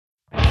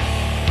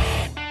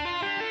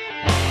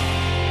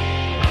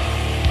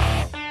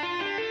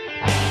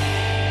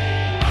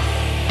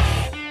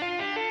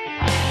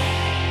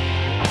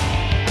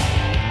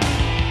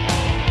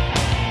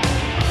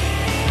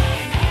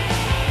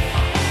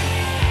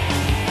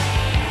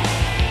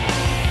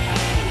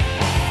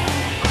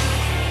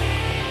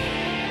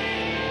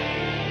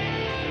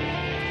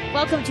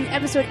welcome to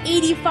episode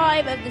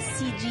 85 of the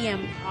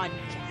CGM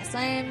podcast.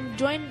 I am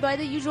joined by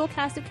the usual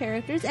cast of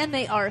characters, and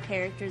they are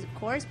characters, of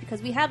course,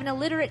 because we have an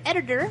illiterate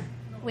editor,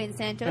 Wayne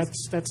Santos.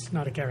 That's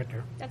not a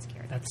character. That's a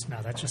character.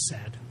 That's just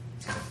sad.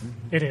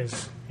 It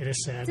is. It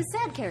is sad. It's a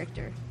sad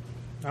character.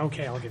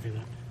 Okay, I'll give you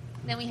that.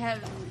 Then we have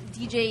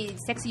DJ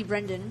Sexy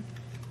Brendan.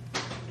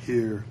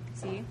 Here.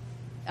 See?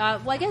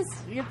 Well, I guess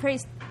you're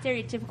pretty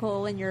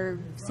stereotypical in your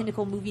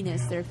cynical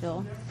moviness there,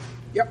 Phil.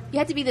 Yep. You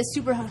have to be the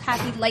super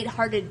happy,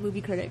 light-hearted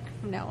movie critic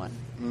from now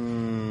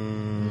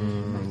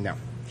on. No.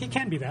 He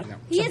can be that. No.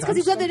 He is, because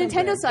he's got the Sometimes.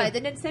 Nintendo side.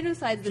 The Nintendo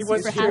side's the He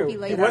was super true. happy, It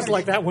light-hearted. was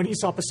like that when he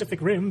saw Pacific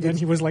Rim. Then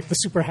he was like the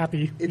super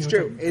happy, It's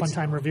true.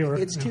 fun-time reviewer.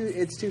 It's Yeah.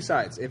 It's two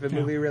sides. If a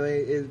movie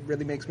really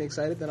makes me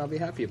excited, then I'll be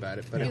happy about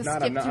it. But You'll if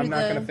not, skip I'm not through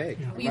going to the- fake.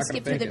 Will I'm you not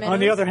skip gonna through fake the it. On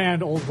the other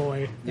hand, Old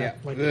Boy. Yeah.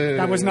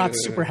 That was not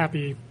super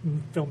happy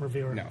film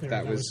reviewer. No, there.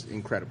 that was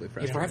incredibly If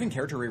frustrating. we're having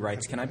character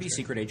rewrites, can I be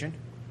secret agent?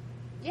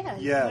 Yeah.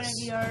 Yes.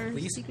 You want to be our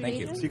Please? secret Thank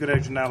you. agent? Secret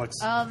Agent Alex.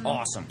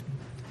 Awesome.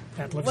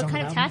 that lives What on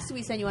kind the of mountain. tasks do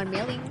we send you on?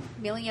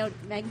 Mailing out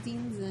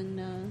magazines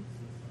and...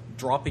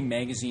 Dropping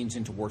magazines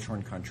into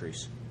war-torn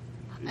countries.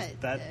 is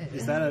that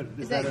a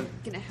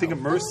gonna thing help of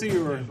mercy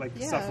them? or like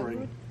Yeah. suffering?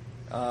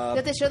 Do you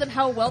have to show them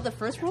how well the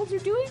first worlds are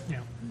doing? Yeah.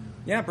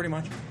 Yeah, pretty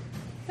much.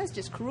 That's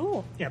just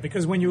cruel. Yeah,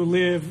 because when you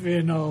live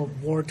in a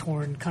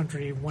war-torn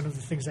country, one of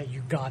the things that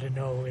you got to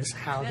know is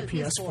how Yeah, the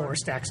PS4. PS4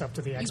 stacks up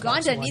to the Xbox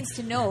Uganda One. needs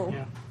to know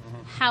Yeah,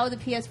 how the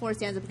PS4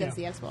 stands up against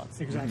Yeah. the Xbox.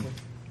 exactly.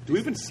 Do we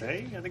even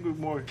say? I think we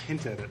more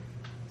hint at it.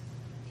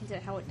 Hint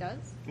at how it does.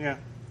 Yeah.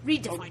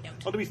 Read to find out.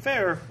 Well, to be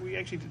fair, we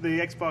actually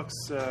the Xbox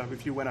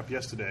review went up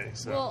yesterday.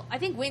 So Well, I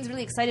think Wayne's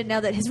really excited now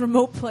that his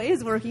remote play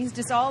is working. He's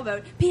just all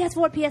about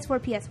PS4, PS4,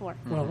 PS4.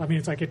 Well, I mean,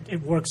 it's like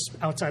it works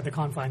outside the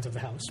confines of the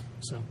house.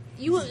 So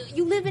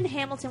You live in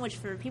Hamilton, which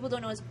for people who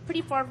don't know is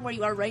pretty far from where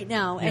you are right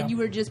now, and Yeah. you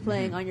were just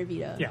playing on your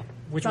Vita. yeah,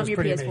 which from was your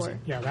pretty PS4. amazing.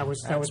 Yeah, that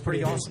was That's pretty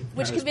pretty amazing. awesome.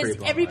 Which That is convinced pretty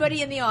blown everybody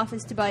away. in the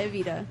office to buy a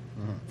Vita,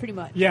 pretty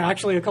much. Yeah,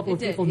 actually, a couple It of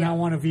did, people yeah. now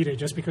want a Vita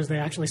just because they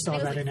actually saw It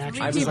was that like in action.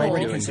 three I was people.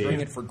 already Indeed. considering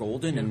it for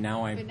Golden, and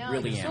now I But now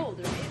really it's am. sold,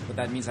 right? But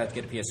that means I have to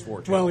get a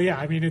PS4 too. Well, yeah,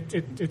 I mean,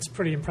 it's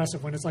pretty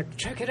impressive when it's like,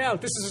 check it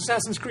out, this is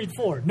Assassin's Creed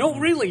 4. No,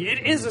 really,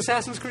 it is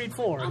Assassin's Creed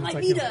 4. And On it's my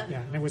like, you know, Vita.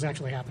 yeah, and it was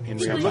actually happening. In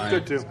So real it looked time.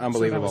 good, too. It's So that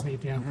unbelievable. was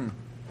neat, yeah.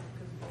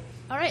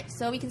 All right,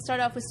 so we can start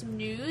off with some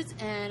news,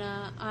 and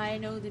I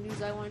know the news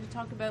I wanted to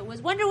talk about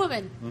was Wonder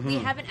Woman. We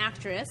have an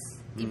actress,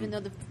 even though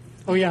the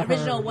Oh, yeah,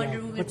 original her, Wonder yeah.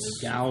 Woman What's- was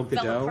Gal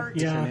fell Gadot? apart.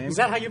 Is her Yeah, name? is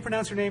that how you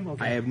pronounce her name?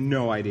 Okay. I have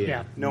no idea.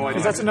 Yeah, No idea.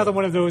 Because that's another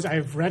one of those.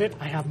 I've read it.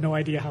 I have no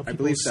idea how people I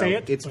believe so. say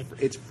it. It's but-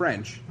 it's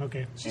French.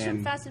 okay. She's from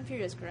And- Fast and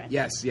Furious, correct?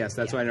 Yes,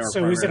 that's why I know. her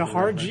So is it a primary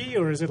hard reference. G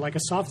or is it like a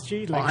soft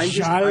G? Like I'm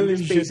Charles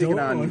just basing it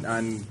Gadot, or-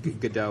 on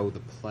Godot the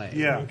play.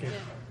 yeah. Okay.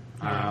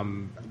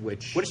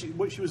 Which What is she?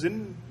 What she was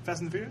in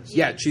Fast and the Furious?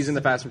 Yeah, she's in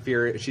the Fast and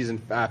Furious. She's in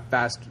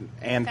Fast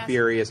and Fast-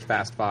 Furious,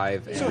 Fast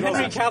 5. So and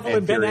Henry Fast Cavill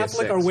and Ben Furious Affleck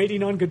 6. are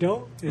waiting on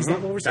Godot? Is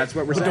that what we're saying? That's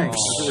what we're saying. That's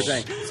what we're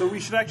saying. So we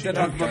should actually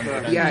talk about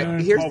the Yeah,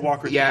 here's Paul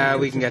Walker. yeah,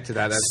 we can get to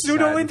that. That's sad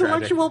and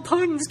Pseudo-intellectual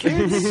puns,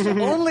 kids.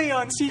 Only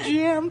on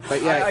CGM. tragic.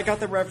 But yeah, I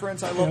got the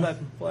reference. I love that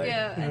play.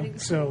 Yeah, I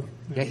think So,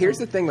 yeah. Here's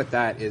the thing with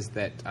that is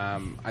that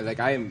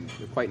I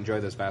quite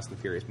enjoy those Fast and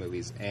Furious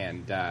movies,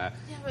 and but-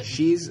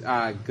 she's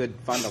good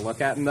fun to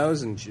look at in those,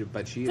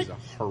 but she is a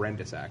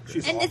horrendous actress.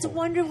 She's and it's awful.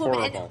 Wonder Woman.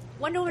 Horrible. And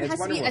Wonder Woman It's has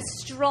Wonder to be Woman.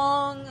 a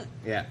strong,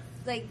 Yeah,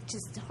 like,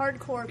 just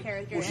hardcore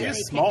character. Well, and they she's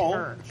picked small.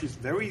 her. She's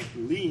very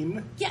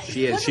lean. Yeah,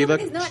 she is. Wonder She Woman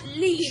looked. is not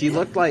lean. She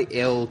looked like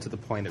ill to the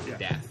point of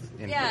death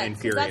in Yeah, 'cause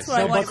Furious. that's what I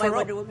They'll want bulk my her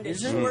Wonder up. Woman. Is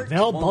Isn't- short.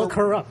 they'll Wonder- bulk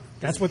her up.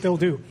 That's what they'll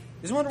do.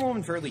 Is Wonder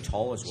Woman fairly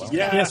tall as well?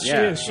 Yeah. Yes, she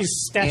Yeah. is.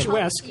 She's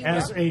statuesque Yeah.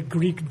 as a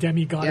Greek Yeah,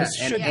 demigoddess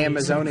and should be.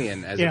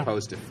 Amazonian as Yeah.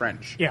 opposed to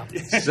French. Yeah.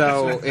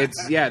 So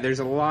there's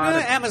a lot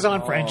of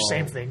Amazon French,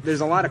 same thing.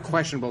 there's a lot of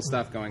questionable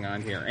stuff going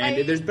on here, and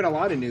I- there's been a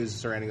lot of news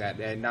surrounding that.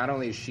 And not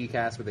only is she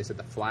cast, but they said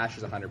the Flash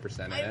is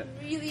 100% in I it.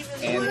 really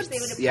And- wish they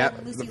would have yeah,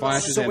 pulled Lucy the Flash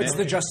Lawless. is So in it's it.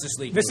 the Justice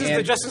League. This is movie.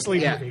 the Justice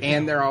League Yeah, movie.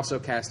 and they're also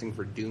casting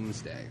for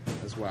Doomsday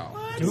as well.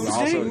 Doomsday?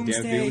 Also,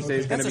 Doomsday. Doomsday's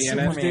going to That's a be in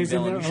Superman it. Doomsday's in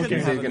villain. there? You shouldn't Okay.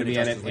 have Doomsday's him going to be in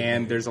Justice it, League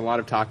and movie. there's a lot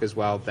of talk as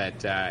well that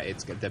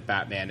that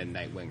Batman and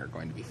Nightwing are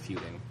going to be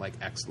feuding like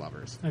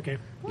ex-lovers. Okay.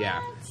 Yeah.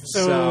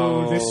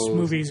 So this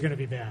movie is going to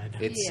be bad.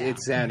 It's Yeah.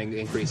 sounding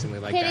increasingly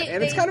like Hey, that,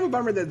 and it's they- kind of a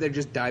bummer that they're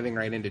just diving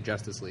right into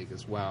Justice League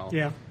as well.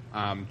 Yeah.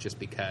 Just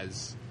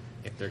because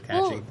if they're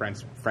catching Well,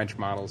 French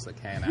models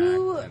that can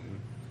Who- act,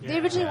 and They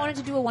originally wanted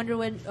to do a Wonder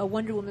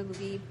Woman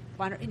movie,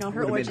 her Would've made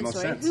origin the most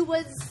story. sense. Who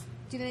was?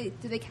 Do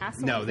they cast?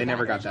 someone no, for they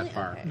never got originally? that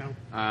far. Okay.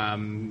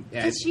 No.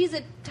 Yeah, Because she's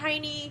a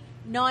tiny,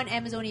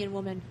 non-Amazonian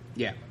woman,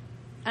 yeah,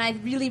 and I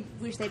really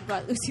wish they'd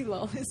brought Lucy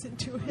Lawless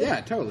into it.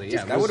 yeah, totally.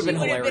 Yeah, That would've been She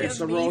would've hilarious.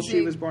 The role she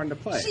amazing. was born to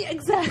play.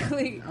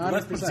 Exactly. Well,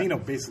 that's what 100%.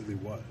 Xeno basically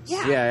was.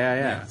 Yeah.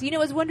 Yeah. Xena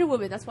was Wonder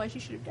Woman. That's why she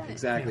should have done it.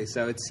 Exactly.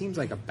 So it seems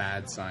like a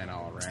bad sign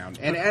all around.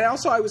 And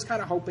also, I was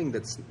kind of hoping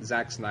that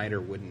Zack Snyder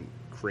wouldn't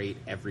create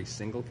every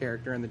single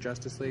character in the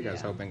Justice League. I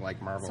was Yeah. hoping,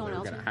 like Marvel, Someone they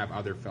were else going to would. have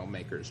other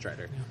filmmakers try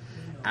to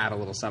add a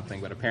little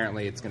something. But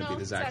apparently, it's going to be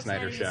the Zack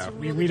Snyder gets show. to rule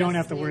We the don't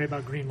have Justice to worry League.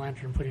 about Green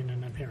Lantern putting in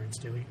an appearance,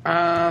 do we?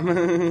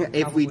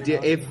 If we Probably do,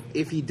 not.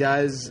 if he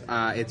does,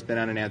 it's been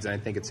unannounced, and I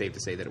think it's safe to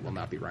say that it will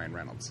not be Ryan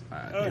Reynolds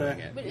doing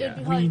it. But Yeah.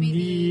 it'd probably We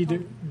be the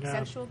need-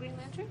 homosexual Green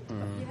Lantern,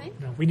 you think?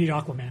 No, we need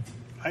Aquaman.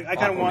 I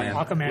kind of want.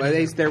 Aquaman.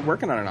 Well, they're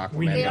working on an Aquaman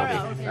We- movie. They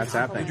are, okay. That's Aquaman.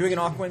 happening. They're doing an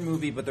Aquaman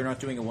movie, but they're not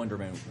doing a Wonder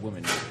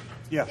Woman movie.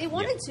 Yeah. They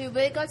wanted to,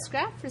 but it got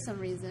scrapped for some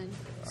reason.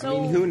 I So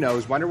mean, who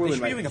knows? Wonder They Woman.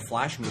 should be Might, doing a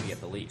Flash movie at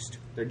the least.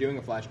 they're doing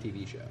a Flash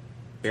TV show.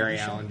 Barry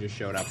Allen just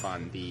showed up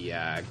on the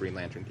Green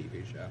Lantern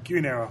TV show.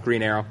 Green Arrow.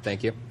 Green Arrow.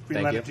 Thank you.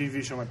 Green Thank Lantern you.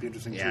 TV show might be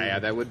interesting too. Yeah,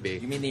 that would You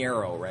be. mean the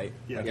Arrow, right?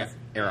 Yeah. Yeah,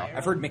 Arrow.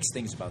 I've heard mixed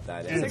things about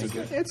that.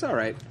 It's all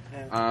right.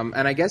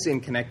 And I guess in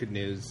connected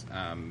news,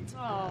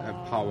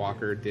 Paul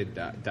Walker did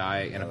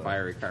die in a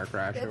fiery car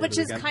crash. over which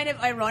the is weekend. kind of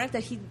ironic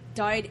that he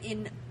died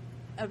in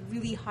a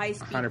really high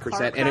speed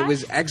 100%. And it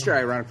was extra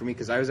ironic for me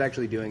because I was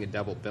actually doing a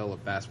double bill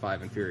of Fast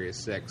 5 and Furious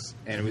 6,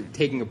 and it was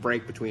taking a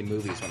break between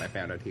movies when I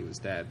found out he was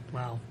dead.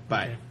 Wow.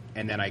 But Okay.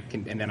 and then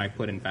I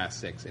put in Fast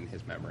 6 in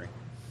his memory,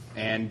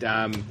 and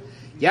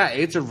yeah,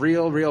 it's a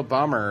real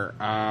bummer.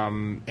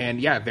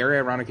 And yeah, very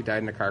ironic he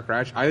died in a car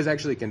crash. I was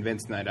actually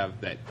convinced night of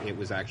that it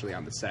was actually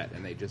on the set,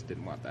 and they just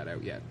didn't want that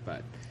out yet.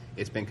 But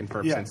it's been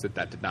confirmed Yeah. since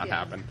that did not Yeah.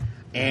 happen.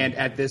 And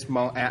at this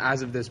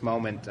as of this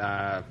moment,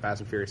 Fast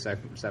and Furious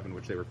 7,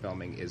 which they were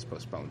filming, is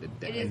postponed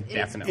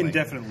indefinitely.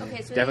 Indefinitely.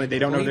 Okay, so Definitely, they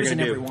don't know Well, what he they're was going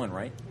in to do. every one,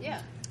 right? Yeah.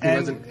 He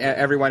wasn't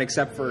everyone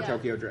except for Yeah.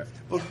 Tokyo Drift.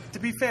 Well, to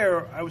be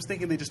fair, I was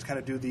thinking they just kind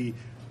of do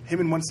him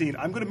in one scene.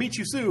 I'm going to meet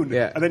you soon.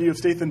 Yeah. And then you have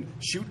Statham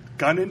shoot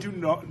gun into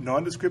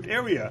nondescript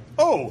area.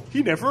 Oh,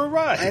 he never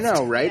arrived. I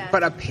know, right? Yeah.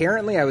 But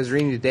apparently, I was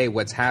reading today.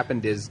 What's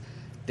happened is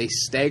they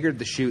staggered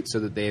the shoot so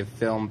that they have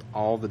filmed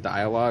all the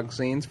dialogue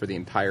scenes for the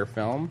entire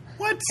film.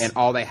 What? And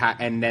all they had,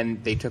 and then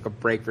they took a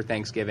break for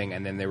Thanksgiving,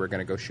 and then they were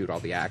going to go shoot all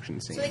the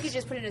action scenes. So they could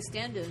just put in a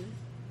stand-in.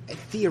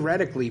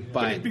 Theoretically,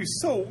 but It'd be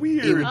so it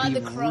weird. would be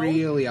The Crow?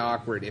 really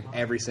awkward if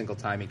every single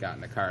time he got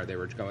in the car, they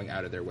were going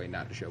out of their way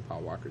not to show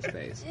Paul Walker's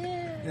face. You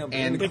know, And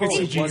and the they could Crow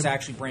CG was him.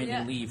 actually Brandon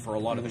Yeah. Lee for a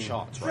lot of the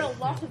shots, For a right?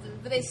 lot of them,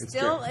 but they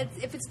still, true.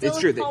 if it's still It's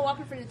true, Paul they-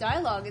 Walker for the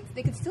dialogue,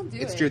 they could still do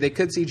it. It's true. They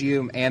could CG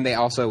him, and they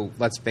also,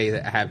 let's face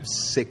it, have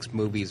 6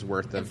 movies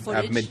worth of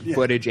footage?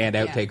 footage and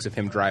outtakes of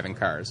him driving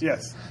cars.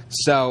 Yes.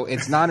 So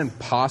it's not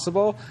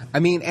impossible. I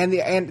mean,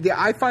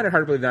 I find it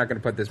hard to believe they're not going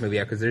to put this movie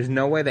out because there's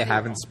no way they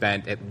haven't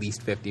spent at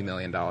least $50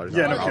 million on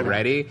Yeah, it no kidding.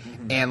 already.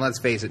 And let's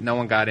face it, no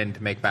one got in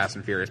to make Fast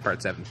and Furious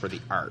Part 7 for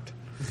the art.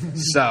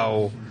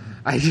 So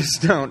I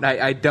just don't.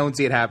 I don't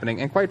see it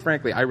happening. And quite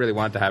frankly, I really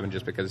want it to happen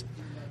just because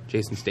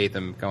Jason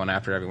Statham going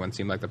after everyone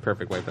seemed like the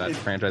perfect way for that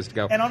franchise to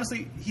go. And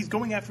honestly, he's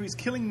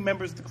killing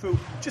members of the crew.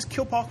 Just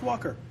kill Paul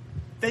Walker.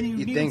 Then you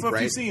You'd need think, him for a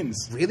few right?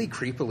 scenes. Really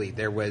creepily,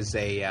 there was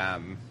a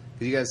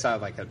because you guys saw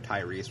like a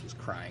Tyrese was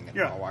crying at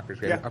Yeah. Paul Walker's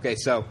grave. Yeah. Okay,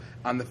 so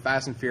on the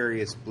Fast and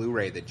Furious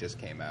Blu-ray that just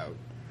came out,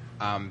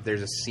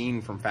 there's a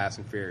scene from Fast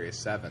and Furious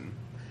 7,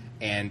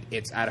 and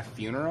it's at a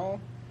funeral,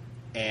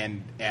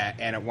 and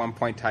at one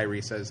point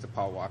Tyrese says to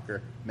Paul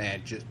Walker,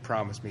 "Man, just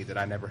promise me that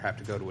I never have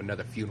to go to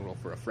another funeral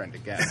for a friend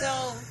again."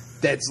 So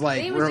That's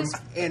like they were just,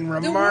 in the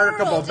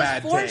remarkable world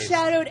bad just taste.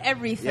 foreshadowed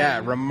everything.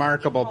 Yeah,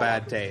 remarkable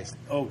bad taste.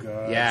 Oh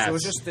god. Yeah. So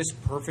it's just this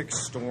perfect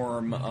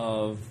storm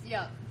of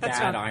Yeah. That's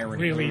bad not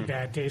irony. really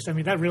bad taste. I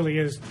mean, that really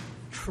is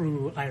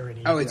true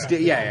irony. Oh, it's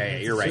yeah,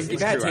 you're right. It's the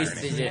It's bad true taste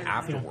irony. they did Yeah.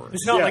 afterwards.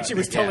 It's not Yeah. like she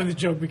was telling Yeah. the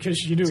joke because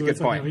she knew a good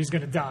it's like, point. he's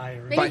going to die.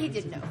 Or, Maybe he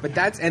didn't know. But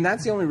that's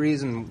the only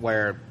reason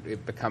where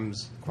it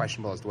becomes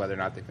questionable as to whether or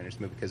not they finish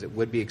the movie because it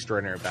would be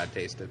extraordinary bad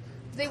taste to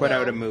They put will.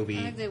 out a I movie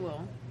think they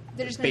will.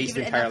 They're just gonna based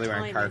give it entirely enough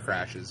around time, car I think.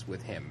 crashes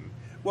with him.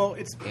 Well,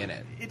 it's In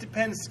it. It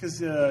depends because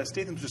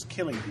Statham's just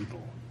killing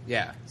people.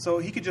 Yeah. So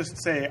he could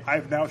just say,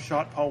 "I've now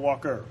shot Paul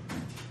Walker."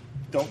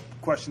 Don't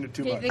question it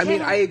too They- much. they I mean,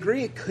 can't- I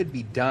agree it could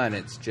be done.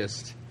 It's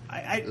just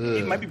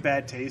It might be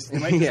bad taste. They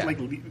might just Yeah. like.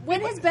 Leave.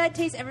 When has bad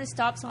taste ever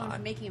stopped someone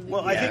from making a movie?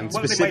 Well, I Yeah, think and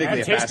what they specifically might a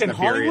Bad Fast taste in and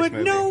the Furious Hollywood?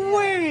 movie. No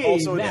way.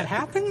 also that the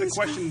happens?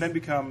 question then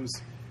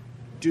becomes: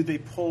 do they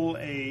pull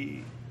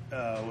a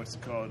what's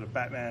it called, a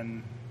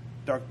Batman,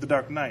 The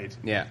Dark Knight?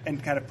 Yeah.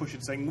 and kind of push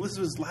it, saying, well, "This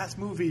was his last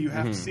movie. You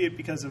have to see it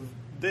because of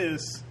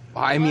this."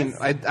 I mean,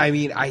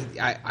 I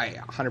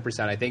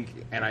 100%. I think,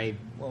 and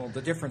Well,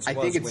 the difference I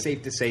was think it's with,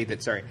 safe to say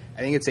that. Sorry,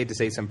 I think it's safe to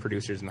say some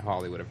producers in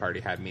Hollywood have already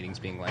had meetings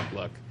being like,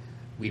 "Look,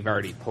 we've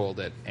already pulled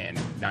it, and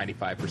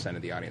 95%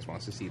 of the audience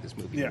wants to see this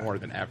movie Yeah. more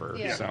than ever.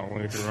 Yeah. So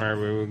we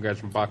can get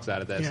some bucks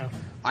out of this." Yeah.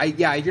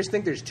 I just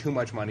think there's too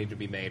much money to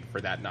be made for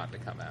that not to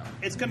come out.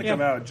 It's going to Yeah.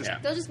 come out. Just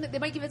Yeah. They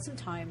might give it some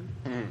time.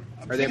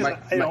 Or they because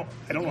might. I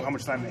don't know how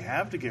much time they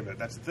have to give it.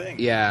 That's the thing.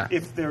 Yeah.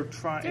 If they're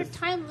trying, They're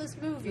timeless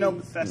movies. no,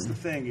 but that's the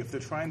thing. If they're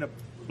trying to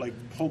like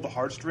pull the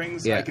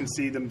heartstrings, Yeah. I can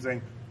see them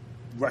saying,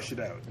 "Rush it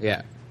out."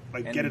 Yeah,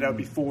 Like get it out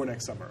before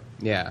next summer.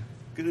 yeah.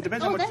 'Cause it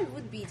depends how Oh, much. that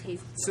would be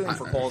tasteful. ceiling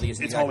for quality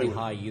isn't It's exactly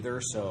Hollywood. high either.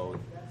 So,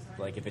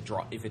 like if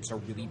it's a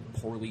really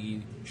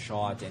poorly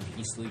shot and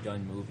hastily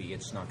done movie,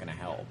 it's not going to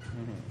help,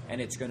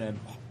 and it's gonna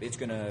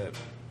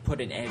put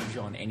an edge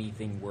on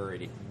anything where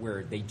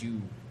they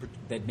do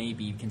that may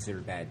be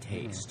considered bad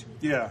taste.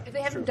 Yeah. If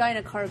they have him die in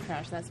a car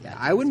crash, that's bad.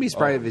 I wouldn't be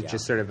surprised if it's yeah.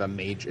 just sort of a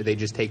major. They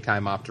just take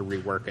time off to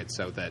rework it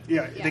so that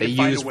Yeah, Yeah. they can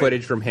find use a way.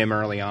 footage from him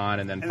early on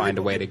and then And find they-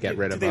 a way to get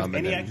rid do of they have him.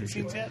 And any then, action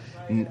scenes yet?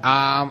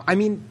 I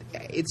mean,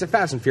 it's a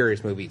Fast and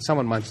Furious movie.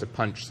 Someone must have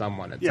punched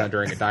someone Yeah.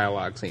 during a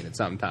dialogue scene at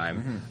some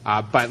time.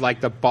 But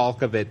like the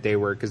bulk of it, they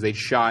were because they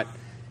shot.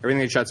 Everything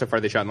they shot so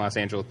far, they shot in Los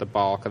Angeles. The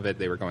bulk of it,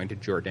 they were going to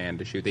Jordan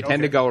to shoot. They tend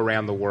Okay. to go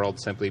around the world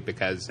simply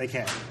because They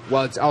can.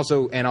 Well, it's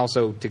also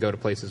to go to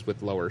places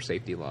with lower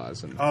safety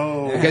laws, and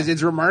Oh. because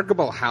it's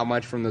remarkable how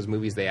much from those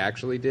movies they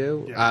actually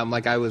do. Yeah.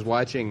 Like I was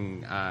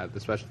watching the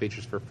special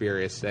features for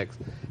Furious 6,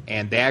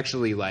 and they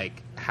actually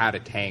like had a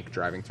tank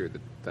driving through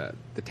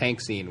the tank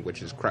scene,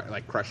 which is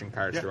crushing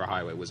cars Yeah. through a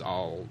highway, was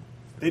all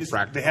They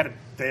practical. had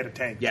a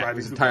tank. Yeah, it driving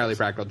was through entirely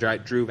cars. practical.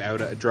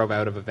 Drove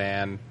out of a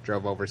van,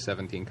 drove over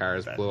 17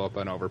 cars, blew up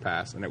an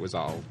overpass, and it was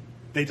all.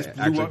 They just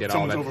blew actually up did all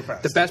someone's that.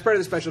 overpass. The best part of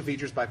the special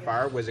features by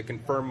far was it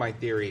confirmed my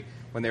theory.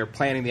 When they were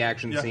planning the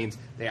action Yeah. scenes,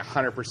 they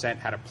 100%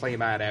 had a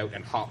playmat out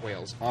and Hot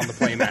Wheels on the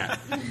playmat,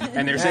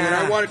 and they're saying,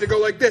 "I want it to go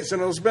like this, and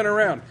it'll spin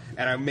around,"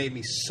 and it made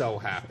me so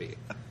happy.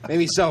 Made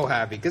me so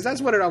happy because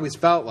that's what it always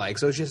felt like.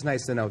 So it's just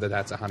nice to know that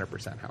that's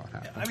 100% how it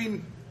happened. I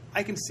mean,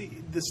 I can see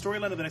the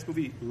storyline of the next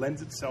movie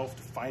lends itself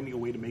to finding a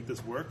way to make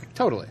this work.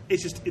 Totally.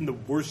 It's just in the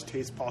worst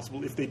taste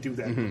possible if they do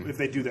that. Mm-hmm. If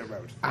they do that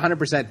route.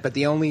 100%. But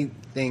the only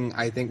thing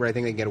I think they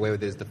can get away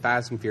with is the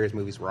Fast and Furious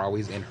movies were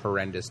always in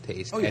horrendous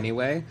taste yeah.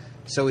 anyway.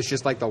 So it's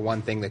just like the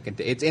one thing that can.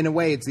 It's in a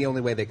way, it's the only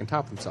way they can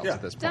top themselves Yeah.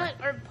 at this point.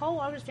 Or Paul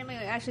Walker's family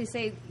would actually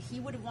say he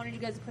would have wanted you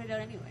guys to put it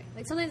out anyway.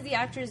 Like sometimes the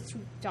actors who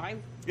die,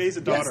 Yeah, he's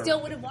a he daughter.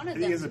 still would have wanted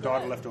them. He has to a go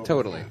daughter out. left over.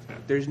 Totally.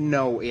 There's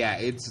no. Yeah,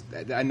 it's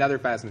another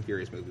Fast and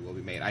Furious movie will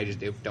be made. I just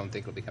don't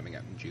think it'll be coming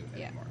out in June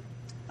Yeah. anymore.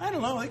 I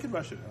don't know. They could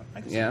rush it out.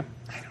 I can see Yeah, it.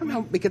 I don't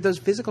know because those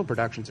physical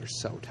productions are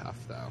so tough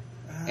though.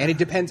 And it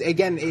depends.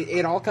 Again,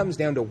 it all comes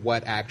down to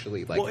what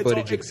actually Well, it's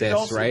footage all- it exists,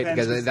 also right? depends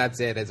Because 'cause- that's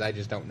it. Is I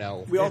just don't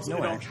know. We also,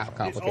 no it, action. How also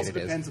complicated it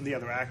is. depends on the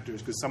other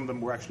actors because some of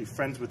them were actually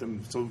friends with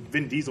him. So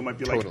Vin Diesel might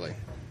be Totally. like,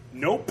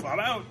 "Nope,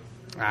 I'm out."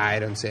 I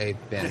don't see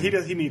Ben. He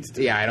does. He needs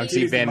to. Yeah, I don't He see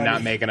needs the Ben not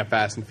money. making a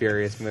Fast and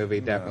Furious movie.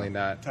 Definitely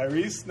not.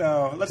 Tyrese.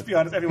 No, let's be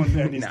honest. Everyone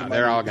there needs the No, money.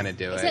 they're all going to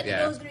do Except it. there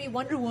Yeah, was going to be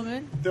Wonder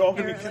Woman. They're all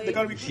going to be. apparently. They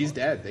got to be. she's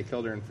dead. They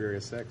killed her in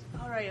Furious 6.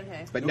 All right,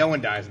 okay. But no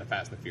one dies in a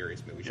Fast and the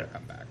Furious movie. She'll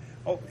come back.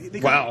 Oh, they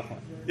could, Well,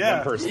 yeah.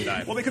 one person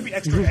died. Well, they could be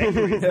extra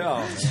angry.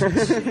 Dun,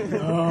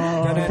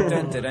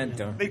 dun, dun, dun,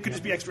 dun. They could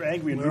just be extra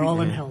angry and We're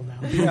all in hell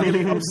now.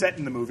 really upset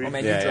in the movie. Oh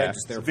man, Yeah, he dragged yeah.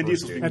 us there Vin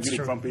first, Diesel's dude. being That's really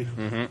true. grumpy.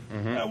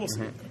 We'll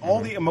see.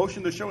 All the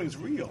emotion they're showing is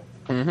real.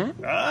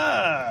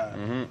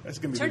 That's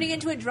gonna be. Turning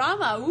into a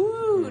drama.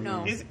 Ooh,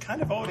 no. Is it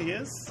kind of already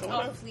is? Sort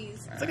Oh, of.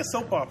 please. It's like a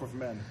soap opera for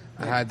men.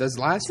 Those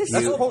last That's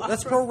few,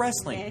 That's pro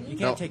wrestling. You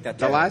can't take that.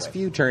 the the last way.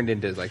 few turned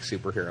into like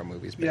superhero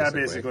movies. Basically.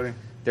 Yeah, basically.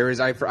 There was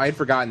I'd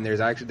forgotten.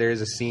 There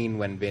is a scene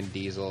when Vin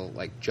Diesel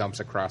like jumps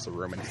across a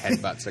room and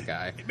headbutts a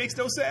guy. It makes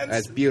no sense.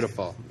 That's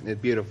beautiful. It's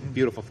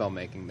beautiful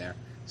filmmaking there.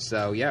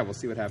 So yeah, we'll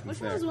see what happens Which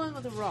there. one was the one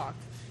with the Rock?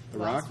 The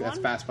last Rock. That's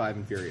one? Fast 5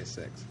 and Furious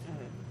 6.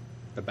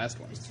 The best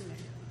ones. Too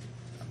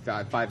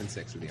many. 5 and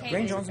 6 are the only. Dwayne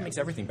ones Johnson that makes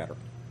count. everything better.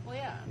 Well,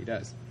 yeah. He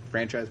does.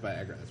 Franchise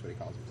Viagra. That's what he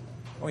calls himself.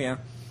 Oh yeah.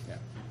 Yeah,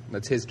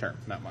 that's his term,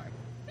 not mine.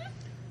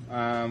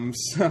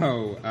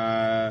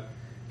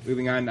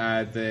 Moving on,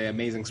 the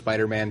Amazing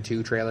Spider-Man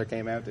 2 trailer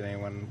came out. Did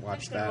anyone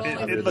watch That's that? gonna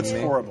roll other It than looks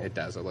me? horrible. It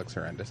does. It looks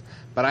horrendous.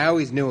 But I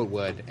always knew it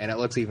would, and it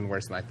looks even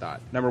worse than I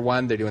thought. Number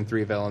one, they're doing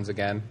 3 villains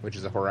again, which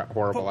is a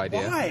horrible But idea.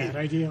 Bad why?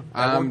 idea.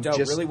 That worked out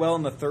just really well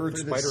in the third For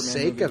Spider-Man the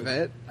sake movie. of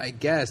it, I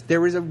guess. There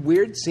was a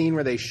weird scene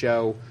where they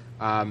show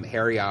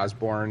Harry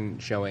Osborn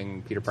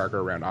showing Peter Parker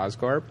around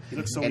Oscorp. He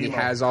looks so and emo.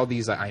 he has all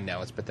these, I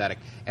know, it's pathetic.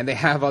 And they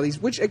have all these,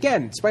 which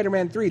again,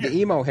 Spider-Man 3, the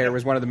emo hair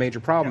was one of the major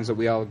problems that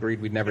we all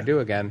agreed we'd never do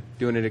again,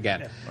 doing it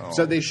again.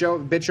 So they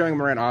showing him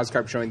around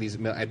Oscorp showing these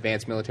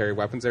advanced military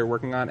weapons they were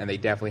working on, and they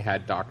definitely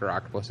had Dr.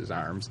 Octopus's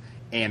arms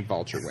and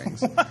vulture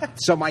wings.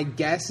 So my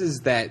guess is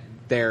that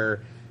that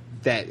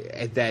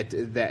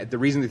the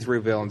reason the 3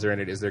 villains are in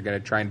it is they're going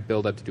to try and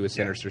build up to do a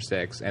Sinister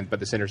Six, but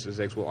the Sinister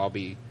Six will all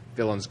be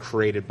villains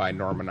created by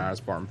Norman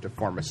Osborn to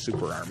form a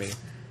super army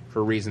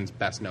for reasons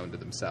best known to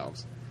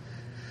themselves.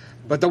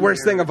 But the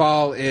worst thing of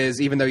all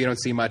is, even though you don't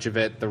see much of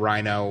it, the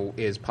Rhino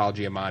is Paul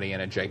Giamatti in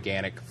a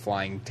gigantic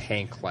flying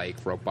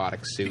tank-like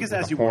robotic suit Because with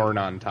as a you horn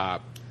on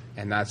top,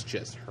 and that's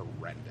just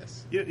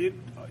horrendous.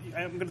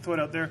 I'm going to throw it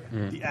out there.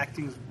 Hmm. The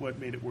acting's what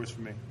made it worse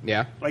for me.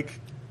 Yeah? Like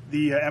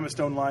the Emma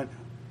Stone line.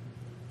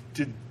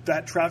 Did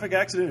that traffic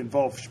accident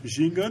involve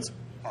machine guns?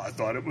 I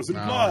thought it was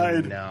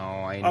implied. no,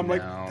 I I'm know.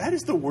 like, that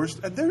is the worst.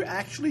 And they're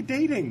actually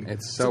dating.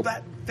 It's so-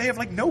 that they have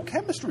like no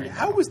chemistry.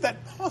 How is that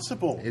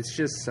possible? It's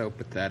just so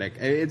pathetic.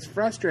 It's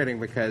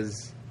frustrating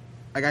because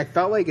Like, I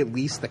felt like at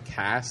least the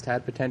cast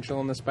had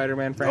potential in the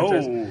Spider-Man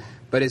franchise. No.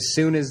 But as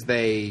soon as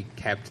they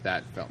kept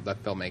that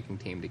filmmaking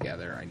team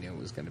together, I knew it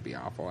was going to be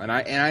awful. And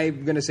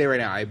I'm going to say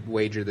right now, I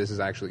wager this is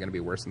actually going to be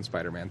worse than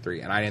Spider-Man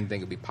 3. And I didn't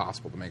think it would be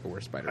possible to make a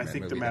worse Spider-Man I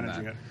think movie they're than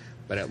managing that. it.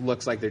 But it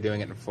looks like they're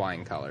doing it in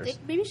flying colors. They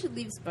maybe should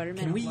leave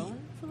Spider-Man Can we- alone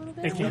for a little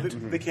They bit.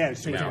 can't. They can't.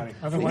 It's too much Yeah. money.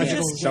 Otherwise, Yeah.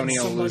 it'll-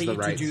 Sony will lose somebody the to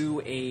rights.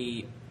 do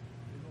a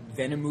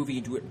Venom movie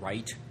and do it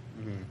right.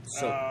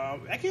 So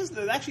I guess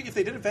actually, if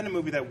they did a Venom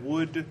movie, that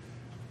would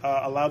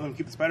allow them to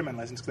keep the Spider-Man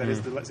license because that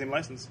is the same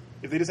license.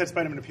 If they just had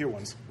Spider-Man appear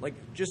once, like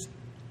just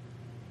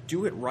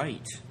do it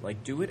right.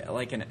 Like do it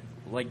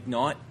like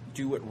not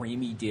do what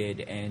Raimi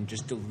did and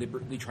just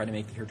deliberately try to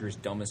make the character as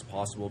dumb as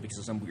possible because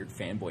of some weird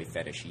fanboy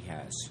fetish he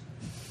has.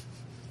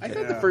 I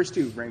thought the first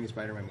two Raimi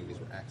Spider-Man movies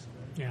were excellent.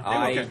 Yeah.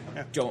 I yeah.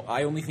 don't.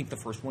 I only think the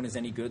first one is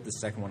any good. The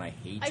second one I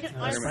hate. I don't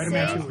Spider-Man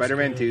honestly. two.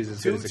 Spider-Man 2 is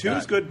as good as it two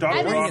is got. good. Doc I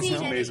haven't Ock is seen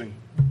any. amazing.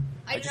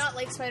 I do not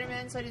like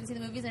Spider-Man, so I didn't see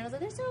the movies, and I was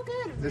like, they're so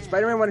good. The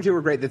Spider-Man 1 and 2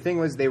 were great. The thing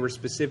was, they were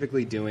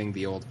specifically doing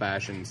the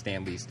old-fashioned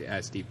Stan Lee,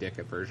 Steve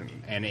Ditko version,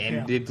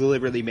 and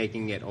deliberately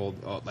making it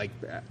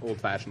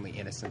old-fashionedly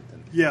innocent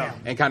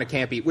and kind of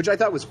campy, which I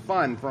thought was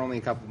fun for only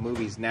a couple of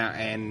movies now.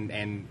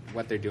 And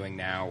what they're doing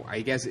now,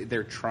 I guess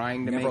they're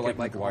trying to Never make like it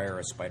like Maguire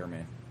as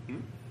Spider-Man.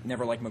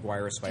 Never like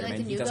Maguire as you like Spider-Man.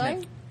 the He new doesn't guy?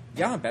 have.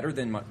 Yeah, better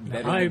than I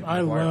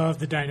Maguire. love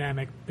the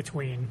dynamic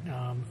between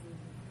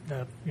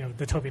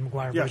the Tobey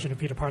Maguire Yeah. version of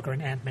Peter Parker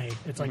and Aunt May.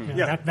 It's like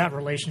Yeah. that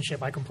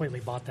relationship. I completely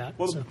bought that.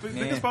 Well, so. the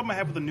biggest problem I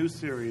have with the new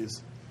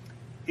series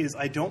is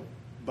I don't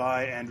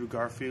buy Andrew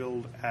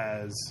Garfield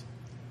as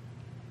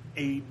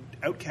a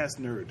outcast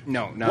nerd.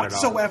 No, not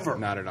whatsoever. at all.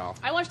 Not at all.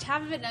 I watched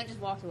half of it and I just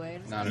walked away.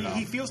 Not at all.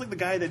 He feels like the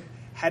guy that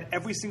had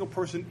every single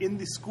person in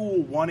the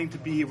school wanting to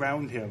be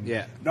around him.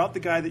 Yeah. Not the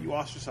guy that you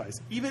ostracize.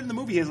 Even in the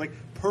movie, he has like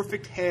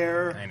perfect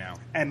hair. I know.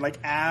 And like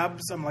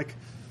abs. I'm like,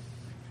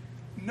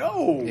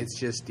 no. It's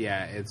just,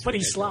 it's But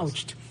he's ridiculous.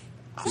 slouched.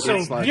 He So,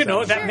 is slouched,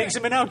 that Sure. makes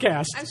him an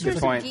outcast. I'm sure Good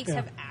some point. geeks Yeah.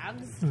 have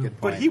abs. Good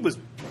But point.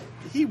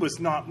 he was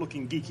not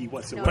looking geeky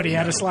whatsoever. But he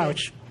had a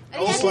slouch.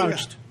 And he had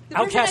Slouched. The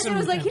person I Outcast said was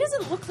and, like, he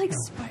doesn't look like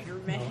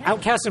Spider-Man.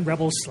 Outcast and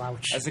Rebels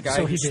slouch. As a guy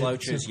So who he did.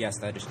 slouches, yes,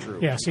 that is true.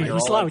 Yeah, see, They're he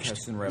all slouched.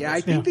 outcasts and rebels. Yeah,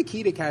 I think Yeah. the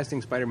key to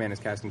casting Spider-Man is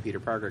casting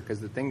Peter Parker because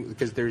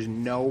there's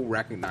no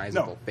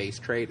recognizable No. face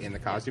trait in the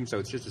costume, so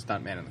it's just a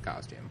stuntman in the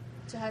costume.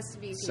 So it has to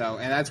be. So,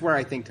 and that's where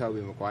I think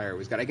Tobey Maguire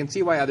was good. I can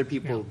see why other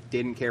people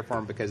didn't care for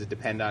him because it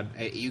depended on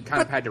you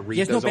kind of had to read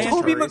has no those old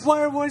banter. Tobey stories.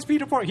 Maguire was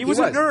Peter Parker. He was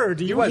a was. nerd.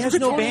 He You was. He has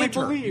could no totally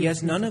banter. believe. He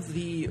has none of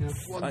the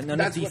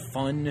that's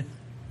what-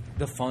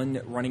 fun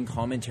running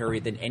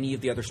commentary that any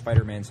of the other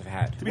Spider-Mans have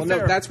had. be Well,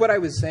 fair- no, that's what I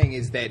was saying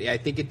is that I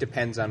think it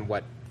depends on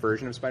what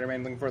version of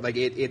Spider-Man you're looking for. Like,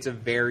 it's a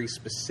very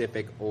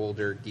specific,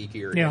 older,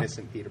 geekier, Yeah.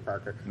 innocent Peter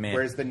Parker. Man.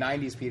 Whereas the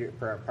 '90s Peter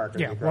Parker,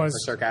 Yeah, the was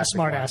sarcastic a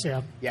smart one, ass,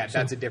 yeah. yeah, So-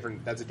 that's a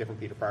different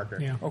Peter Parker.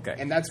 Yeah. Okay.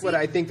 and that's what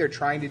I think they're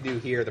trying to do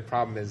here. The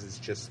problem is, it's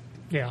just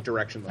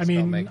directionless I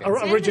mean, filmmaking. See, I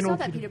never original saw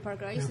that Peter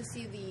Parker. I used to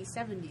see the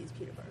 70s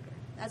Peter Parker.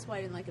 That's why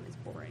I didn't like him. It's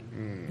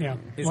boring. Yeah.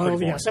 It's Well,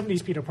 pretty yeah, boring.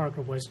 70s Peter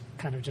Parker was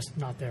kind of just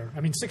not there.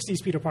 I mean,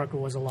 60s Peter Parker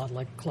was a lot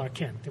like Clark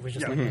Kent. It was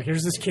just Yeah. like,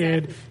 here's this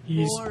kid.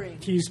 Boring.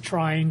 He's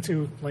trying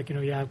to,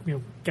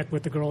 get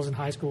with the girls in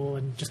high school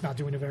and just not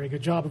doing a very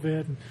good job of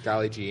it. And,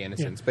 Golly gee,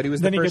 innocence. Yeah. But he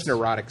was Then the he first gets-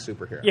 neurotic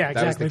superhero. yeah,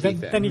 That was the exactly.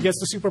 key Then thing. he gets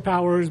the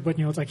superpowers, but,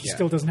 it's like he Yeah.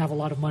 still doesn't have a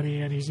lot of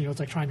money and he's, it's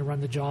like trying to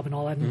run the job and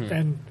all that.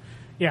 And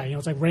yeah,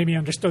 it's like Raimi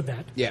understood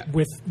that Yeah.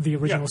 with the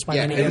original Yeah.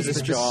 Spider-Man. Yeah, He it gets was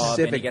the a job, and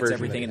specific he gets version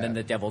everything, of and then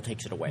that. the devil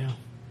takes it away. Yeah.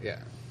 Yeah.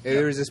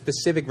 There was a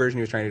specific version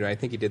he was trying to do. I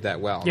think he did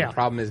that well. Yeah. The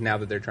problem is now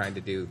that they're trying to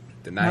do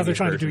the 90s Now they're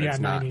trying to version, do, it's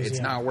not, 90s, it's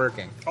yeah. not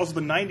working. Also,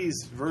 the '90s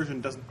version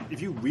doesn't. If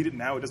you read it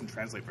now, it doesn't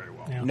translate very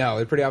well. Yeah. No,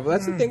 it's pretty awful.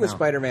 That's the thing with No.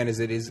 Spider-Man is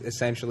it is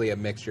essentially a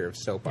mixture of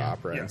soap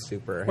opera Yeah. and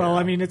superhero. Well,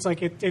 I mean, it's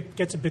like it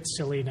gets a bit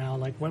silly now.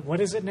 Like, what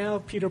is it now?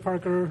 Peter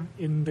Parker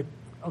in the...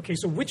 Okay,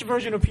 so which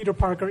version of Peter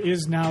Parker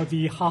is now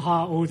the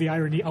the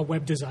irony, a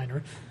web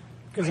designer?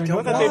 Because I know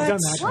don't that know. they've done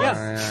that. What?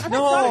 Yeah. I thought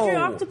No. Dr.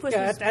 Octopus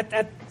Yeah, was...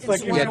 at It's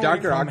like one yeah, Marvel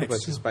Dr. comics.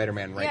 Octopus is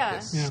Spider-Man right Yeah.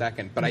 this Yeah.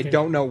 second, but Okay. I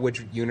don't know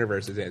which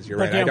universe it is. You're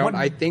But right. yeah, I don't.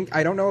 one-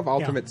 I don't know if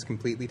Ultimate's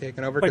completely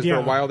taken over But because for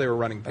yeah. a while they were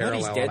running thought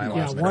he's parallel. dead and I now.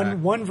 Yeah, lost track.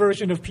 one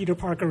version of Peter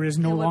Parker is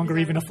no web longer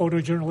even a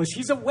designer. photojournalist.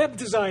 He's a web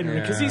designer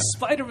because Yeah. he's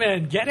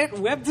Spider-Man. Get it?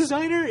 Web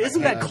designer?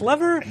 Isn't that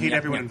clever? I hate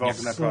everyone involved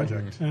in that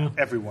project. Yeah.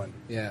 Everyone.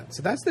 Yeah,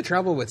 so that's the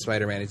trouble with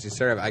Spider-Man is you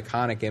sort of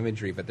iconic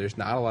imagery, but there's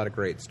not a lot of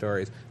great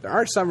stories. There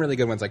are some really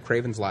good ones, like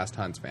Kraven's Last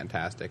Hunt's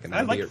fantastic, and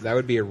I like- that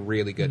would be a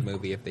really good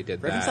movie if they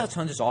did Raven's that. Last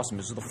Hunt is awesome.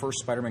 This is the first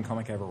Spider-Man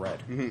comic I ever read.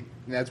 And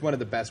that's one of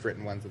the best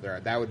written ones that there are.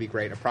 That would be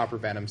great. A proper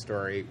Venom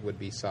story would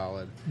be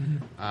solid.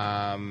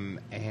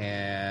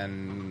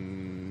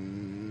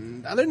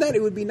 And other than that,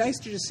 it would be nice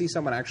to just see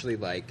someone actually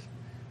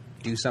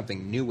do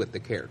something new with the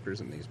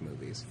characters in these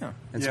movies. Yeah.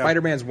 And Yeah.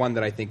 Spider-Man's one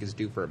that I think is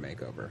due for a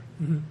makeover.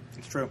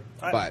 It's true.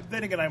 But-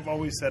 then again, I've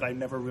always said I've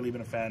never really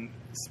been a fan.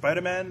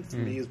 Spider-Man, for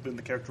me, has been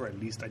the character I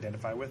least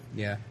identify with.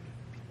 Yeah.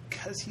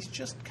 because he's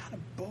just kind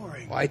of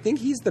boring. Well, I think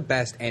he's the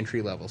best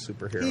entry-level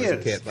superhero He as a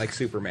is. kid, like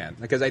Superman.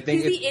 Because I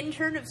think He's the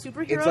intern of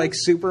superheroes. it's like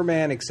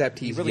Superman, except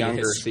he's really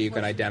younger, is. so you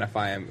can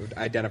identify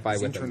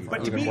with him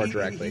But to even me, more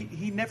directly.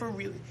 he never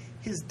really.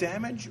 His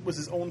damage was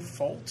his own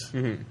fault.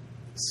 Mm-hmm.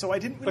 So I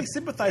didn't really But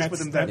sympathize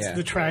with him. That That's Yeah.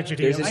 the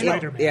tragedy There's of this,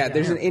 Spider-Man.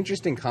 there's an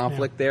interesting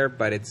conflict there,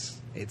 but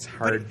it's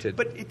hard to.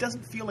 But it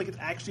doesn't feel like it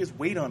actually has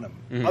weight on him.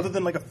 Mm-hmm. Other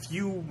than like a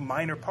few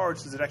minor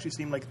parts, does it actually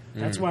seem like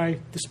That's why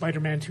the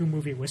Spider-Man 2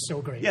 movie was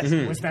so great. Yes.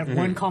 Was that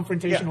one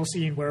confrontational Yeah.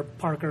 scene where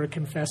Parker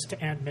confessed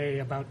to Aunt May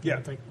about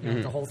Yeah.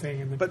 the whole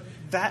thing. And But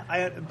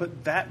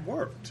that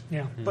worked.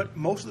 Yeah. But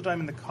most of the time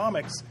in the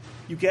comics,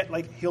 you get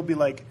like he'll be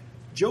like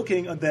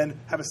joking and then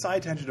have a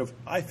side tangent of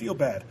I feel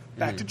bad,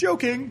 back to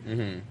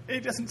joking.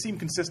 It doesn't seem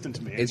consistent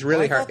to me. It's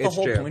really I hard. thought the It's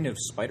whole true. point of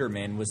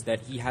Spider-Man was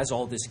that he has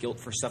all this guilt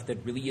for stuff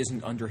that really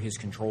isn't under his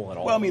control at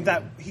all. well, I mean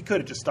that he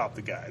could have just stopped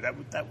the guy.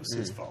 That was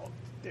his fault.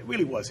 It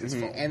really was his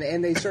fault.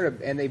 And they sort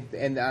of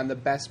and on the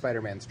best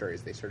Spider-Man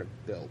stories they sort of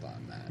build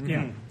on that.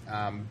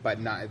 yeah.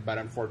 But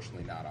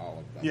unfortunately not all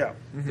of them. Yeah.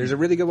 There's a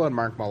really good one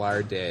Mark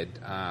Millar did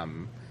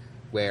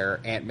where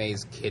Aunt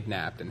May's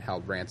kidnapped and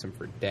held ransom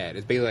for dead.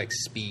 It's basically like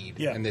Speed,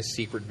 Yeah. and this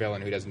secret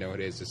villain who doesn't know what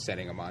it is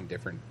sending him on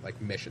different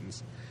like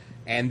missions.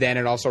 And then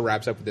it also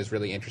wraps up with this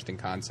really interesting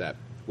concept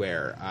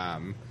where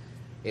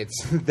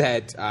it's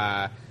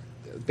that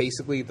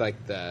basically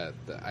like the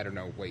I don't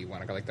know what you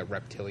want to call like the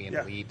reptilian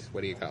Yeah. elite.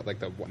 What do you call it? Like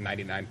the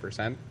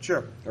 99%?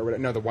 Sure. Or the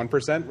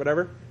 1%,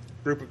 whatever.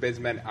 Group of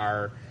businessmen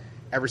are,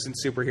 ever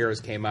since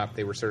superheroes came up,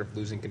 they were sort of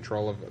losing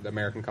control of the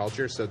American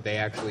culture, so they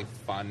actually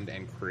fund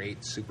and create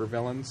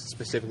supervillains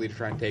specifically to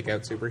try and take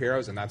out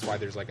superheroes, and that's why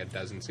there's like a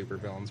dozen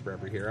supervillains for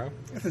every hero.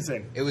 That's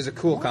insane. It was a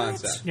cool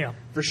concept. Yeah.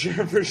 For sure.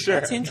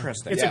 That's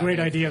interesting. It's Yeah. a great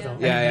idea, though.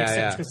 Yeah, And it makes yeah, sense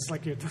yeah. 'cause it's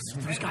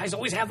like those guys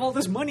always have all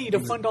this money to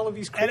fund all of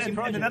these crazy And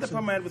projects. another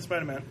problem I had with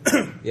Spider-Man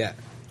Yeah.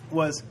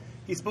 was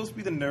he's supposed to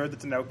be the nerd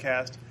that's an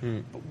outcast,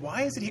 but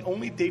why is it he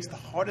only dates the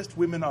hottest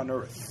women on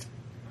Earth?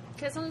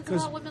 Because some of the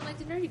hot women like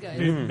the nerdy guys.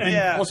 And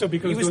Yeah. also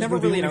because He was those never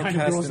were the really an only kind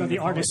of outcast girls that in the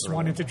the artists comic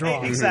wanted to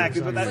draw.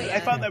 Exactly, So, but yeah. I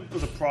found that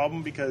was a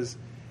problem because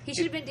He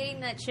should have been dating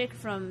that chick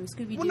from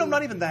Scooby Doo. well, no,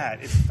 not even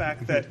that. It's the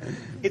fact that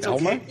it's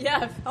Velma? okay.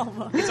 Yeah,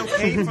 Velma. It's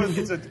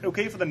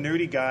okay for the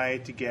nerdy guy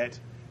to get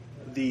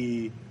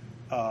the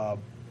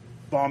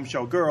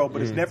bombshell girl,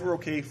 but it's never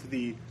okay for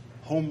the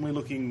homely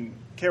looking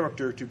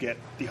character to get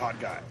the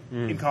hot guy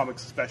in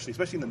comics, especially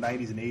in the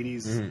 90s and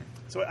 80s.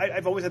 So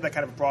I've always had that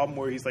kind of a problem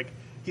where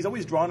he's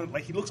always drawn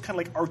like he looks kind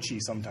of like Archie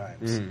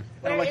sometimes. And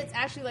Where I'm like, it's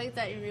actually like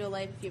that in real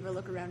life if you ever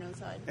look around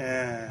outside.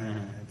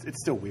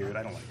 it's still weird.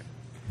 I don't like it.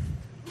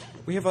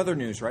 We have other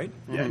news, right?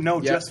 Yeah,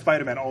 no, Yeah. just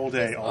Spider-Man all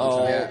day.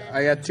 All the time. Yeah,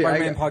 I got two.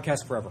 Spider-Man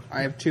podcast forever.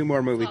 I have two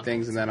more movie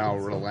things, and then I'll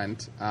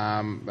relent.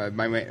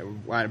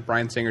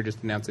 Bryan Singer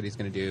just announced that he's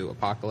going to do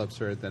Apocalypse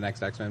for the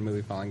next X-Men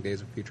movie, following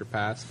Days of Future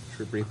Past, which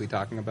we're briefly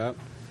talking about.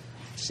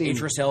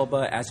 Idris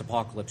Elba as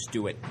Apocalypse.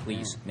 Do it,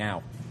 please,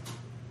 now.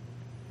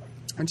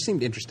 It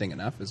seemed interesting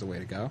enough as a way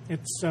to go.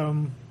 It's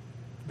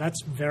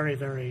that's very,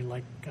 very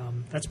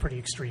that's pretty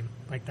extreme.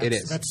 Like that's, It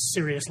is. That's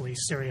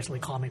seriously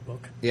comic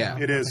book. Yeah.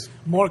 It is.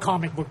 More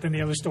comic book than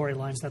the other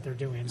storylines that they're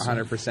doing. So,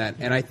 100%.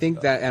 And I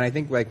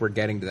think like we're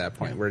getting to that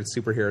point where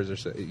superheroes are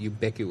so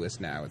ubiquitous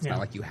now. It's Yeah. not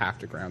like you have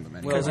to ground them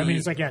anymore. Because Well, I mean,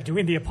 it's like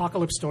doing the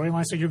apocalypse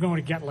storyline. So you're going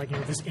to get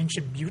this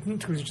ancient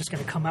mutant who's just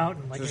going to come out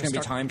and there's gonna be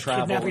start time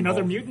travel kidnapping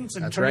other involved. mutants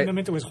and That's turning right. them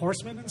into his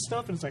horsemen and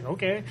stuff. And it's like,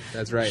 okay,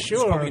 That's right.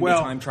 sure. Probably gonna Well-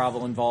 be time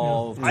travel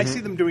involved. I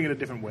see them doing it a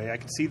different way. I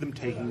could see them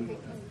taking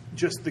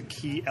just the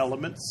key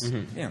elements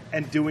Yeah.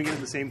 and doing it in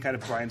the same kind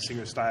of Bryan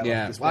Singer style.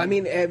 Yeah. At this Well, I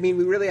point. mean,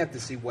 we really have to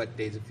see what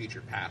Days of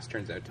Future Past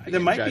turns out to be. There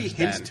and might be judge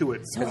hints then. to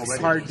it It's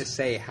already. hard to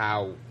say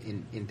how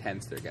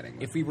intense they're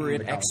getting. If we were in at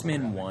the comic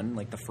X-Men book. 1,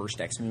 like the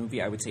first X-Men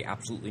movie, I would say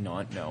absolutely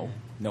not. No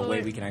But way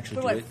we're- we can actually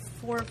we're do what, it.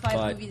 4 or 5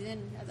 But- movies in.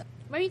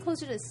 Maybe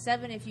closer to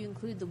 7 if you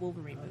include the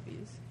Wolverine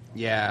movies.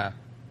 Yeah.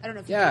 I don't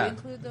know if Yeah. you do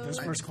include those. Does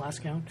first class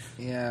count?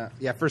 Yeah,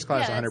 First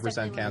Class Yeah, 100%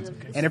 that's counts,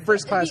 definitely and if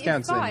First Class It's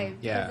counts, then 5,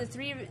 yeah, because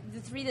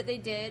the three that they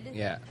did.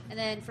 Yeah. And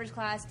then First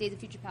Class, Days of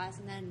Future Past,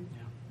 and then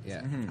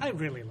yeah, I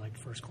really liked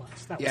first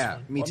class. That was yeah.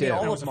 fun. Me Well, I too. mean, all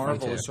That of was a fun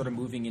Marvel too. is sort of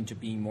moving into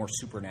being more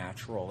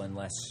supernatural and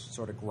less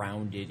sort of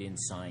grounded in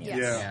science. yes,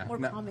 Yeah. more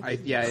No, comic. I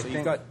So think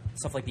you've got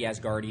stuff like the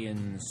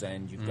Asgardians,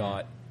 and you've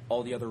got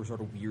all the other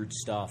sort of weird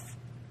stuff.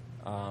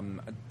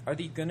 Are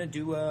they going to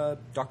do a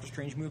Doctor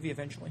Strange movie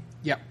eventually?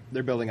 yeah,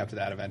 they're building up to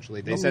that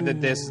eventually. They said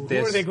that this Who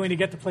are they going to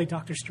get to play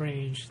Doctor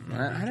Strange?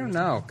 I don't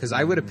know, because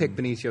I would have picked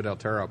Benicio del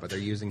Toro, but they're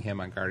using him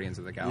on Guardians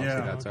of the Galaxy.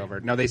 Yeah, That's okay. over.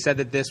 No, they said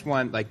that this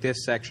one, like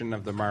this section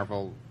of the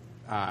Marvel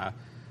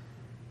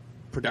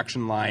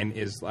production line,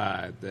 is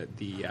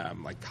the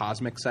like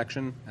cosmic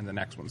section, and the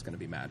next one's going to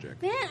be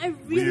magic. Man, I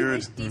really Weird.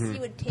 wish DC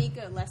would take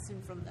a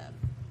lesson from them.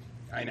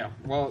 I know.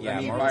 Well, Yeah, I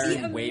mean, Marvel's Byron-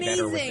 doing way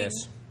better with Amazing.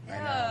 this.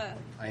 Yeah.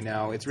 I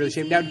know, it's really a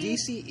shame. Now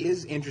DC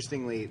is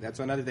interestingly. That's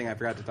another thing I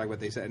forgot to talk about.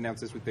 They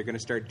announced this week they're going to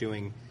start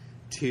doing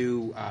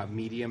 2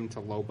 medium to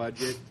low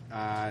budget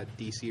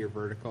DC or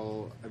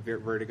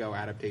Vertigo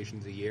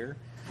adaptations a year.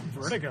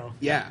 Vertigo.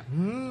 Yeah.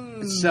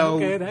 So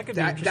okay, that could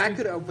be interesting.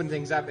 could open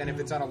things up, and if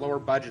it's on a lower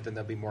budget, then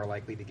they'll be more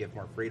likely to give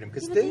more freedom.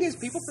 Because the thing is,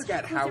 people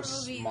forget how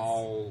movies.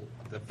 small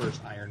the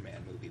first Iron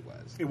Man movie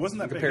was. It wasn't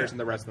that in big, comparison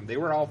yeah. to the rest of them. They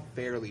were all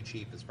fairly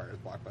cheap as far as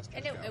blockbusters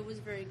And go. it was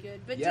very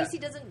good. But Yeah. DC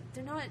doesn't,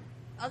 they're not,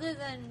 other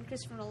than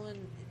Christopher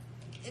Nolan,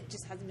 it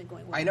just hasn't been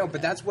going well. I know, for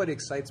but them. that's what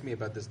excites me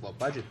about this low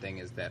budget thing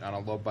is that on a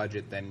low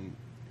budget, then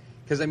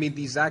because I mean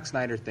these Zack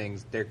Snyder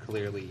things, they're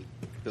clearly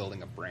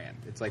building a brand.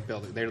 It's like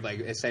they're like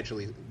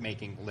essentially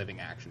making living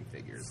action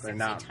figures. They're Sexy,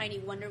 not. tiny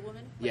Wonder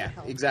Woman. What Yeah, the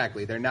hell?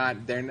 exactly. They're not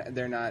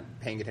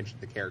paying attention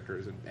to the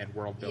characters and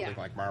world building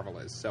Yeah. like Marvel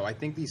is. So I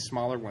think these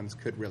smaller ones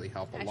could really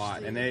help a lot.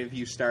 Actually- And then if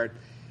you start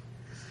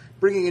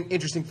bringing in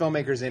interesting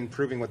filmmakers in,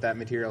 proving what that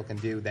material can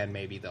do, then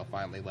maybe they'll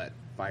finally let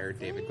fire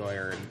David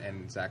Goyer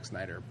and Zack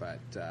Snyder. But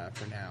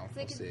for now,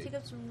 They we'll could see. pick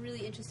up some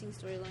really interesting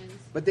storylines.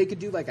 But they could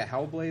do like a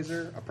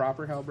Hellblazer, a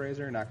proper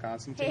Hellblazer, not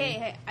Constantine.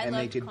 Hey, I and they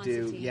loved could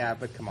Constantine. do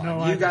but come on,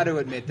 No, you I- got to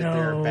admit that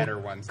there are no. better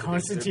ones. to do.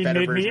 There's Constantine better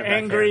made me version of that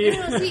angry.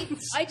 character. No,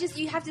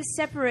 see, you have to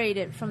separate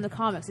it from the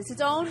comics. It's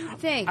its own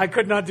thing. I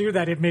could not do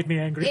that. It made me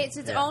angry. It's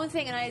its own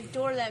thing, and I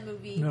adore that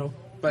movie. No.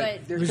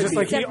 But there It was could just be-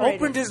 like he separated.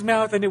 opened his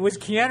mouth and it was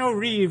Keanu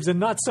Reeves and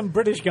not some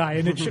British guy,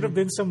 and it should have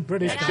been some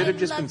British And guy. should have I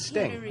just love been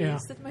Sting. Keanu Reeves. Yeah.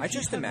 That's my I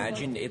just favorite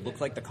imagined one. it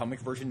looked like the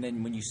comic version.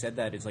 Then when you said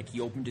that, it's like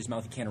he opened his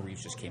mouth, Keanu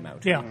Reeves just came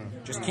out. Yeah.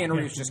 Just Keanu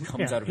Reeves just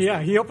comes Yeah, out of his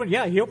mouth. he opened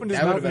his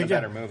That mouth. would have been a and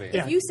better again- movie.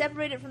 Yeah. If you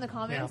separate it from the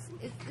comics,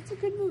 it's a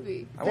good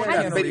movie. I want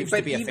Yeah, Keanu Reeves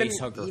to be a even, face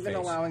hugger even face.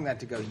 allowing that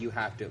to go, you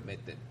have to admit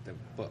that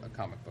the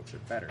comic books are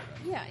better.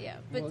 Then. Yeah.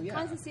 But Well, yeah.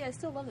 Constantine, I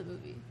still love the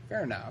movie.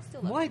 Fair enough.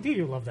 Still love Why do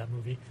you love that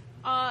movie? it.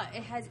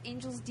 It has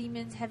angels,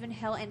 demons, heaven,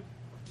 hell, and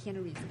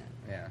Keanu Reeves in it.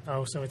 Yeah.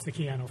 Oh, so it's the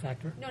Keanu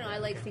factor. No, I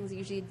like things that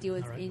usually deal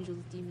with All right. angels,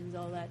 demons,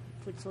 all that.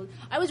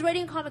 I was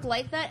writing a comic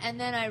like that, and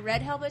then I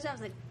read Hellblazer. I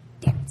was like,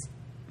 damn it,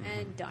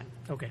 and done.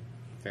 Okay.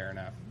 Fair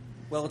enough.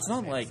 Well, it's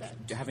not like upset.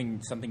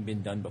 having something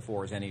been done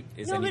before is No, but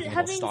anything that will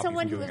having stop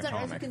someone you who from lives doing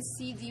on a Earth who comic. can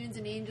see demons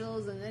and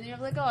angels, and then you're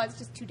like, oh, it's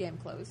just too damn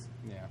close.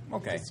 Yeah.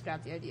 Okay. Just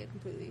scrap the idea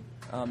completely.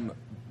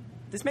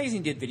 This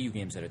magazine did video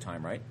games at a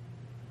time, right?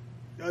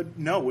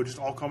 No, we're just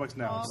all comics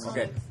now. All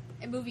Okay. comics.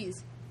 And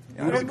movies.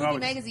 Yeah, We're a Movies movie and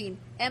comics. magazine.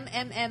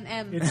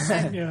 MMMM.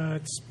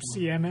 It's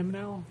CMM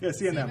now. Yeah,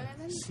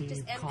 CNN. See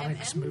Just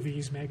Comics, MMM?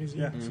 Movies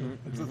magazine. Yeah, So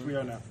that's what we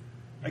are now.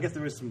 I guess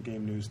there is some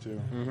game news too.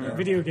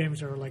 video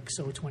games are like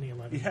so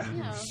 2011. Yeah,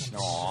 Yeah.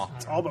 Aw.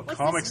 it's all about What's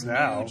comics this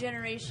now. new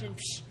generation?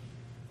 Psh,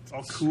 It's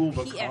all cool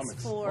about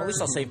comics. PS4. Well, at least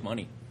I'll save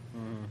money.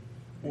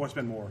 Or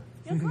spend more.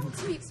 You know, comics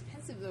can be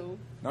expensive though.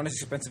 Not as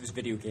expensive as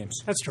video games.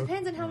 That's true.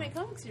 Depends on how many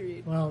comics you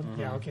read. Well,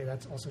 yeah, okay,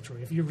 that's also true.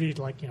 If you read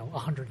like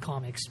 100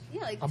 comics,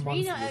 Yeah, like a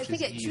month, I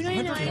think is at easy.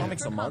 $2.99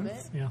 Comics per a month?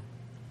 comic. yeah,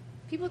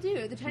 People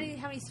do, depending on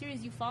how many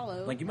series you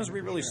follow. Like, you must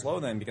read really slow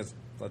then, because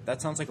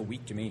that sounds like a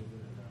week to me.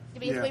 Yeah,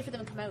 but you have Yeah. to wait for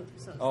them to come out.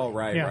 So it's Oh, like-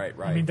 right, yeah. right.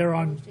 I mean, they're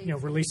on Those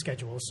days. release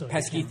schedules, so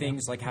Pesky yeah.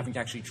 things like having to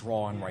actually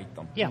draw and write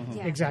them. Yeah,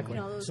 Yeah, exactly.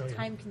 those So, yeah.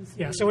 time-consuming.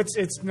 Yeah, so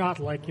it's not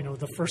like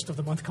the first of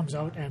the month comes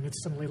out and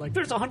it's suddenly like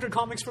there's 100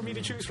 comics for me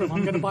to choose from.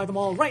 I'm going to buy them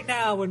all right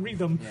now and read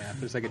them. Yeah,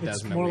 there's like a It's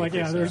dozen. more a like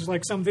week or so. there's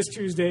like some this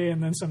Tuesday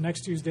and then some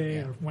next Tuesday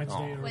or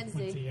Wednesday or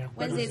Wednesday. yeah, Wednesday's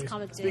Wednesdays.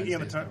 comic day. Speaking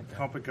of the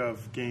topic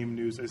of game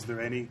news, is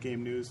there any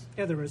game news?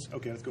 Yeah, there is.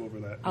 Okay, let's go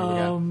over that.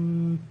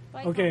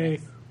 Buy Okay,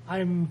 comics.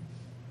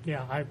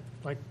 I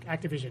like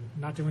Activision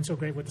not doing so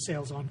great with the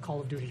sales on Call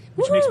of Duty,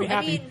 which makes me Woohoo! I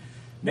happy. mean-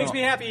 Makes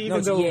me happy, even No,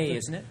 it's though EA,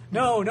 isn't it?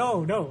 No.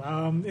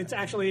 It's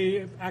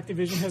actually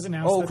Activision has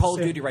announced. Oh, that Call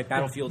the of Duty, right,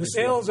 Battlefield The is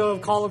sales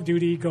of Call of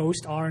Duty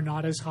Ghost are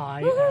not as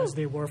high as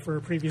they were for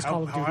previous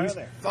Call of How high Duties. are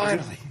they?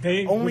 Finally.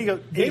 They Only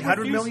they 800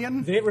 refuse-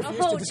 million? They refuse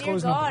Oh, to dear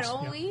disclose God, numbers.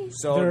 Yeah. only?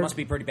 So They're- it must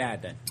be pretty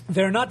bad then.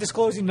 They're not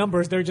disclosing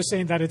numbers. They're just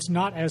saying that it's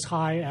not as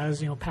high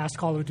as past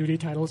Call of Duty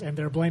titles, and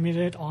they're blaming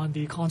it on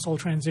the console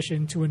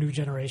transition to a new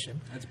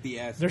generation. That's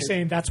BS. They're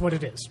saying that's what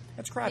it is.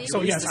 That's crap. So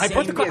It's yes, the I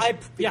put the Because,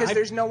 because I-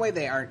 there's no way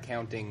they aren't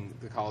counting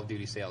the Call of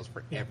Duty sales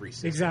for every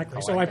system.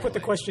 exactly. So I put the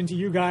collectively. question to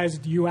you guys: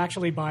 do you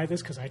actually buy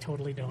this? Because I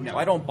totally don't. No.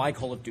 I don't buy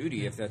Call of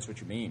Duty if that's what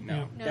you mean.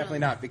 No, No. definitely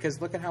not.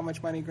 Because look at how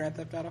much money Grand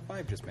Theft Auto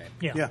 5 just made.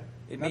 Yeah. Yeah.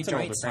 It That's made an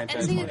older giant franchise.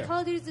 And the thing money. is, Call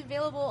of Duty is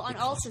available on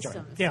all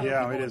systems. Yeah. So Yeah,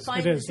 people it would is.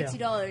 Find It it is, yeah.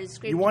 $60.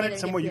 Scrape You want together it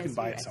to somewhere get you can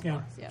buy it PS4.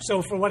 somewhere. Yeah.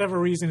 So for whatever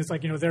reason, it's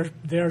like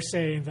they're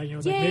saying that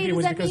that Yay, maybe it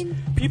was does that because mean-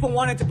 people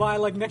wanted to buy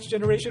like next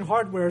generation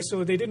hardware,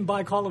 so they didn't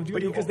buy Call of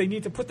Duty you- because they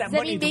need to put that Does that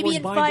money mean maybe towards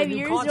in buying 5 the new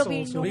years there'll console.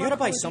 be so- no Well, you more got to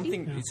buy Call of Duty?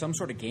 something, some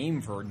sort of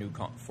game for a new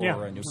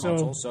Yeah. a new So-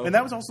 console. So And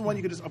that was also one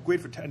you could just upgrade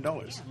for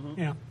 $10.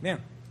 yeah. yeah,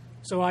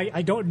 So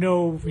I don't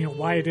know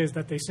why it is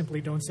that they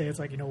simply don't say it's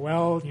like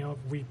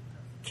we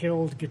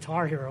killed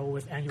Guitar Hero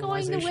with annualization.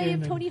 Going the way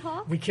of and Tony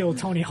Hawk? We killed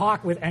Tony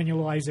Hawk with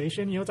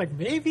annualization. It's like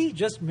maybe,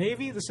 just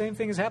maybe, the same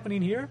thing is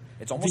happening here.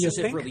 it's Do almost you as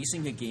if think?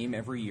 releasing a game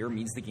every year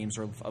means the games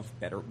are of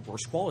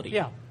worse quality.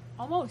 Yeah.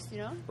 Almost, Or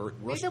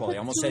Maybe worse they'll quality. put I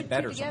almost two said and two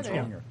better. Something's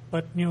together. wrong here.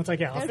 But it's like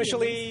That'd be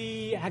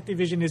officially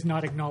Activision is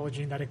not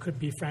acknowledging that it could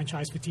be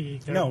franchise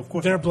fatigue. They're, No, of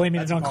course they're not. blaming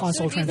That's it on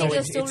impossible. console So do you think No,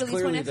 they'll transition. still it's release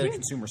one clearly next the year?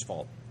 consumer's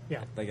fault.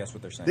 Yeah. I guess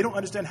what they're saying. They don't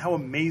understand how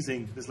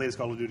amazing this latest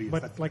Call of Duty is.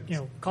 But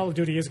Call of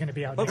Duty is going to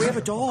be out. But next we have a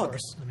year, dog. Of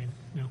course. I mean,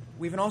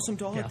 We have an awesome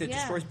dog Yeah. that Yeah.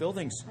 destroys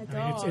buildings. A I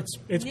mean, dog.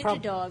 it's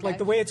Ninja dog. like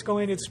the way it's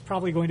going. It's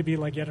probably going to be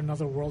like yet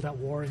another World at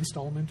War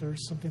installment or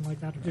something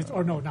like that.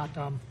 Or no, not.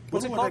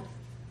 What's it What called? would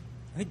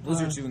I think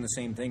Blizzard's doing the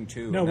same thing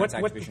too. No, and what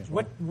that's what, Activision as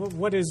well.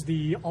 what is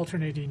the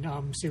alternating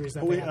series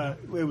that Oh, they wait, have?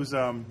 it was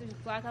There's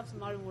Black Ops and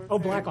Modern Warfare. Oh,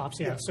 Black Ops,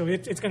 yeah. Yeah. So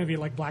it's going to be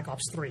like Black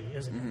Ops 3,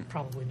 isn't it?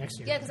 Probably next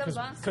year. Yeah, 'cause that was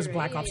last Because year.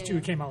 Black Yeah, Ops yeah, 2 yeah.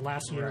 came out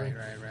last year. Right,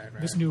 and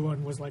right. This new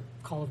one was like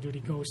Call of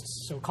Duty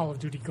Ghosts. So Call of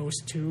Duty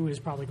Ghost 2 is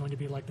probably going to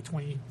be like the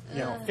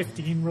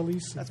 2015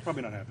 release. That's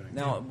probably not happening.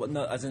 Now,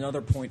 as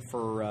another point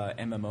for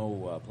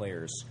MMO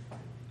players,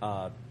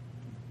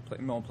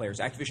 MMO players,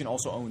 Activision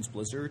also owns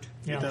Blizzard.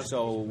 Yeah. It does.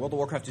 So World of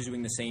Warcraft is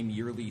doing the same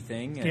yearly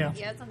thing. And Yeah.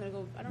 Yeah, it's not gonna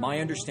go. I don't my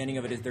know. understanding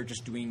of it is they're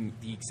just doing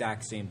the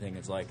exact same thing.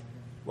 It's like,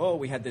 well,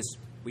 we had this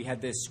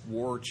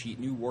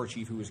new war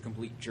chief who was a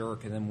complete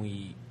jerk, and then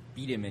we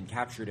beat him and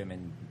captured him,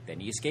 and then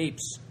he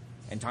escapes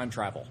and time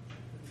travel.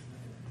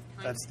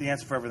 That's the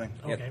answer for everything.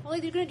 Okay. Well,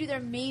 like they're gonna do their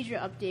major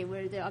update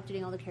where they're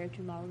updating all the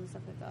character models and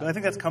stuff like that. But I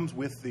think that comes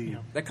with the.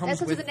 That comes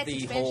comes with with the next the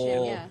expansion,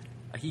 whole. yeah.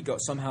 He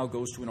somehow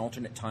goes to an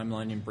alternate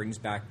timeline and brings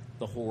back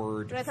the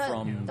Horde But I thought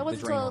from that the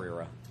wasn't Draenor till-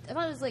 era. I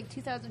thought it was like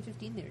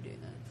 2015 they were doing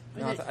that.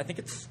 Or No, is it- I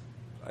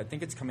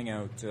think it's coming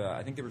out.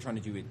 I think they were trying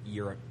to do it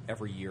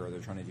every year.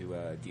 They're trying to do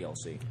a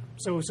DLC.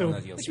 So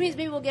Not DLC. which means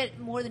maybe we'll get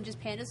more than just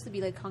pandas to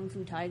be like Kung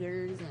Fu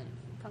tigers and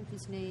Kung Fu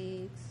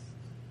snakes.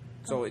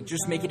 So Kung Fu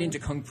just make it dogs. into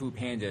Kung Fu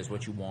Panda is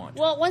what you want.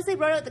 Well, once they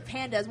brought out the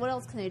pandas, what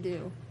else can they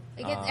do?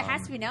 Like, it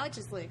has to be now. It's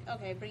just like,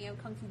 okay, bring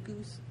out Kung Fu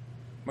Goose.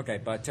 Okay,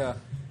 but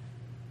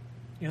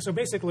yeah, so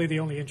basically the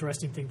only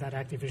interesting thing that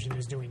Activision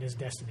is doing is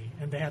Destiny,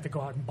 and they had to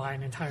go out and buy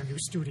an entire new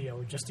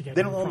studio just to get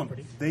They new don't own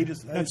property. them. They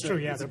just. That's it's true,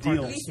 A, yeah, it's a they're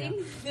deal. partners.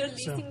 Leasing? They're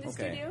leasing the okay.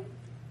 studio?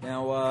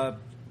 now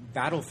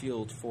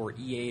Battlefield for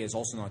EA is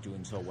also not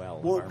doing so well.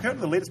 Well, if I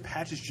apparently the remember. latest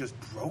patch is just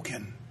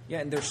broken. Yeah,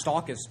 and their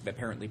stock is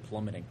apparently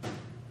plummeting.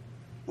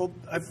 Well,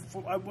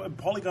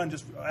 Polygon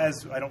just,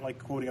 as I don't like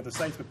quoting other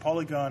sites, but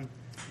Polygon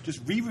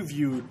just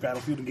re-reviewed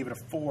Battlefield and gave it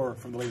a 4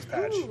 from the latest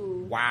patch.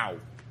 Ooh. Wow,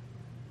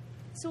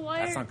 So why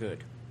that's are, not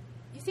good.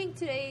 You think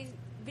today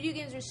video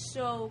games are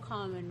so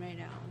common right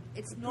now?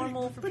 It's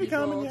normal for pretty people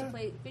common, to yeah.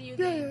 play video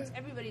Yeah, games. yeah.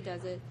 Everybody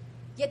does it.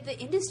 Yet the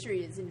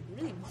industry is in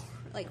really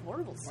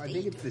horrible state. Well, I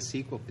think it's the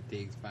sequel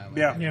fatigue's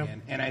finally Yeah.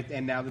 coming Yeah. in.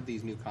 And now that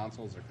these new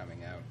consoles are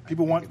coming out,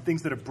 People I want think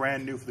things that are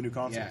brand new for the new Yeah,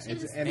 consoles.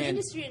 It's it's- the and-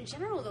 industry in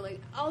general, though. Like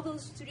all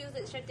those studios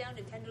that shut down,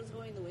 Nintendo's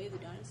going the way of the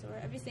dinosaur.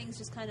 Everything's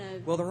just kind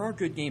of Well, there are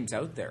good games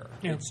out there.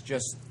 Yeah. It's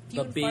just Few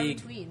the and far big,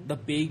 between. the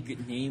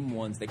big name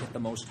ones that get the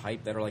most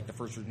hype, that are like the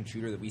first-person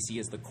shooter that we see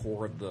as the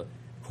core of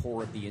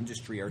the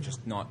industry, are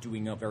just not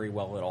doing very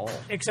well at all.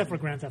 Except for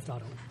Grand Theft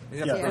Auto,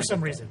 Except Yeah. for for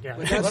some reason. Yeah,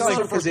 That's That's also like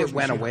because it first-person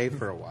went shooter. away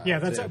for a while. Yeah,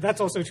 that's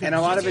also true. And a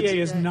lot of GTA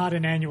it's- is not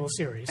an annual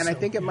series. And I so,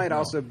 think it yeah. might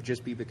also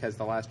just be because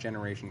the last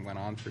generation went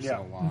on for Yeah.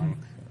 so long.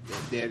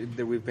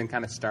 We've been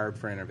kind of starved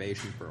for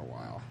innovation for a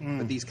while.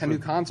 But these new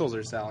consoles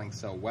are selling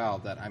so well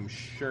that I'm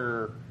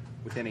sure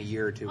within a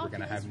year or two we're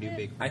going to have new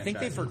big I think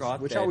they franchises,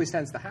 forgot which that- always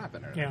tends to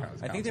happen. Yeah.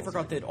 I think they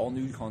forgot that all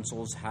new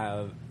consoles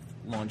have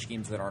launch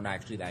games that aren't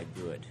actually that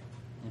good,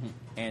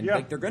 and Yeah.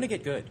 like they're going to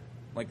get good.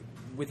 Like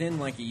within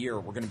like a year,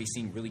 we're going to be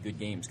seeing really good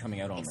games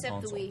coming out on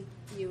except the the console.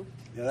 Wii U.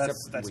 Yeah, Except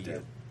that's for the Wii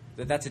U.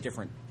 dead. That's a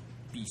different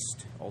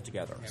beast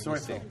altogether. Sorry,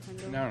 We'll Phil.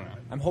 see. No.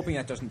 I'm hoping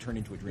that doesn't turn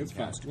into a It's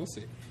fine. Dreamcast. We'll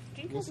see.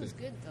 Dreamcast We'll see. was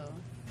good though.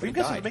 Dreamcast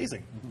is died.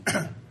 amazing.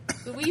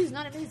 The Wii U's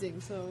not amazing,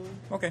 so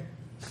Okay,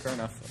 fair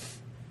enough.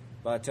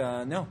 But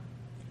no.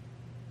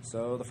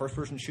 So the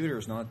first-person shooter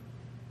is not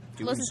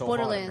doing Unless it's so hot,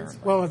 Borderlands. apparently.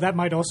 Well, that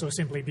might also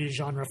simply be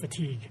genre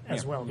fatigue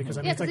as Yeah. well, because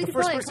I mean, Yeah, it's like 'cause the they could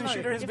probably first-person come out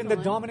shooter has with a been the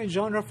different one. dominant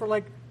genre for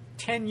like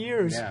 10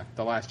 years. Yeah,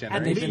 the last At They've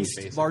generation. been least.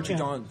 basically. largely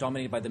Yeah.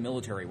 dominated by the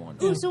military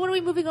ones. Ooh, so what are we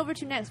moving over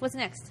to next? What's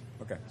next?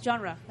 Okay.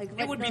 Genre. Like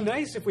It would be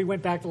nice if we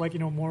went back to like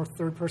more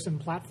third-person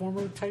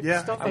platformer type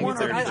Yeah, stuff. I want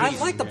I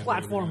RPGs. like the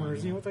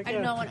platformers. Like I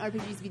don't know. I want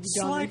RPGs to be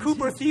Sly dominant.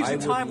 Cooper Thieves I in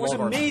would Time was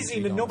love amazing,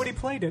 RPG and nobody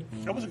played it.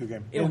 That was a good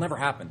game. It'll Yeah. never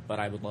happen, but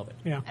I would love it.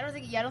 Yeah. I don't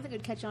think it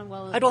would catch on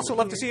well. I'd also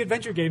love to here. see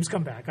adventure games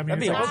come back. I mean,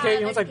 That'd it's be like, awesome. okay,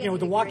 it's like Adventure The games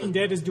would be Walking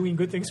great. Dead is doing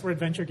good things for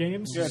adventure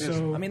games. Yeah, it is.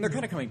 so I mean, they're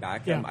kind of coming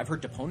back. Yeah. I've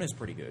heard Depona's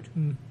pretty good.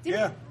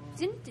 Yeah.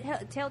 Didn't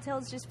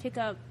Telltale's just pick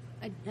up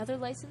another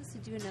license to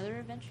do another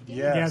adventure game?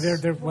 Yeah. yeah,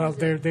 Yes. they're What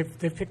was it?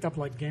 they've picked up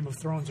like Game of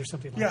Thrones or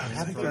something. Yeah, like I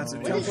that. think that's it.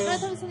 What is it? I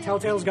thought it was something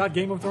Telltale's else. got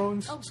Game of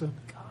Thrones. Oh so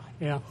God.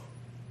 yeah,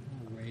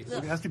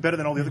 It has to be better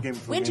than all the other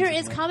games. Winter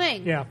is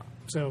coming. yeah.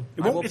 So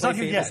It I will won't, it's play not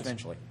here Phaedrus yet.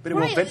 eventually. But it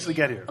will Right, eventually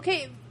get here.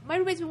 Okay, my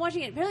roommate's been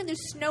watching it. Apparently,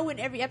 there's snow in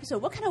every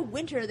episode. What kind of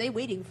winter are they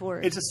waiting for?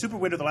 It's a super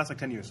winter that lasts like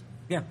 10 years.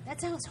 Yeah. That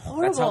sounds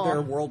horrible. That's how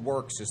their world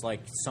works. Is like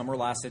summer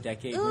lasts a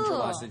decade, winter Ugh.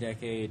 lasts a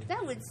decade.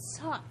 That would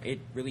suck. It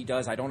really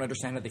does. I don't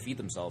understand how they feed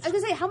themselves. I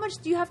was gonna say, how much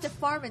do you have to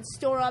farm and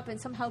store up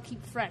and somehow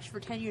keep fresh for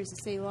 10 years to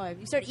stay alive?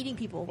 You start eating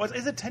people. Well,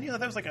 is it 10 years? I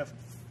thought it was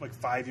like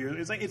 5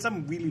 years. It's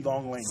some really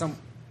long length.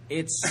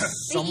 It's They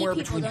somewhere eat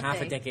people, between don't half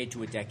they? a decade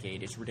to a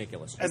decade. It's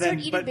ridiculous. and They then, start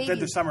eating but then the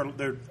babies.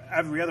 summer,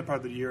 every other part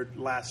of the year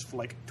lasts for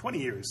like 20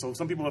 years. So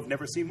some people have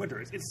never seen winter.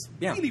 It's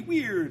Yeah. really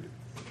weird.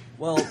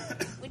 Well,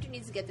 Winter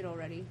needs to get there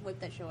already. Wipe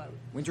that show out.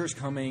 winter is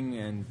coming,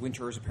 and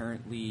winter is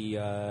apparently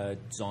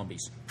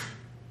zombies.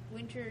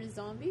 winter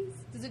zombies?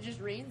 Does it just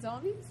rain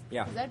zombies?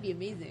 Yeah. 'Cause that'd be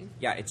amazing.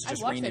 Yeah, it's I'd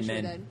just watch raining that show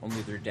men, then.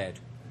 only they're dead.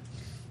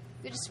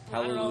 They just splatter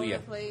all over Hallelujah.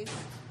 the place.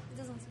 It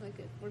doesn't seem like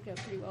it work out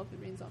pretty well if it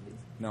rains zombies.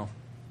 No.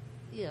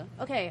 Yeah.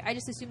 Okay, I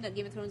just assumed that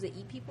Game of Thrones, they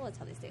eat people. That's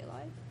how they stay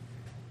alive.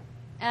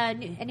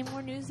 Any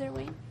more news there,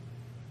 Wayne?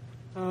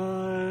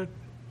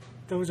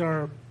 Those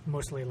are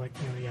mostly like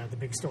the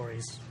big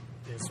stories.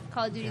 Is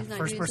Call of Duty's not doing so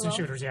first-person well?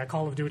 shooters. Yeah,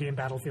 Call of Duty and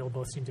Battlefield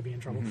both seem to be in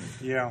trouble.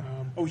 Yeah.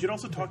 We should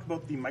also talk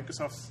about the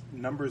Microsoft's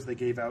numbers they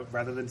gave out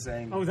rather than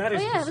saying. Oh, that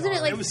is. Oh, yeah, wasn't it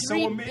bizarre. like It was so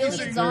 3 amazing.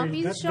 billion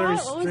zombies That's shot? very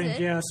What was strange.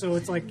 it? Yeah, so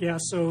it's like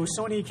so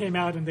Sony came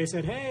out and they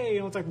said, hey,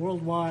 it's like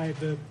worldwide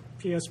the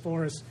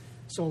PS4 has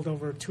sold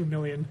over 2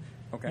 million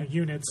Okay.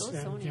 units, Go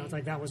and Sony. it's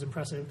like that was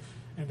impressive.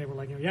 And they were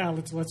like, yeah,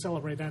 let's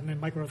celebrate that. And then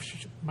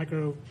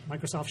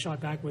Microsoft shot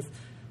back with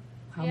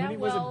how Yeah, many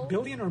was well- it?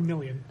 Billion or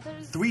million?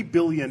 3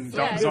 billion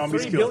Yeah,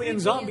 zombies 3 killed. billion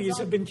zombies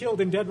have been killed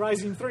in Dead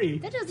Rising 3.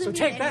 That doesn't So mean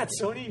take that,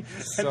 anything.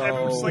 Sony. And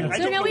everyone's just like, I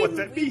So don't now know what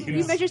that we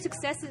means. measure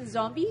success in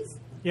zombies?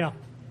 Yeah.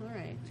 All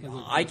right.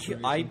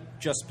 I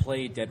just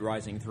played Dead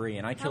Rising 3,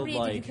 and I How killed many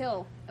did you like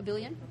kill? A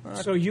billion?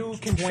 So you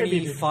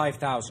contributed.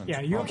 25,000.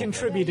 Yeah, you probably.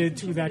 contributed Yeah,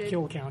 to you that contributed.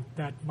 kill count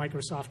that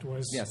Microsoft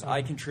was. Yes,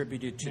 I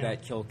contributed to yeah.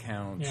 that kill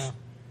count. Yeah.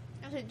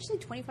 Did you say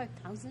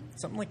 25,000?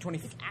 Something like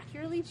 20.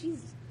 Accurately?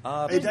 Jesus. It-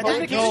 I no,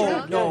 think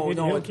no, no, It-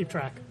 no. It'll keep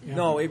track. Yeah.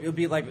 No, it would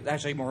be like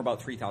actually more about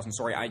 3,000.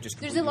 Sorry, I just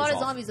There's a completely lot was of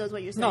off. zombies, though, is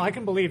what you're saying. No, I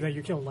can believe that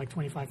you killed like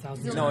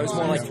 25,000. No, it was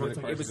more like Over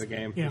the course it was. of the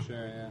game, Yeah. for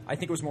sure. Yeah. I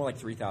think it was more like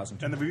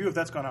 3,000. And the review of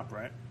that's gone up,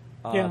 right?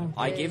 Yeah.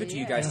 I gave it to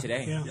you guys Yeah.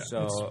 today, Yeah.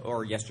 so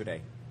or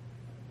yesterday.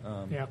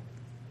 Yeah,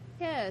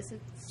 Yes,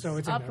 it's So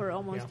it's in up there. or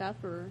almost Yeah.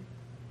 up or...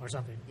 or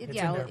something. It's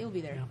yeah, in there. it'll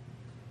be there. Yeah.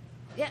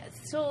 Yeah,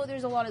 so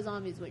there's a lot of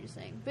zombies, what you're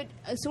saying. But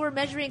so we're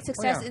measuring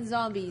success yeah. in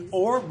zombies.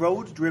 Or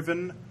road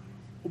driven,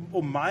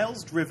 or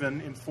miles driven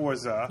in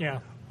Forza. Yeah.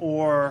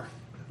 Or.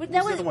 But what that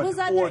the was- other one? was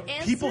that or their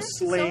answer people to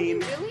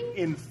slain Sony,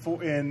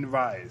 really? in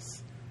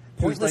Rise.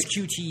 Pointless like-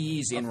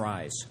 QTEs in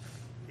Rise.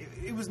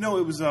 It was no.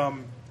 It was. If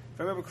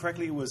I remember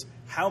correctly, it was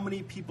how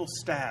many people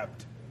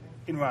stabbed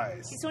in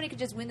Rise. Sony could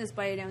just win this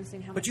by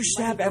announcing how much But you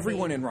money stab they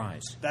everyone made. in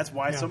Rise, That's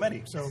why Yeah. so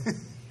many. So,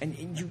 and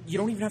you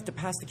don't even have to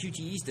pass the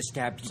QTEs to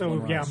stab people. so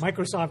in yeah, Rise.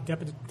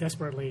 Microsoft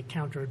desperately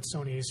countered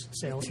Sony's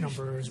sales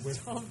numbers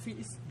with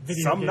Zombies.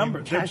 video Some game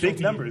numbers. They're big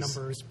casualty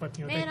numbers. but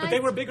Man, they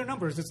were bigger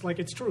numbers. It's like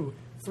it's true.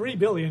 3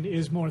 billion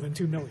is more than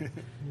 2 million,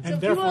 and So people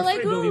therefore are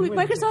like, 3 ooh, billion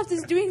wins. Microsoft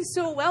is doing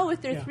so well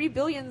with their Yeah. 3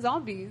 billion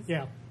zombies.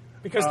 Yeah,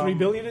 because 3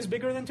 billion is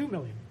bigger than 2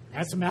 million.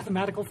 That's a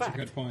mathematical fact.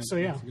 Good point. So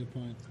yeah, That's a good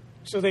point.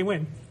 so they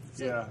win.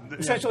 Yeah.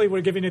 Essentially,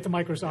 we're giving it to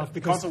Microsoft The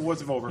because console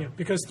wars are over. yeah,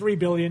 because 3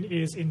 billion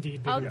is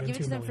indeed bigger I'll than give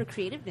 2 it to them million. for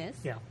creativeness.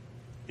 Yeah,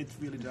 It's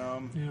really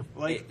dumb. Yeah.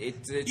 Like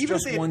It's even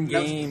just if they one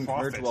announced game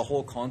compared profit. to a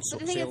whole console. But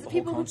the thing Sale is, of the the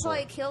whole people who console.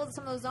 probably killed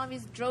some of those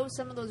zombies drove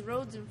some of those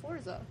roads in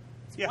Forza.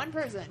 Yeah. One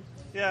person.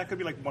 Yeah, it could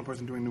be like one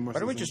person doing numerous. Why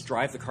don't we seasons. just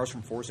drive the cars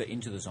from Forza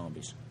into the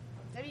zombies?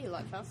 That'd be a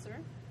lot faster.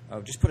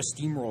 Just put a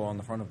steamroller on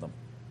the front of them.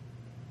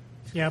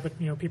 yeah, but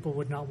people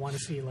would not want to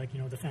see like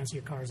the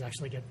fancier cars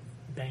actually get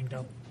banged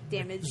up, with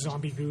Damaged.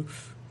 zombie goo.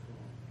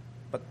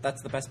 But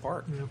that's the best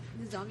part. The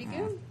zombie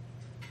goo?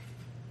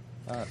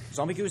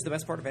 Zombie goo is the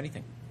best part of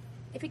anything.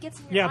 If it gets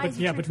in your Yeah, eyes, but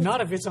you turn but to a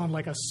not if it's on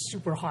like a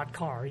super hot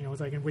car. It's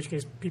like in which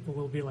case people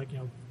will be like,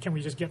 can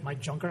we just get my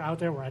junker out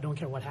there where I don't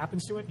care what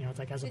happens to it? It's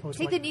like as opposed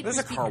Take to the like, Need There's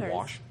for a Speed car cars.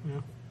 wash.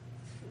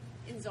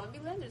 In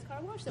Zombieland, there's car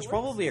wash. There's That works?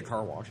 probably a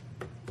car wash.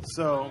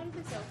 So I don't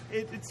think so.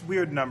 it's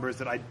weird numbers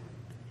that I.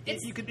 It's-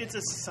 It's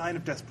a sign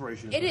of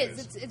desperation. It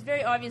is. It's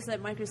very obvious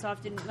that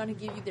Microsoft didn't want to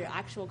give you their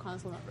actual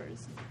console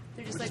numbers.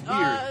 They're just Which like,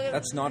 is weird.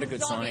 That's not a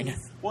good sign.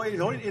 zombies. Well,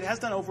 it has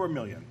done over 1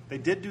 million. They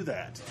did do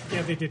that.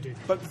 yeah, they did.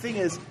 But the thing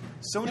is,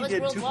 Sony That was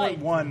did worldwide.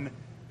 2.1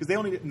 because they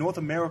only North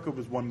America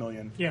was 1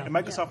 million. Yeah. And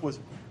Microsoft was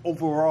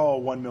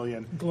overall 1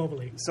 million.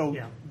 Globally. So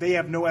yeah. they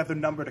have no other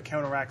number to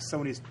counteract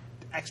Sony's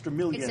extra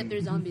million. Except they're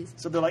zombies.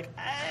 So they're like,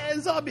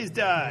 zombies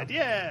died,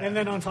 yeah. And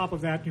then on top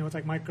of that, it's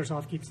like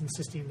Microsoft keeps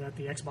insisting that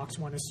the Xbox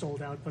One is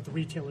sold out, but the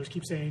retailers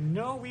keep saying,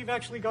 no, we've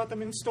actually got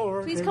them in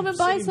store. Please They're come and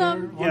buy sitting there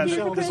some. on yeah, Here the for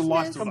shelves. there's a lot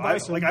Christmas. of Come buy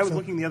some, I was so-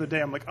 looking the other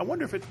day. I'm like, I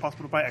wonder if it's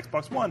possible to buy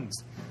Xbox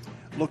Ones.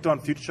 Looked on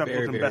Future Shop,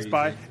 Very, looked on very Best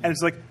Buy, easy. and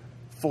it's like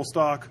full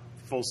stock,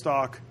 full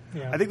stock.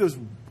 Yeah. I think there's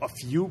a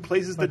few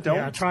places that But, don't.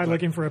 yeah, try but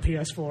looking for a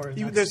PS4. And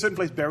even that's- there's a certain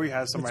place Barry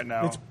has some right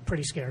now. It's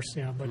pretty scarce,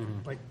 yeah, but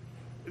like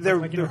They're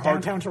like they're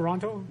hard. downtown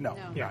Toronto. No,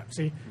 No. Yeah,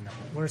 see,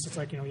 whereas it's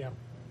like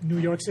New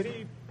York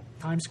City,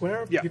 Times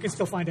Square. Yeah. You can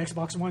still find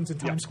Xbox Ones in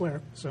Yeah. Times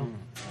Square. So,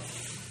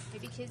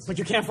 Maybe kids. but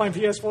you can't find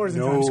PS4s in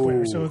No. Times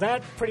Square. So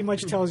that pretty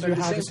much tells But you at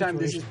the how same the time,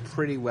 this situation. is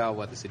pretty well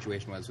what the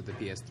situation was with the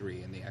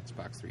PS3 and the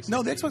Xbox 360.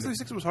 No, the Xbox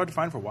 360 was hard to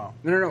find for a while.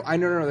 No. I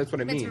know. That's what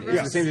I It's mean. It's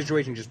reversed. the same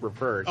situation, just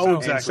reversed. Oh,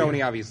 exactly. And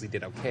Sony obviously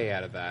did okay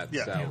out of that.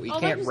 Yeah. So Yeah. we Oh,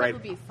 can't Microsoft write.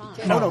 would be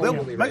fine. No, no,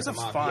 Totally write them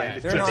Microsoft's off. fine. Yeah,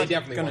 It's They're they not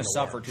definitely going won to the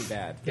suffer war. too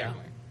bad. Yeah.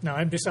 Definitely. No,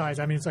 and besides,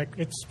 I mean, it's like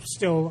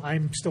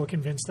I'm still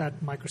convinced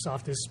that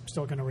Microsoft is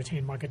still going to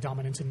retain market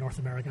dominance in North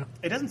America.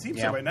 It doesn't seem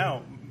Yeah. so right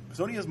now.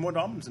 Sony has more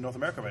dominance in North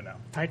America right now.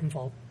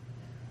 Titanfall.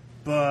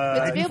 But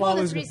It's available on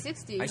the Titanfall is-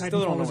 360. I still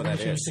don't know is what gonna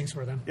that change is. things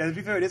for them. yeah, to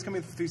be fair, it is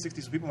coming to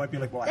 360, so people might be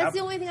like, "Well, I That's have." the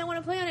only thing I want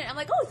to play on it. I'm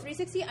like, oh,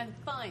 360, I'm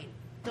fine.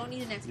 Don't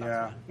need an Xbox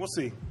Yeah, One. we'll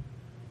see.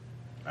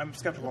 I'm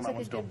skeptical on Looks that like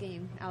one a still. good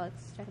game, Alex.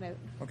 Check it out.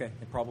 Okay,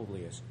 it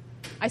probably is.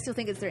 I still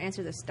think it's their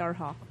answer to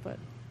Starhawk, but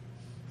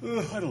I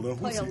don't know. We'll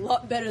probably a see.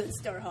 lot better than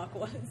Starhawk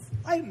was.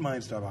 I didn't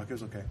mind Starhawk. It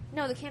was okay.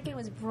 No, the campaign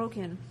was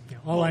broken. Yeah,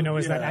 all I know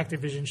is yeah. that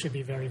Activision should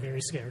be very,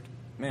 very scared.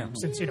 Yeah.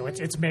 Since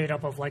it's made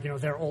up of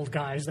their old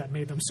guys that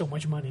made them so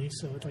much money,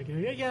 so it's like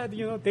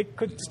they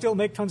could still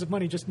make tons of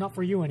money, just not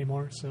for you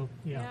anymore. So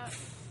yeah.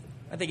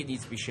 I think it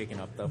needs to be shaken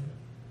up, though.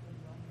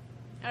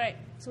 All right,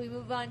 so we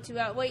move on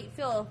to wait,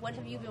 Phil. What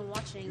have you been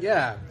watching?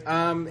 Yeah,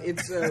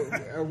 it's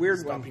a weird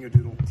one. Stomping a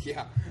doodle.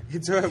 Yeah,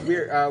 it's a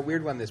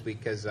weird one this week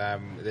because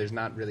there's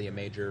not really a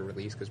major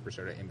release because we're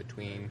sort of in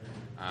between.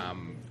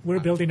 We're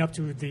building up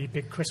to the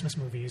big Christmas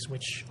movies,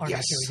 which aren't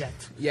Yes. here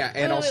yet. Yeah,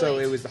 and Wait, also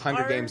wait. it was the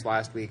Hunger Are- Games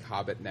last week,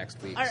 Hobbit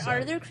next week. so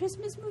Are there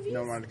Christmas movies? no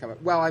one wanted to come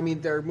up. Well, I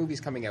mean, there are movies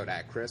coming out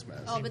at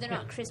Christmas. Oh, but they're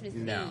not Christmas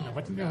No. themed.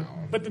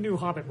 But the new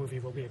Hobbit movie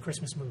will be a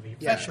Christmas movie.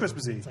 Yeah. for sure.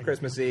 Christmassy. It's like-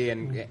 Christmassy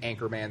and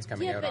Anchorman's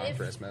coming Yeah, out but on if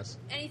Christmas.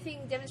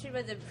 anything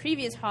demonstrated by the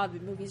previous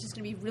Hobbit movie is just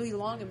going to be really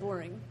long and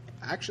boring.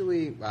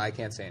 Actually, I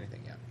can't say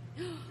anything yet.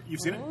 You've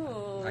seen it?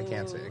 Oh. I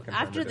can't say it. Confirm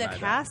After or the deny that.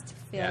 cast,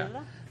 Phil.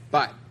 Yeah.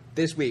 But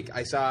this week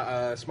I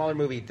saw a smaller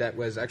movie that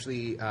was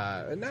actually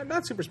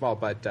not super small,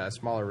 but a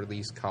smaller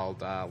release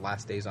called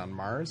Last Days on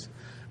Mars.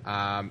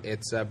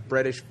 It's a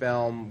British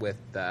film with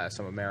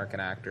some American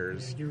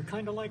actors. You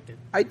kind of liked it.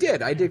 I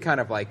did kind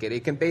of like it.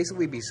 It can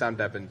basically be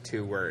summed up in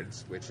 2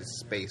 words, which is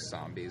space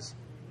zombies.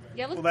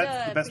 Yeah, it looked, Well,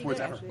 that's the best pretty words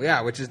good, ever. actually.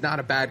 Yeah, which is not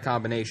a bad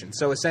combination.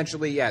 So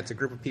essentially, yeah, it's a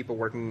group of people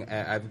working,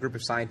 a group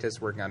of scientists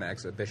working on an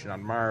exhibition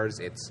on Mars.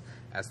 It's,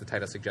 as the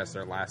title suggests,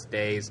 their last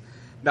days.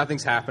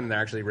 Nothing's happened. They're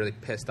actually really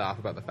pissed off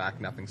about the fact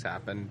nothing's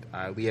happened.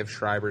 Liev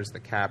Schreiber's the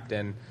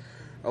captain.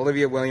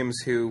 Olivia Williams,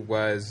 who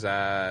was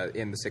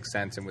in The Sixth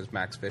Sense and was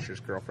Max Fisher's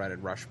girlfriend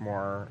in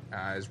Rushmore,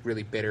 is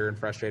really bitter and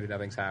frustrated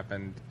nothing's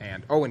happened.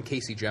 And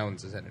Casey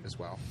Jones is in it as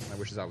well,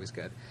 which is always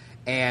good.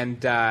 And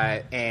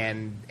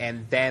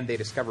then they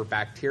discover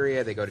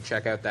bacteria. They go to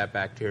check out that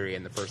bacteria,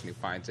 and the person who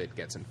finds it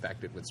gets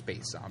infected with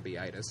space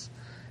zombie-itis.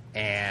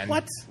 And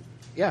What?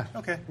 Yeah.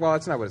 Okay. Well,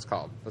 that's not what it's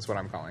called. That's what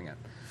I'm calling it.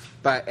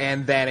 But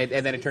and then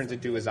it turns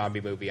into a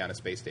zombie movie on a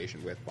space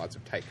station with lots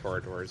of tight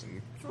corridors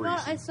and From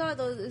what freeze. I saw,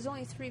 there's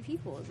only 3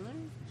 people,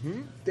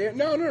 isn't there?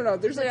 No.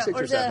 There's like 6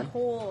 or the 7.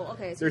 whole.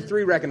 Okay, so There's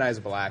 3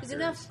 recognizable actors.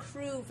 There's enough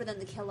crew for them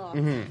to kill off.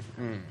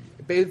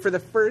 For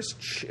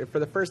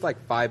the first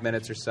like 5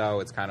 minutes or so,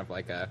 it's kind of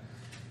like a,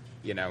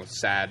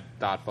 sad,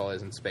 thoughtful,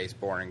 isn't space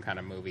boring kind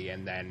of movie,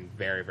 and then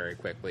very, very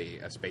quickly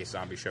a space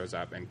zombie shows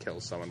up and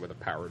kills someone with a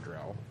power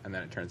drill, and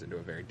then it turns into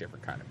a very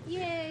different kind of movie.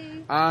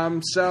 Yay!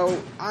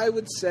 So I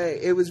would say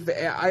it was.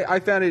 I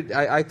found it.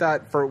 I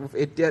thought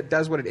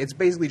does what it's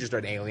basically just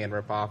an Alien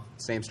ripoff.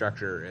 Same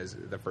structure as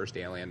the first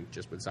Alien,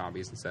 just with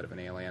zombies instead of an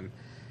alien.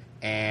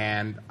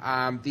 And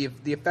the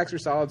effects are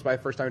solid. It's by a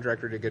first-time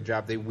director, did a good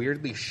job. They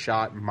weirdly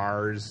shot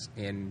Mars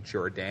in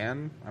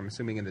Jordan, I'm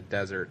assuming in the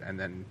desert, and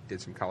then did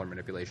some color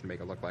manipulation to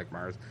make it look like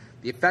Mars.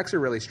 The effects are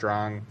really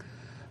strong.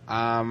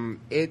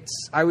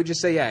 I would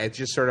just say, yeah, it's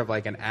just sort of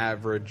like an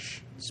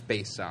average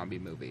space zombie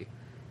movie.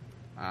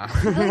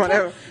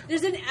 Whatever.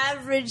 There's an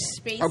average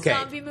space Okay,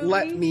 zombie movie.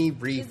 let me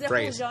Is there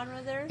a whole rephrase.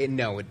 genre there?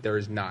 No, there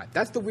is not.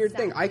 That's the weird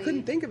thing. I Exactly.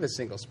 couldn't think of a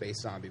single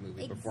space zombie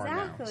movie before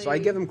now. Exactly. So I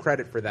give them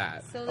credit for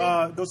that. So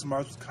they, Ghost of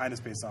Mars was kind of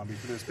space zombie,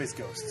 but they're space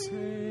ghosts.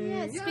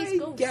 yeah, Yeah, space I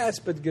ghosts. guess,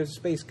 but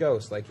space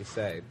ghosts, like you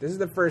say. This is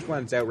the first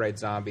one that's outright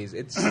zombies.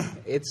 It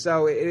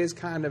is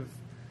kind of,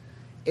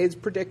 it's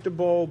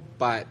predictable,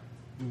 but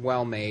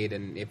well made.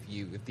 And if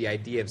the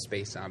idea of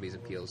space zombies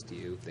appeals to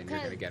you, then you're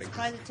Kind going to get of it.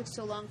 surprised it took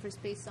so long for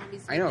space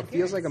zombies. To I know make it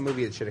feels like a appearance.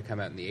 movie that should have come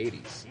out in the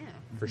 80s, Yeah.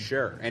 for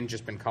sure, and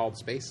just been called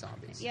Space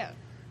Zombies. Yeah,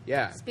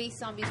 Yeah. space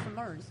zombies from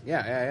Mars.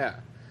 Yeah.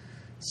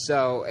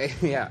 So,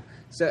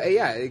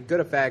 yeah,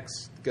 good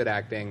effects, good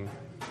acting,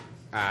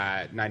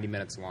 90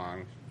 minutes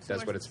long, does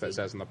worth what to it see.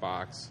 says in the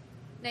box.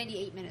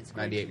 98 minutes.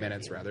 98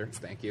 minutes, rather.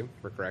 Thank you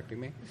for correcting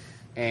me.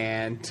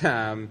 And,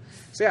 so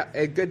yeah,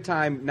 a good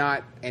time,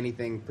 not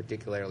anything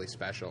particularly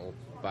special,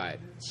 but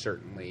it's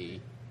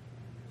certainly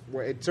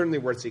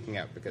worth seeking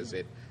out because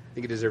I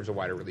think it deserves a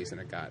wider release than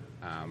it got.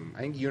 I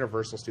think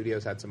Universal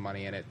Studios had some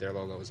money in it. Their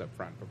logo was up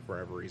front, but for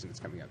whatever reason, it's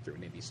coming out through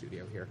an indie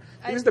studio here.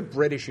 I think it's the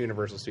British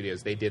Universal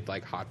Studios. They did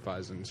like Hot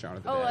Fuzz and Shaun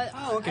of the Oh, Dead.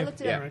 Oh, okay. I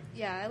looked it Yeah. up.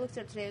 Yeah, I looked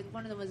it up today.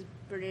 One of them was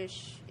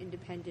British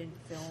independent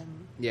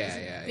film. Yeah, It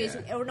was yeah.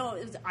 basically, or no,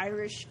 it was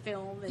Irish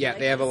film. And Yeah, like,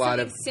 they have a lot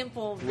of something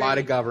simple. a lot very-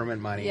 of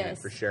government money in it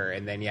Yes. for sure.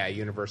 And then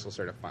Universal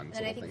sort of funds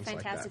And I little think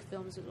things Fantastic like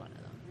Films was one of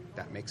them.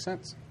 that. That makes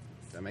sense.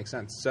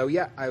 So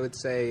yeah, I would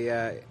say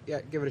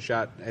give it a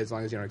shot. As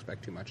long as you don't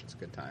expect too much, it's a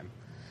good time.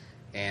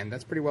 And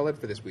that's pretty well it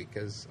for this week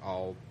because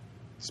all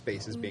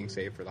space is being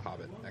saved for The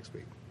Hobbit next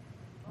week.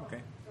 Okay.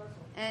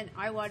 And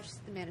I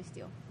watched The Man of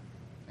Steel.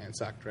 And it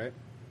sucked, right?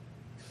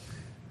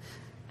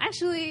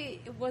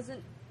 Actually, it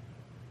wasn't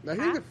I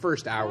think the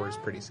first hour is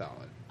pretty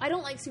solid. I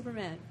don't like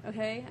Superman.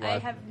 Okay, I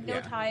What? have no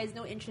Yeah. ties,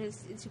 no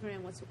interest in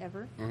Superman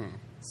whatsoever.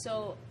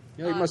 So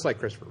You know, you must like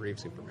Christopher Reeve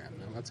Superman,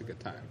 though. That's a good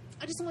time.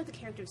 I just don't like the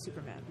character of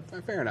Superman.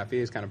 Fair enough. He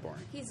is kind of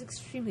boring. He's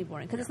extremely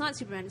boring because it's not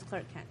Superman; it's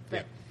Clark Kent. But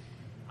Yeah.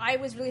 I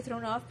was really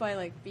thrown off by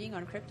like being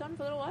on Krypton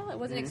for a little while. I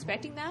wasn't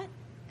expecting that,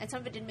 and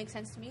some of it didn't make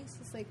sense to me. So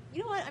it's like,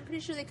 you know what? I'm pretty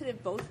sure they could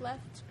have both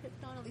left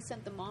Krypton. At least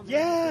sent the mom.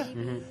 Yeah. and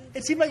the baby.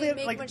 It seemed like they Didn't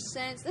had, make like- much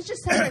sense. Let's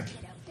just send our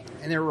kid out there.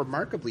 And they're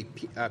remarkably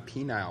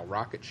penile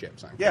rocket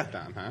ships on Yeah.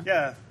 Krypton, huh?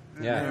 Yeah.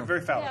 Yeah. They're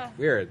very phallic. Yeah.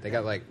 Weird. They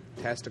got like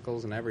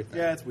testicles and everything.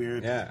 Yeah, it's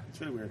weird. Yeah. It's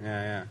really weird.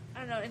 Yeah, I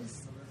don't know.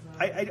 It's,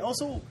 I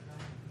also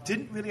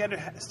didn't really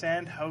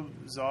understand how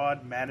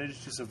Zod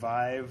managed to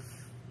survive.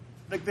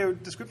 Like, their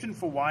description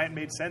for why it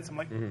made sense, I'm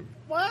like,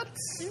 what?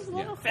 there's a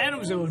lot of Phantom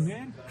holes. Zone,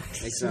 man.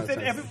 Makes So no the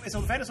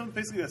sense. Phantom Zone is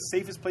basically the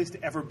safest place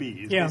to ever be,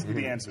 is Yeah.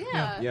 basically the answer.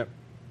 Yeah. Yep.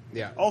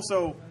 Yeah.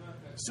 Also,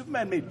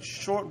 Superman made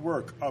short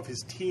work of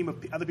his team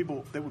of other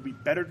people that would be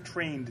better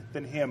trained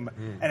than him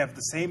and have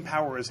the same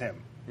power as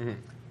him.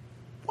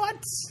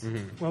 What?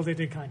 Well, they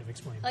did kind of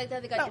explain. I like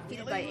that they got Not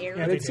defeated really. by air.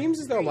 Yeah, And they it do. seems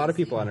as though a lot of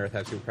people on Earth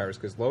have superpowers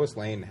because Lois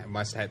Lane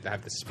must have to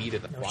have the speed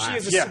of the No, Flash. she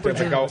is a Yeah. super to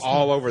go journalist.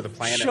 all over the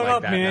planet Shut like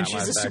up, that. in man. that She's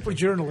a last super action.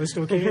 journalist,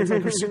 okay? It's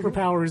like her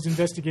superpower is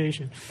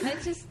investigation.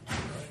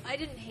 I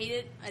didn't hate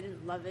it. I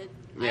didn't love it.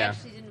 I Yeah.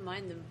 actually didn't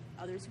mind the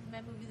other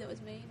Superman movie that was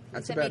made.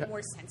 That's That about made it.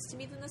 more sense to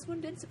me than this one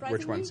did, surprisingly.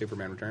 Which one?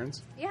 Superman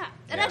Returns? Yeah.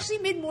 It Yeah. actually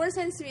made more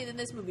sense to me than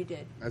this movie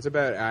did. That's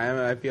about.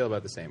 I feel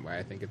about the same way.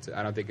 I think it's.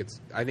 I don't think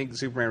it's. I think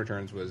Superman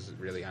Returns was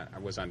really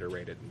was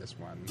underrated in this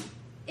one.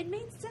 It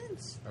made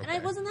sense. And Okay.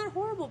 it wasn't that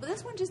horrible, but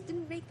this one just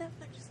didn't make that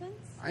much sense.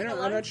 I Like, don't.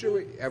 a lot I'm of not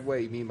sure things,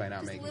 what you mean by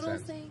not just making little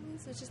sense.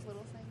 things. It's just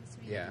little things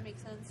to me Yeah. that make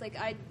sense. Like,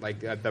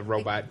 Like the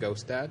robot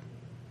ghost dad.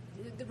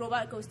 the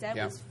robot ghost dad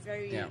Yeah. was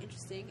very Yeah.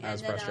 interesting. That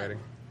was and then, frustrating.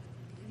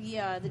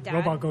 Yeah, the dad.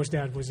 Robot Ghost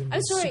Dad was in the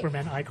I'm sorry.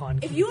 Superman icon.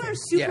 If key you are thing.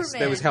 Superman, Yes,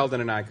 that was held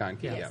in an icon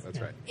key. Yes. Yeah, that's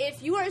Yeah. right.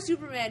 if you are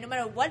Superman, no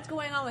matter what's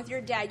going on with your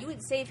dad, you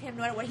would save him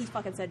no matter what he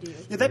fucking said to you.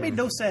 Yeah, that made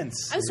no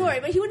sense. I'm sorry,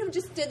 but he wouldn't have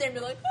just stood there and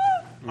be like,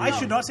 oh, I no,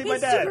 should not save my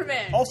he's dad.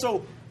 Superman.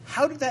 Also,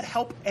 how did that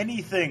help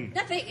anything?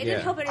 Nothing. It Yeah.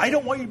 didn't help anything. I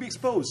don't want you to be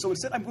exposed, so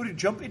instead I'm going to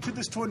jump into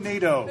this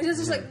tornado. It was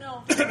just like,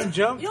 no.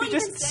 Jump. You know He what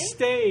just you can say?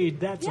 stayed.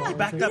 That's Yeah. all. He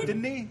Backed up,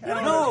 didn't he? I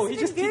don't know. No, He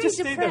he was just very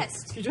stayed there.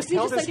 depressed. He just He was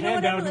held just his like, you know hand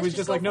what, down and let's was just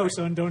just go like, for "No, it."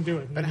 son, don't do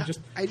it." And then he just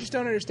I just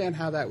don't understand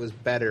how that was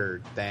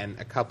better than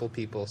a couple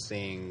people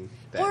seeing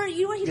that Or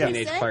you know what he could have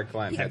teenage said? Clark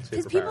Kent had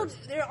Because people,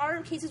 superpowers. there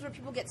are cases where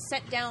people get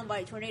sent down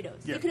by tornadoes.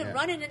 Yeah. He could have Yeah.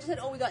 run in and just said,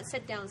 "Oh, we got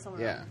sent down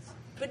somewhere Yeah. else."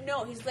 But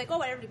no, he's like, "Oh,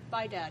 whatever,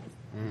 bye, Dad."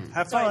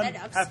 Have Sorry, fun. that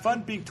helps. Have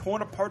fun being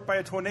torn apart by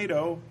a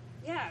tornado.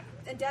 Yeah,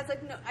 and Dad's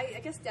like, "No." I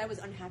guess Dad was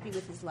unhappy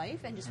with his life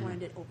and just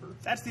wanted it over.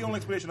 That's the only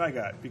explanation I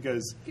got,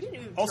 because He didn't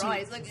even also try.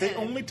 It's like, they eh.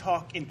 only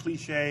talk in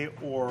cliche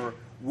or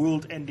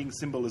world-ending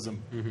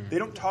symbolism. They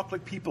don't talk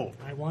like people.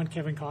 I want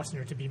Kevin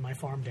Costner to be my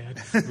farm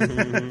dad.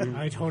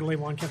 I totally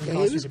want Kevin Yeah,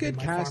 Costner it was to be good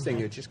my farm casting.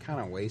 dad. It was just kind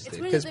of wasted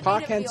really because the Pa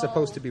made him Kent's feel-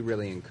 supposed to be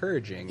really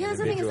encouraging Yeah, and that's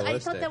the thing is, I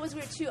individualistic. thought that was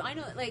weird too. I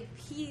know, like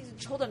he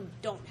told him,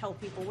 "Don't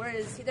help people,"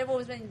 whereas they've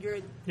always been your.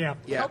 Yeah.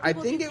 Yeah, help I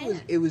people if think you it was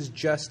can. it was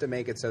just to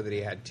make it so that he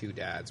had two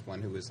dads.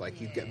 One who was like,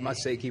 "You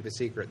must say keep a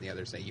secret," and the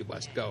other say, "You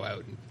must go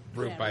out and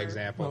prove by Whatever.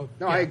 example." Well,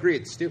 no, yeah. I agree.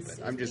 It's stupid. It's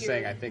I'm just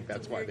weird. saying. I think It's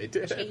that's a why weird they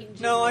did it.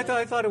 change No, in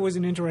I thought it was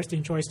an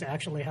interesting choice to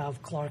actually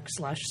have Clark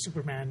 /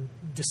 Superman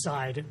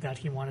decide that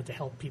he wanted to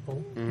help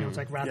people. You know, it's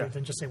like rather Yeah.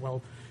 than just say,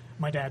 "Well,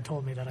 my dad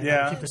told me that I Yeah.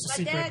 gotta keep this a My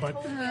secret," dad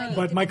told me I need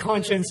but to my do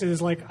conscience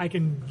is like I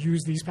can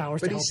use these powers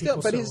But to help he's still.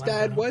 people. But so his I'm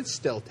dad gonna- was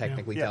still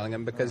technically Yeah. telling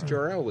him because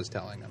Jor-El was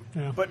telling him.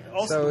 Yeah. But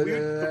also, So,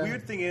 the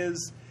weird thing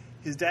is,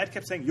 his dad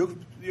kept saying,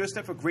 "You're a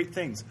step for great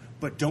things,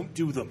 but don't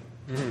do them."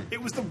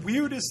 It was the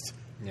weirdest.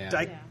 Yeah.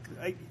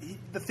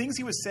 The things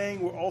he was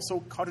saying were also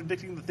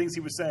contradicting the things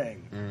he was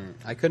saying.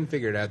 I couldn't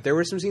figure it out. There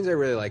were some scenes I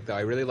really liked, though.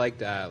 I really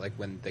liked like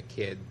when the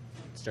kid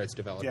starts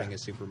developing Yeah.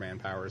 his Superman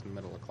powers in the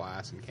middle of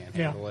class and can't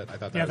Yeah. handle it. I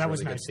thought that Yeah, was that a was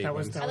really nice. good That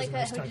was- sequence. I like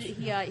nice that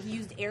touch. he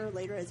used air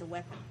later as a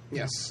weapon.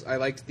 Yes, I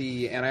liked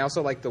and I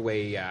also liked the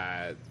way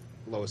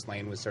Lois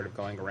Lane was sort of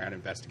going around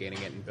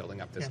investigating it and building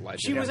up this Yeah.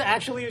 legend. She was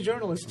actually a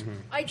journalist.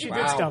 I She did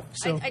did Wow. stuff.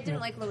 So I didn't yeah.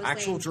 like Lois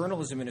Actual Lane.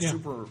 journalism in a Yeah.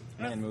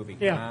 Superman movie.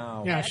 Yeah,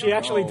 Wow. yeah. I She don't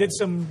actually know. did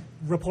some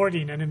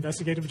reporting and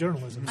investigative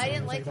journalism. I so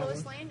didn't was like that Lois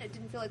was- Lane. I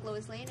didn't feel like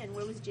Lois Lane. And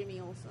where was Jimmy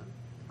Olsen?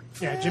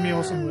 Yeah, Jimmy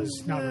Olsen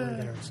was not really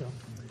there. So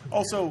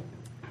Also,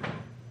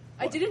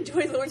 I did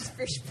enjoy Lawrence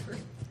Fishburne.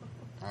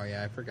 Oh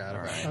yeah, I forgot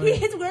about it. Oh, He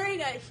yeah. is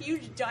wearing a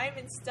huge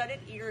diamond-studded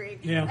earring.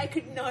 Yeah. I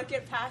could not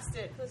get past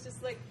it. It was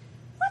just like,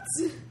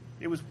 what?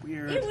 it was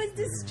weird. It was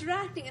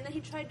distracting, and then he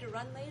tried to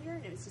run later,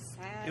 and it was just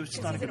sad. It was just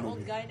 'cause not a he's good an old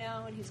movie. guy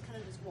now, and he's kind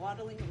of just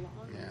waddling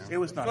along. Yeah. It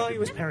was not. well, a he good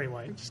was movie. Perry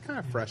White. It's just kind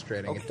of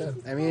frustrating. It does,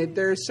 I mean,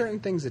 there are certain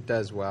things it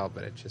does well,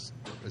 but it just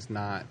was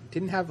not.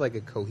 Didn't have like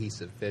a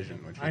cohesive vision,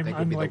 which I think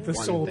would I'm be like the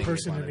one sole thing you'd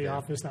person wanna in the do.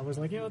 office that was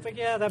like,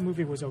 yeah, that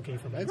movie was okay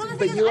for me. That's- Well, the but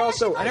thing is, you I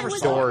also actually thought it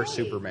was adore alright.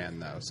 Superman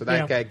though, so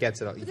that Yeah.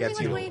 gets it. The thing Gets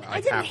was, you Wayne, I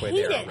like didn't halfway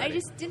hate there it. I already.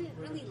 just didn't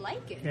really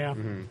like it. Yeah.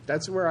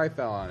 That's where I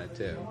fell on it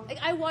too. Like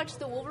I watched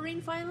the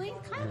Wolverine finally,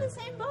 kind of the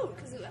same boat.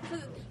 because for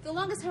the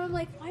longest time I'm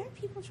like, why are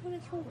people trying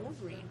to kill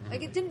Wolverine?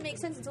 Like it didn't make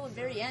sense until the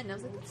very end. I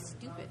was like, that's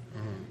stupid.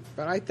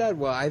 But I thought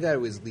it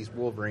was at least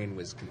Wolverine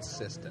was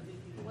consistent.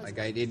 Like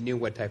I knew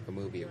what type of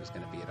movie it was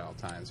going to be at all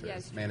times.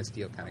 Whereas Yes. Man of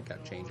Steel kind of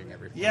kept changing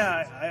every.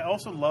 Yeah, I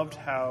also loved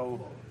how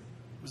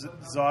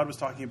Zod was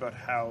talking about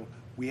how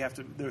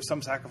there's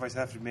some sacrifice that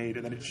have to be made,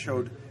 and then it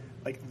showed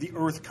like the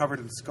Earth covered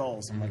in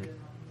skulls. I'm like,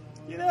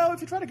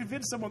 if you try to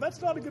convince someone,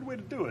 that's not a good way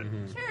to do it.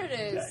 Sure it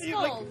is. Yeah,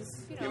 like,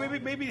 Skulls. You know.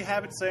 maybe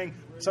have it saying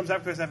some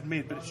sacrifice have to be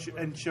made, but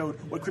and showed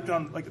what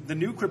Krypton, like the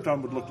new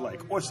Krypton, would look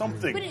like, or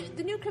something. But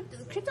the new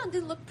Krypton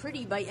didn't look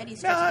pretty by any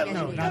stretch of the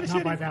No, imagination.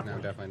 not by that No,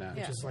 point. definitely not.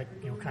 Which is like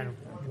kind of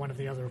one of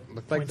the other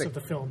Looked like points of the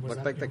film. Was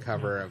looked that, like the know,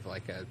 cover of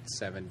like a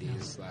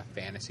 '70s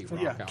fantasy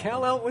rock yeah. album.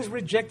 Kal-El was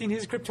rejecting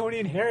his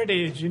Kryptonian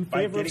heritage in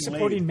By favor of getting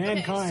supporting laid.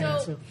 mankind. Okay,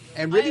 so- so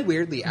And really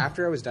weirdly,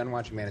 after I was done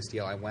watching Man of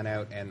Steel, I went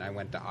out and I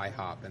went to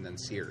IHOP and then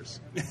Sears.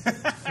 wow.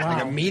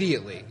 Like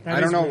immediately. That I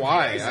don't is know weird.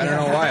 why. I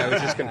don't know why. I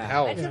was just I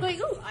compelled. just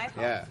going, ooh, I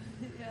Yeah.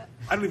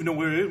 I don't even know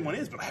where one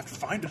is, but I have to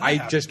find it. I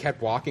have just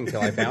kept walking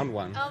till I found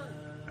one.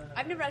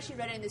 I've never actually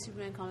read any of the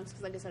Superman comics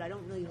because, like I said, I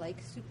don't really like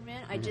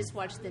Superman. I just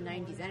watched the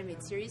 '90s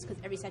animated series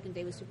because every second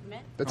day was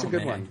Superman. That's a Oh,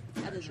 good man. one.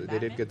 Other than Actually, they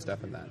did Batman. good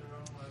stuff in that.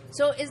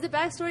 So, is the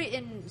backstory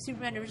in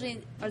Superman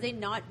originally? Are they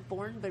not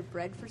born but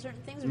bred for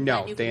certain things? Or is No,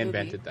 that new they movie?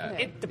 invented that.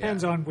 Okay. It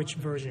depends on which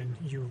version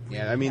you read.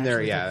 Yeah, I mean, they're-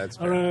 actually. yeah, that's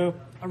Our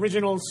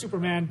original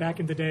Superman back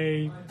in the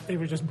day, they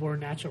were just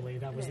born naturally.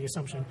 That was the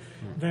assumption.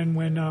 Then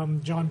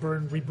when John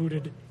Byrne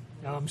rebooted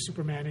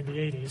Superman in the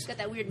 80s, Got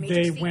that weird they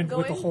Matrix theme went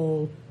with the going?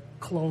 whole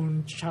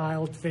clone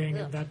child thing,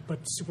 Yeah. and that. But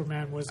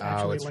Superman was Oh,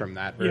 actually it's like, from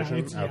that yeah, version?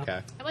 it's- yeah. Okay.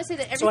 I must say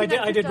that everything So I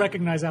on did Krypton-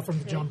 recognize that from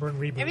the John Byrne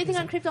reboot. Everything It's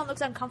on like- Krypton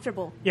looks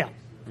uncomfortable. Yeah.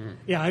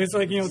 Yeah, it's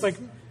like, it's like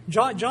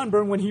John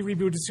Byrne, when he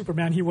rebooted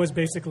Superman, he was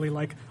basically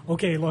like,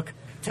 okay, look,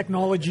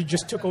 technology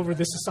just took over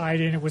this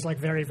society and it was like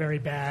very, very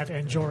bad.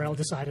 And Jor-El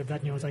decided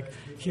that, it's like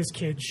his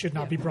kid should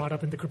not be brought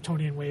up in the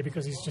Kryptonian way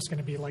because he's just going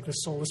to be like the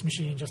soulless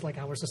machine, just like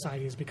our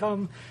society has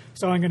become.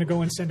 So I'm going to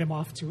go and send him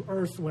off to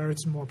Earth where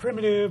it's more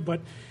primitive, but.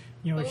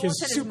 we won't send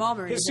his mom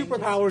or his anything,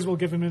 superpowers will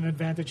give him an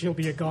advantage. He'll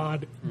be a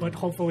god, but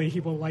hopefully he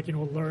will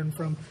learn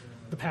from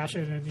the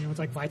passion and it's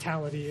like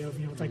vitality of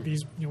it's like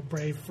these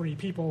brave free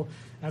people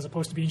as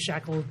opposed to being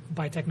shackled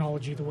by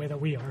technology the way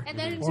that we are. And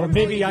then Or Superman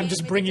maybe became I'm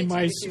just with bringing the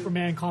my detective.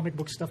 Superman comic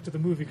book stuff to the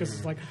movie because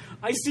it's like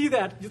I see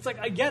that. It's like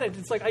I get it.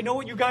 It's like I know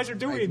what you guys are I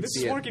doing. can This see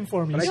is it. working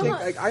for me. But I So-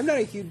 think I'm not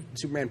a huge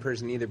Superman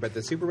person either. But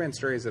the Superman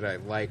stories that I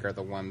like are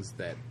the ones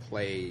that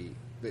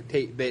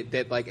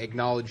that like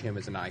acknowledge him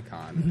as an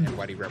icon and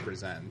what he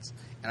represents.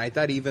 And I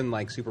thought even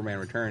like Superman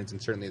Returns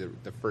and certainly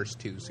the first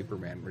two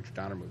Superman Richard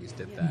Donner movies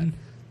did that.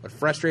 What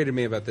frustrated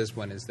me about this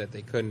one is that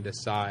they couldn't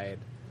decide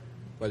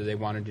whether they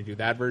wanted to do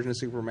that version of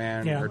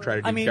Superman Yeah. or try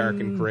to do I mean, dark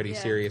and gritty, Yeah.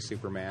 serious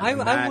Superman. I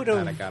and that would've-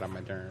 kind of got on my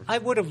nerves. I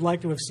would have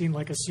liked to have seen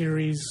like a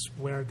series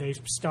where they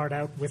start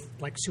out with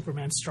like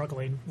Superman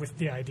struggling with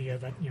the idea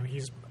that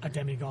he's a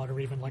demigod or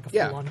even like a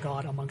Yeah. full-on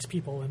god amongst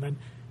people, and then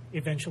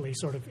eventually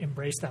sort of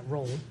embrace that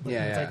role. But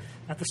Yeah, it's yeah. like,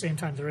 at the same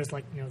time, there is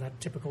like that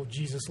typical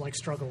Jesus-like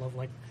struggle of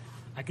like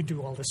I could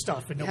do all this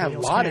stuff and Yeah, nobody a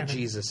else lot can. of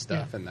Jesus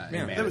stuff in that.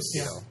 Yeah. in Man There of was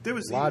Steel. there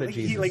was a lot of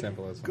he, Jesus like,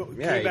 symbolism. came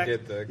Yeah, he back-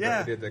 did the yeah.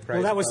 he did the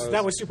Christ Well, pose.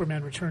 that was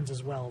Superman Returns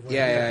as well. where-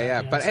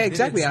 Yeah. But so-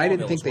 exactly, and I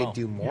didn't Smallville think as well.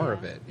 they'd do more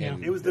of it. Yeah.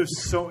 And- It was there's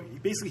so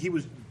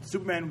basically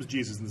Superman was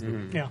Jesus in this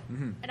movie. Yeah.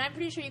 And I'm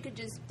pretty sure you could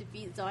just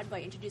defeat Zod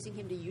by introducing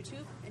him to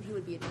YouTube, and he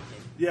would be addicted.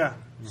 Yeah,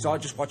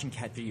 Zod just watching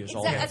cat videos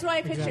all Exactly. day. That's what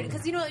I pictured.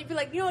 Exactly. Because you'd be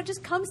like,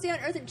 just come stay on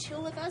Earth and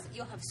chill with us.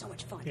 You'll have so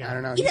much fun. Yeah. I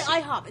don't know. Eat he's-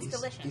 at IHOP. It's he's-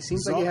 delicious. He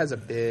seems like he has a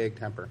big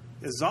temper.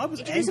 Zod was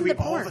Introduce him angry to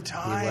all porn. the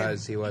time.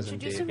 He was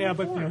Introduce indeed. him Yeah,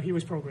 but porn. he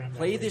was programmed. that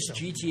Play way, this so.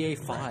 GTA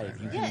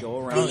 5. You can Yeah,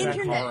 go the around that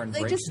internet, car and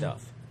like, break just-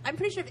 stuff. I'm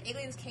pretty sure if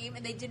aliens came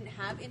and they didn't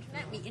have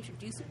internet, we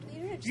introduced them to the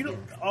internet. You know,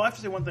 I'll have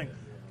to say one thing.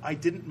 I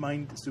didn't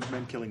mind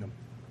Superman killing him.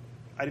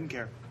 I didn't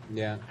care.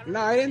 Yeah. No,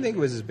 I didn't think it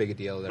was as big a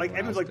deal as Like everyone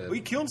everyone's else like, did. we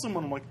killed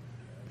someone. I'm like,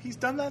 he's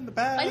done that in the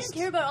past. I didn't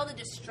care about all the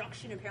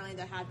destruction apparently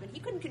that happened. He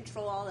couldn't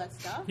control all that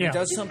stuff. Yeah. It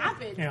does It just some.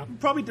 happened. Yeah. We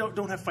probably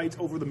don't have fights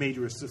over the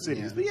majorest of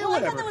cities, Yeah. but yeah, Well, I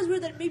whatever. thought that was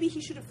weird that maybe he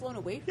should have flown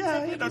away from Yeah, that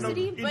yeah, major no,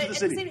 city, into but the at the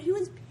city. same time, he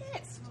was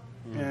pissed.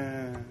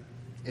 Yeah.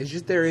 It's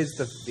just there is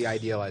the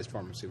idealized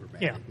form of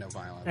Superman. Yeah. With no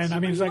violence. And I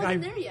mean, it's He like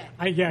wasn't there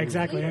yet. yeah,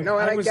 exactly. Later. No,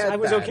 and I was get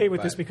that, okay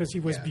with this but- because he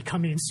was yeah.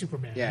 becoming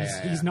Superman. Yeah, he's,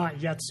 yeah, he's yeah. not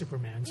yet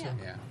Superman. So. Yeah.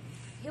 yeah.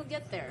 He'll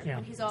get there Yeah.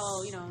 when he's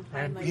all,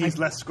 high And and He's mighty.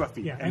 less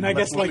scruffy. Yeah, and I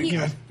guess, less like, he, you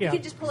know, he yeah.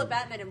 could just pull a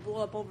Batman and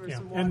blow up over Yeah.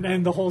 some water.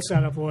 And the whole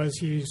setup was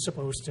he's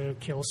supposed to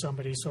kill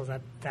somebody so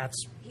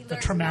that's He the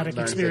learns traumatic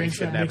not to. experience Learns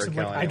that that he makes should him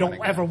never like, kill I don't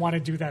anyone ever again. want to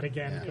do that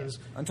again. Yeah. Because,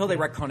 Until they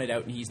retcon it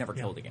out and he's never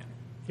Yeah. killed again.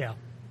 yeah.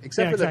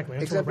 Except Yeah, for exactly.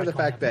 the Until except for the retcon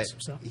fact that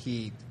happens, so.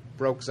 he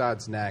broke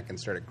Zod's neck and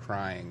started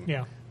crying.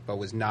 Yeah. But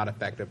was not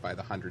affected by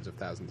the hundreds of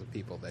thousands of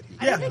people that he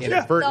I don't think he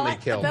inadvertently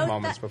thought killed about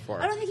moments that. before.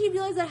 I don't think he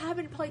realized that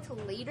happened probably till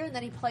later, and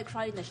then he probably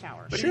cried in the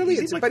shower. But Surely, he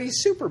seems like- but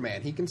he's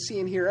Superman. He can see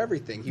and hear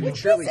everything. He would He's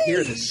surely busy.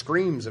 hear the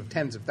screams of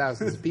tens of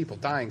thousands of people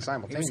dying He was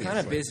simultaneously. kind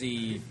of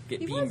busy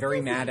being was very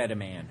busy. mad at a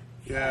man.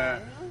 Yeah.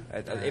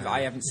 If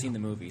I haven't seen the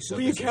movie, so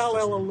Leave this is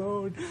Kal-El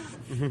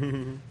just-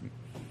 alone.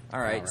 All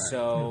right,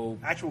 so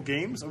Actual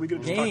games? Are we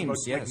going to just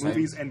Games, talk about yes,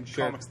 movies and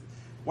sure. comics?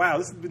 Wow,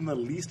 this has been the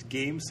least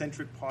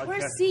game-centric podcast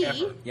We're C.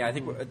 ever. yeah, I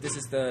think this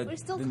is the. We're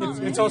still the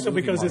calling. It's also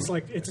movie because one. it's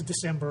like it's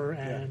December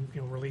and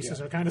releases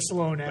Yeah. are kind of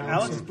slow now.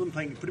 Alex so has been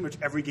playing pretty much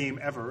every game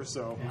ever,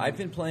 so... I've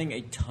been playing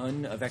a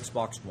ton of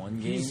Xbox One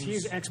games.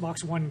 he's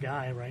Xbox One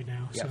guy right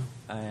now. yeah, So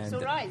and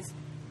So Rise.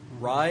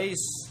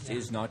 Rise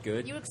is not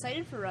good. You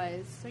excited for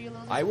Rise? So you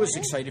I was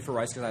excited for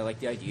Rise because I like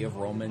the idea of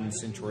Roman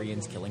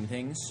centurions killing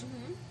things,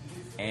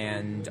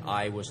 and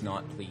I was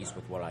not pleased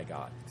with what I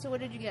got. So what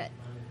did you get?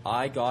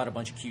 I got a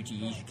bunch of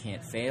QTEs you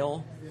can't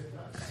fail,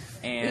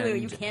 and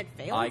Wait, you can't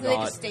fail? I Do they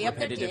got just stay up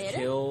there to repetitive hit it?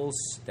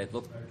 kills that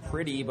looked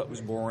pretty but was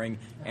boring,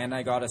 and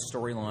I got a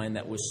storyline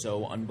that was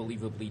so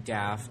unbelievably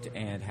daft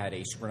and had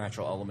a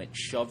supernatural element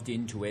shoved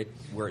into it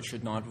where it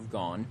should not have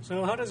gone.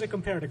 so how does it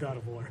compare to God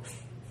of War?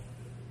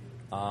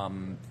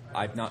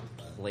 I've not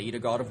played a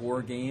God of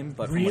War game,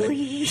 but from what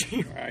Really?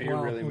 Wow, you're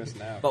Wow, really okay.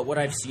 missing out. but what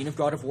I've seen of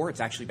God of War,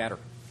 it's actually better.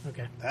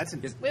 Okay. That's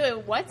Wait,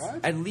 what?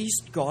 At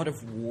least God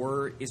of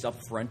War is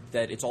upfront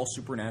that it's all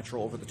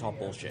supernatural, over the top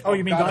bullshit. Oh,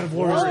 you mean God of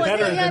War is Oh,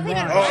 better I than think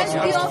Rise? Rise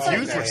I we was all thought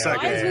confused for a that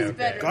second. Rise was Yeah,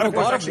 better. God of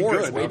War's God of actually War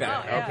good. is way Oh,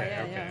 better.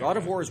 yeah. God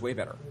of War is way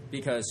better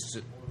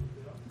because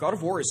God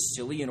of War is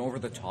silly and over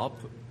the top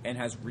and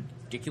has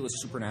ridiculous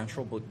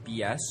supernatural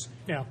BS,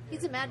 Yeah,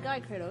 He's a mad guy,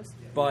 Kratos.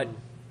 but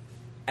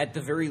at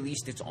the very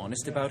least, it's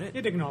honest about it.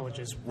 it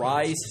acknowledges.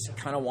 Rise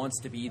kind of wants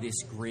to be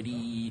this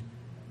gritty,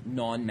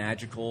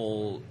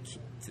 non-magical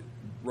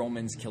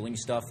Romans killing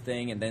stuff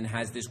thing, and then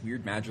has this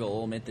weird magical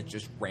element that's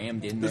just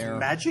rammed in There's there.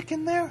 magic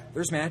in there?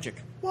 There's magic.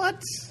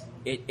 What?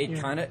 It Yeah.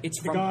 kind of it's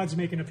The from. gods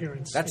make an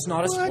appearance. That's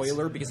not a What?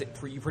 spoiler because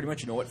you pretty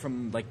much know it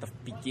from like the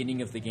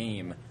beginning of the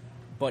game,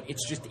 but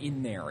it's just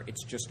in there.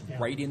 It's just Yeah.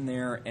 right in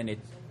there, and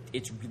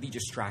it's really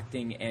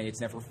distracting, and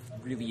it's never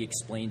really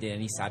explained in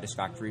any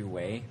satisfactory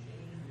way.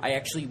 I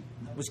actually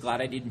was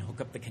glad I didn't hook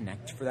up the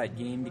Kinect for that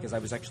game because I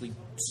was actually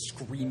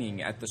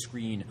screaming at the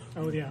screen.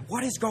 Oh, yeah.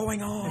 What is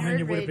going And on? then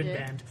you would have been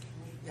Rated. banned.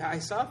 Yeah, I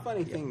saw a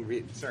funny thing.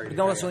 Sorry. to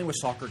No, cut that's you something off. with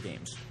soccer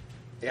games.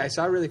 Yeah, I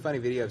saw a really funny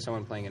video of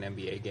someone playing an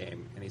NBA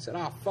game, and he said,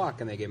 "Oh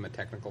fuck," and they gave him a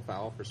technical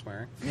foul for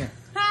swearing. Yeah,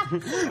 I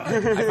find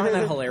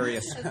that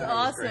hilarious. That's Great.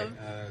 awesome.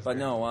 That was But great.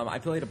 no, I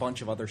played a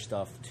bunch of other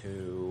stuff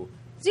too.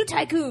 Zoo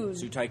Tycoon.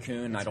 Zoo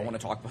Tycoon. I don't want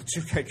to talk about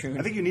Zoo Tycoon.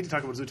 I think you need to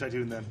talk about Zoo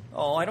Tycoon then.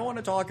 Oh, I don't want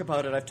to talk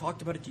about it. I've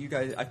talked about it to you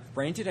guys. I've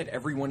ranted at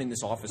everyone in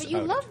this office But you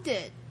about loved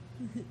it.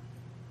 it.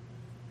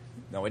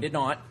 No, I did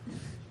not.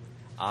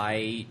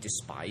 I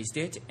despised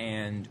it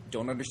and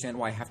don't understand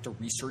why I have to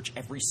research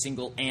every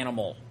single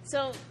animal.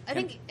 So I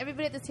think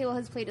everybody at this table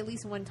has played at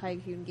least one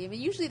Tycoon game,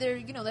 and usually they're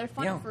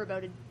fun Yeah. for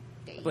about a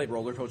day. I played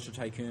Roller Coaster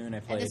Tycoon.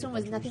 I played. And this one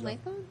was a bunch of nothing other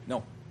like that. stuff.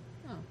 No,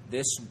 Oh.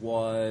 this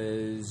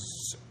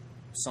was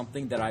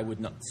something that I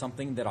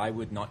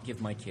would not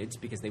give my kids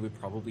because they would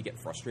probably get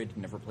frustrated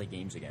and never play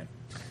games again.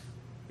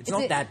 It's Is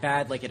not it- that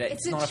bad. Like It's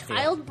it's not a a fail.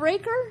 child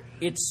breaker.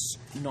 It's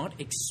not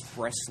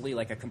expressly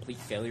like a complete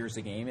failure as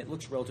a game. It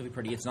looks relatively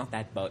pretty. It's not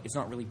that It's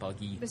not really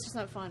buggy, It's just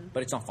not fun.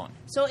 but it's not fun.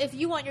 So if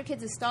you want your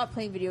kids to stop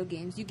playing video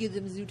games, you give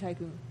them Zoo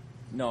Tycoon.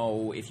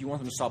 No, if you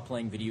want them to stop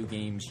playing video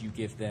games, you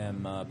give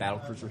them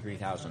Battlecruiser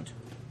 3000.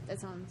 That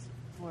sounds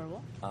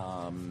horrible.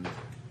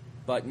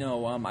 But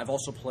no, I've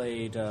also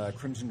played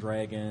Crimson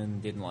Dragon.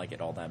 Didn't like it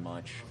all that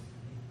much,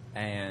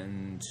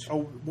 and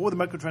Oh, what were the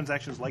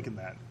microtransactions like in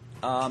that?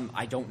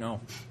 I don't know.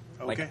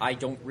 Like Okay. I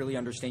don't really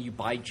understand. You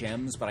buy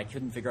gems, but I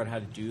couldn't figure out how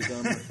to do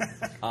them.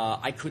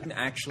 I couldn't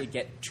actually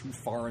get too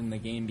far in the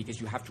game because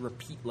you have to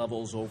repeat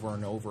levels over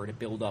and over to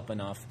build up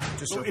enough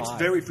to So survive. it's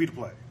very free to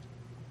play.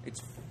 It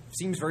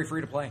seems very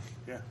free to play.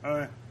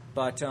 Yeah.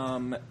 But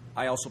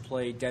I also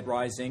played Dead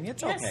Rising.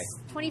 It's Yes, okay.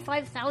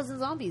 25,000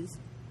 zombies.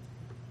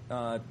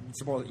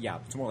 It's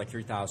more like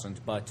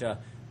 3,000. But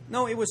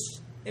no, it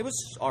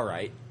was all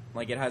right.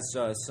 Like it has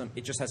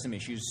it just has some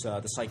issues.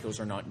 The psychos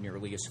are not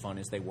nearly as fun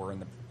as they were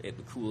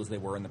cool as they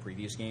were in the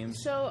previous games.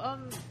 So,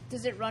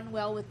 does it run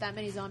well with that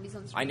many zombies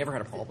on screen? I never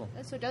had a problem.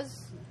 So it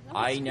does. Oh,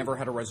 I that's never good.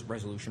 had a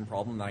resolution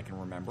problem that I can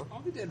remember.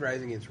 All the Dead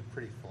Rising games were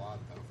pretty flawed,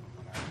 though,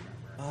 from what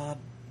I remember.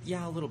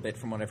 Yeah, a little bit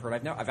from what I've heard.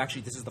 I've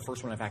actually this is the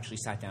first one I've actually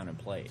sat down and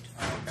played,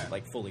 Okay.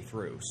 like fully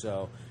through.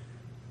 So,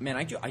 man,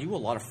 I do a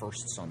lot of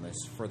firsts on this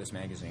for this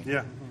magazine.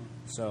 Yeah.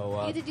 So,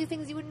 You get to do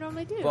things you wouldn't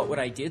normally do. but what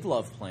I did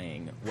love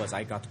playing was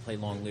I got to play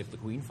Long Live the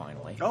Queen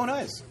finally. Oh,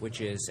 nice.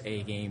 Which is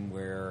a game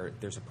where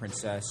there's a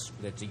princess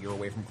that's a year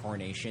away from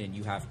coronation, and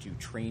you have to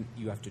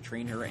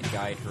train her and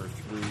guide her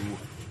through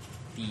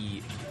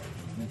the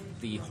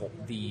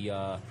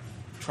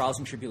trials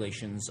and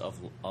tribulations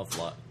of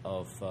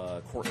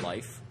court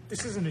life.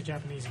 This isn't a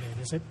Japanese game,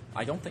 is it?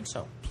 I don't think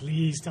so.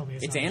 Please tell me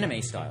it's It's not a anime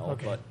Japanese style, game.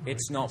 Okay. but all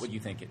it's right. not what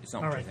you think. It's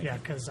not All what right, you think. yeah,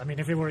 because I mean,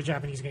 if it were a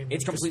Japanese game,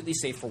 It's this- completely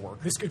safe for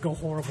work. This could go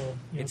horrible.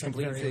 You know, It's like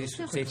completely very-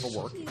 safe for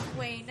work. Jeez,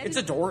 Wayne, It's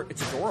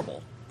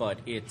adorable, but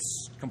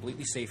it's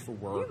completely safe for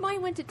Your work.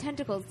 mind went to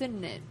tentacles,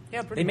 didn't it?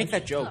 Yeah, pretty They make much.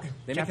 that joke. They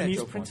make that Japanese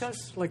joke once.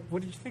 princess. Like,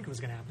 what did you think was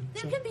going to happen?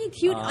 There So- can be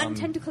cute,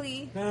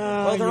 untentacly.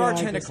 Well, there are yeah, I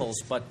guess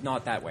tentacles, but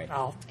not that way.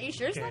 Oh, Are you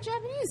sure it's okay. not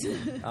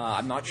Japanese?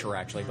 I'm not sure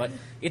actually, but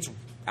it's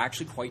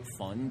actually quite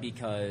fun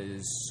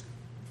because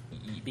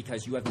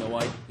you have no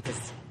idea,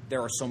 because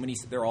there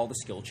are all the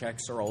skill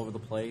checks are all over the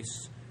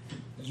place.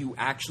 You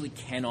actually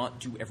cannot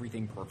do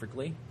everything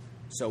perfectly.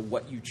 So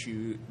what you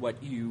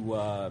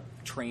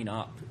train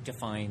up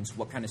defines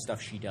what kind of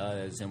stuff she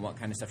does and what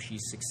kind of stuff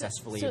she's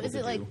successfully So able is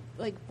to it do.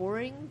 like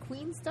boring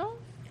queen stuff?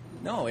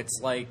 No, it's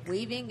like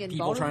Waving and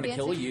people ballroom trying to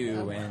kill dancing? you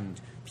Oh. and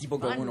people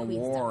Fun going to queen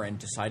war stuff. and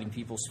deciding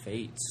people's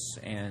fates.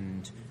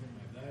 And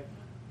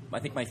I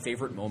think my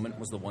favorite moment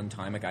was the one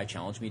time a guy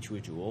challenged me to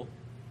a duel,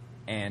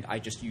 and I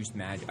just used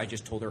magic. I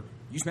just told her,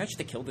 use magic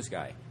to kill this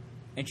guy.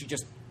 And she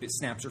just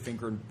snaps her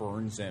finger and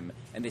burns him.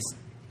 And this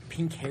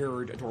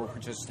pink-haired adorable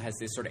princess has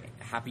this sort of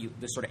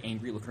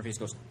angry look on her face,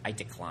 goes, I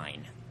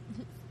decline.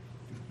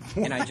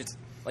 And I just,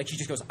 she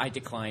just goes, I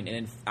decline. And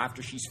then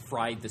after she's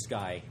fried this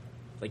guy,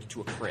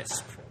 to a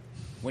crisp,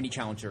 when he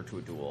challenged her to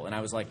a duel. And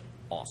I was like,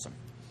 awesome.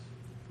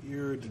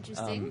 Weird.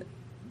 Interesting.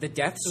 The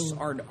deaths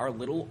are a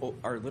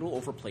little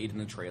overplayed in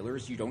the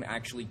trailers. You don't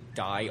actually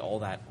die all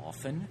that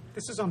often.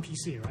 This is on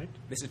PC, right?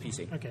 This is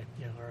PC. Okay,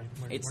 yeah, all right.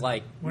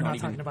 We're We're not not even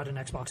talking about an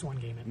Xbox One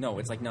game. No,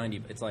 it's like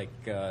 90. It's like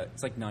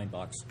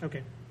 $9.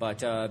 Okay.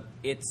 But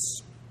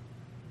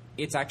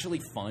it's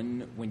actually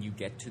fun when you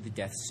get to the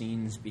death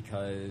scenes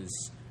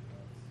because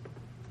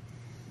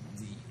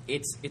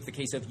it's the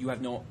case of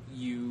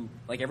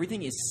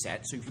everything is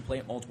set. So if you play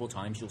it multiple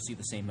times, you'll see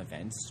the same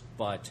events.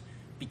 But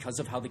because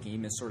of how the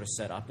game is sort of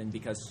set up and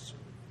because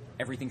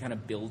everything kind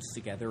of builds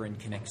together and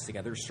connects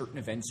together, certain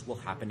events will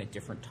happen at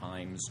different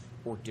times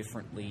or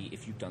differently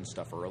if you've done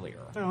stuff earlier.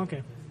 Oh,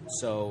 okay.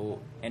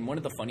 So, and one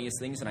of the funniest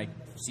things, and I've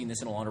seen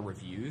this in a lot of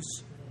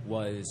reviews,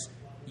 was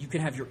you can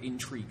have your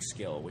intrigue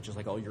skill, which is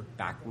like all your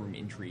backroom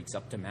intrigues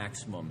up to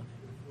maximum.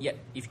 Yet,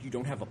 if you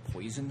don't have a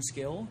poison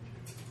skill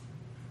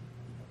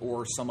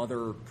or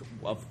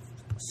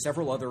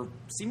several other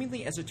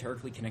seemingly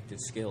esoterically connected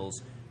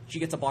skills, she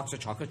gets a box of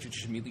chocolate, she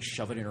just immediately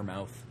shove it in her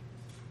mouth,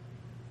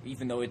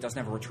 even though it doesn't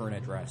have a return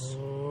address.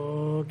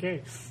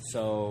 Okay.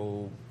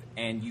 So,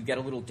 and you get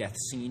a little death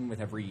scene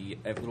with a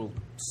little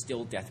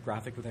still death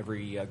graphic with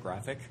every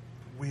graphic.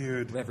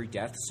 Weird. With every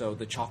death. So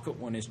the chocolate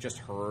one is just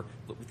her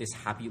with this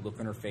happy look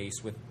on her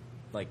face with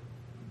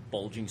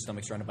bulging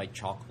stomach surrounded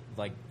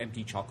by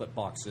empty chocolate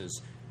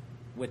boxes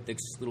with this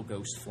little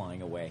ghost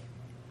flying away.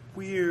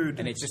 Weird.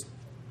 And it's just,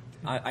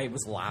 I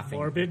was laughing.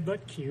 Morbid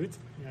but cute.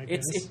 I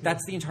guess.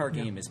 That's the entire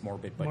game is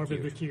morbid but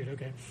morbid cute. but cute.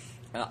 Okay.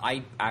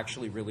 I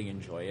actually really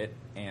enjoy it,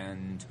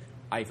 and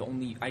I've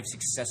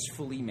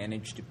successfully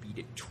managed to beat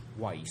it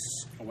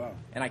twice. Oh wow!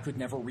 And I could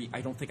never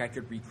I don't think I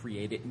could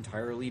recreate it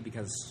entirely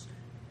because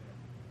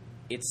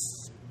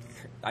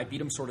I beat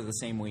them sort of the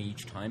same way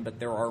each time, but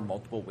there are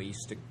multiple ways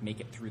to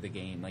make it through the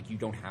game. Like you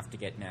don't have to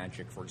get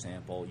magic, for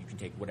example. You can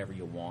take whatever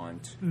you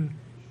want,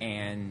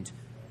 and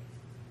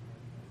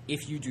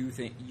if you do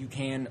think you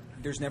can,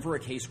 there's never a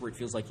case where it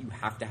feels like you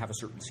have to have a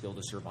certain skill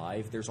to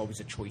survive. There's always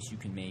a choice you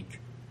can make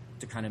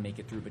to kind of make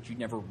it through, but you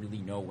never really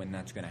know when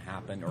that's going to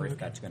happen or if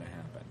that's going to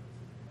happen.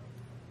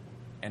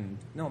 And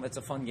no, that's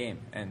a fun game,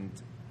 and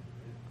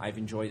I've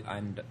enjoyed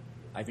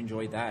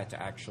that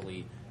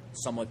actually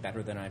somewhat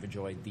better than I've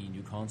enjoyed the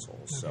new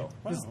consoles. Okay.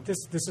 So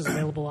This is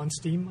available on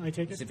Steam, I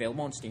take it? it's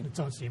available on Steam. It's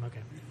on Steam,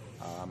 okay.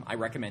 I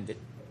recommend it.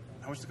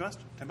 How much does it cost?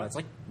 $10? It's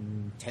like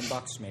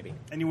 $10 maybe.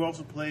 And you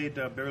also played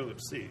Burial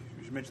at Sea.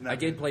 You should mention that. I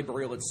did play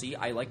Burial at Sea.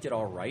 I liked it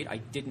all right. I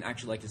didn't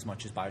actually like it as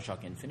much as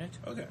Bioshock Infinite.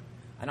 Okay.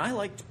 And I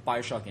liked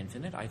Bioshock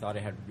Infinite. I thought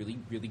it had really,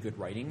 really good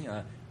writing.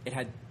 It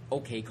had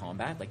okay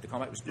combat. The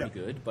combat was pretty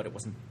good, but it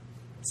wasn't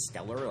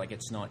stellar.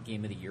 It's not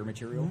Game of the Year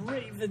material.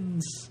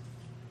 Ravens.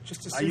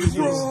 Just to I see use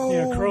those.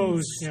 Yeah,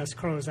 crows. Yes,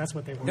 crows. That's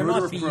what they were. They're Murder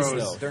not of bees, crows.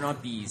 though. They're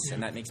not bees,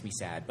 and that makes me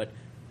sad. But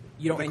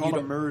you They don't. call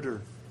it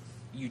murder.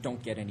 You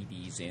don't get any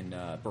bees in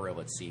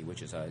Burial at Sea,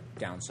 which is a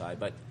downside.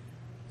 But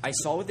I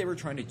saw what they were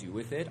trying to do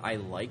with it. I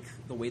like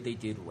the way they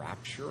did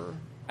Rapture.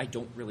 I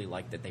don't really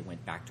like that they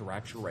went back to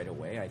Rapture right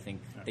away. I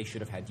think they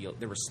should have had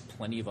there was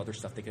plenty of other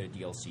stuff they could have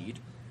DLC'd.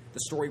 The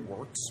story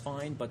works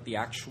fine, but the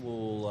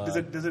actual Does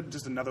it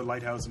just another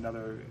lighthouse,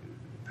 another?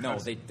 no,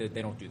 house? they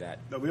don't do that.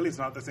 No, really, it's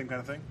not the same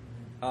kind of thing.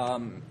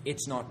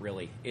 It's not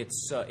really.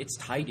 It's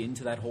tied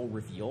into that whole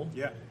reveal.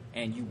 Yeah.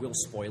 And you will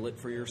spoil it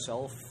for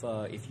yourself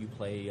if you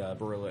play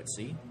Burial at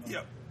Sea.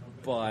 Yep.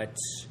 But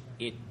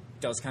it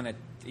does kind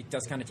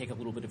of take a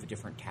little bit of a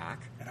different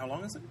tack. And how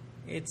long is it?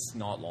 It's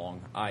not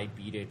long. I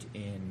beat it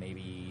in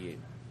maybe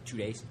 2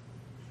 days.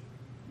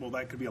 Well,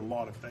 that could be a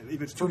lot of.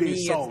 If it's For 2 me,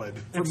 days solid,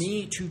 For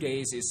me, 2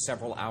 days is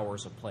several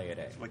hours of play a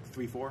day. like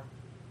 3, 4.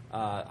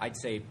 I'd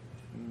say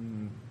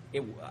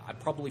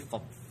probably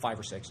 5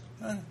 or 6.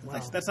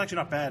 That's actually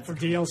not bad. For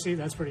DLC,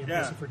 that's pretty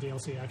impressive for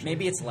DLC, actually.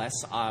 Maybe it's less.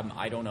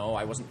 I don't know.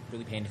 I wasn't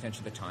really paying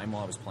attention at the time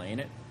while I was playing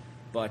it,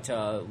 but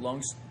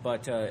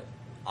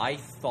I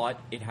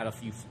thought it had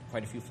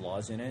quite a few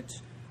flaws in it.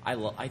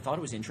 I thought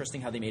it was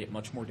interesting how they made it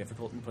much more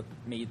difficult and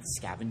made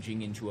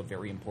scavenging into a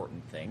very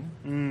important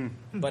thing.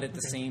 But at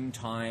the same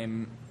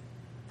time,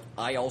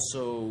 I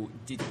also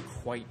didn't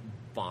quite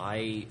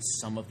buy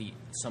some of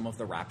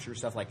the Rapture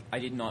stuff. I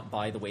did not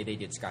buy the way they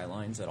did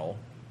Skylines at all.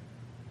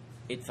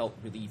 it felt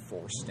really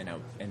forced and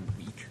out and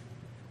weak.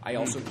 I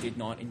also did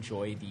not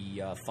enjoy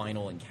the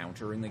final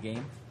encounter in the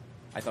game.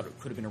 I thought it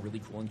could have been a really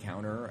cool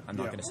encounter. I'm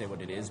not going to say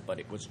what it is, but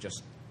it was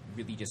just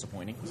really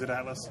disappointing. Was it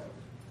Atlas?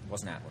 It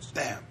wasn't Atlas.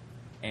 Damn.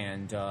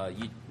 And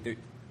the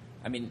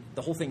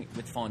whole thing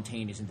with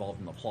Fontaine is involved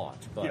in the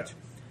plot, but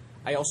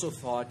I also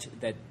thought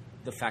that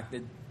the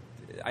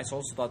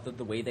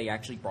way they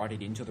actually brought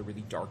it into the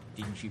really dark,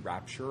 dingy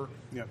Rapture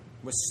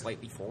was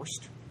slightly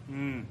forced.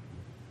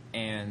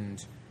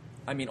 And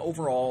I mean,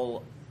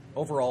 overall,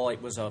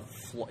 it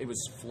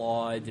was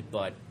flawed,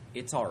 but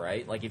it's all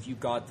right. Like if you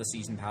got the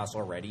season pass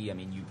already, I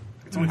mean,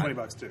 it's only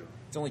 $20 too.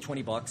 It's only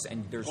 $20,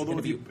 and there's although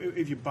going to be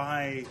if you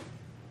buy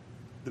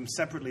them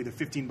separately, they're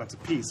 $15 a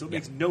piece. So it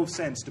makes no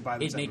sense to buy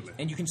them separately.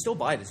 And you can still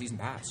buy the season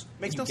pass.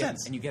 Makes no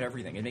sense. And you get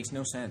everything. It makes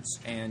no sense.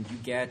 And you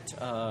get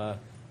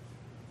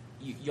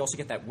you also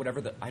get that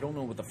I don't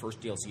know what the first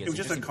DLC is. It was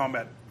just a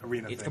combat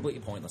arena thing. It's completely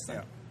pointless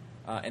then.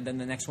 And then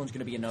the next one's going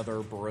to be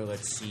another Baroa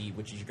at Sea,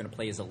 which is you're going to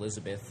play as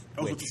Elizabeth.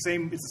 Oh, so it's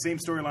the same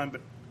storyline,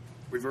 but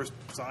reverse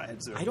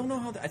sides? Or? I don't know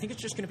how... I think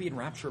it's just going to be in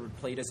Rapture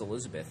played as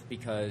Elizabeth,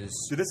 because...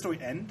 Did this story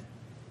end?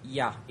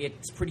 Yeah,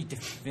 it's pretty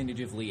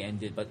definitively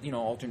ended, but,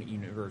 alternate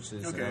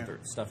universes and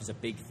other stuff is a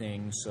big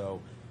thing, so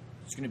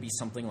it's going to be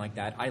something like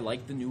that. I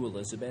like the new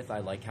Elizabeth. I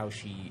like how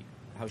she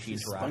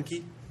She's interacts.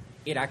 Spunky?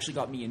 It actually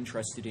got me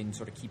interested in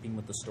sort of keeping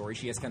with the story.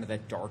 She has kind of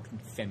that dark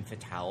femme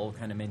fatale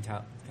kind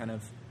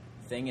of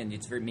thing, and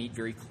it's made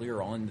very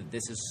clear on that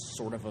this is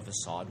sort of a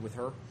facade with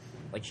her.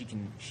 Like she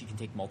can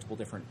take multiple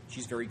different...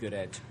 She's very good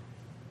at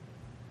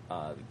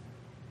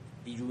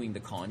doing the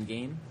con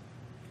game,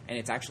 and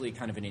it's actually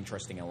kind of an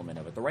interesting element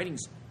of it. The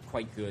writing's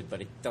quite good,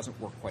 but it doesn't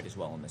work quite as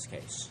well in this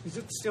case. Is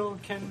it still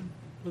Ken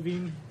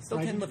Levine? Still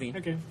Ken Levine.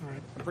 Okay, all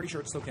right. I'm pretty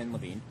sure it's still Ken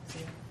Levine.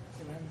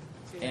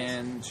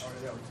 And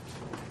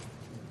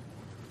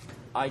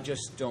I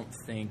just don't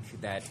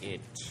think that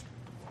it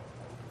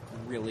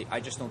really...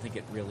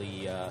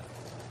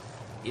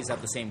 is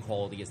at the same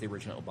quality as the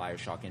original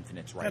BioShock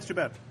Infinite's writing. That's too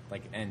bad.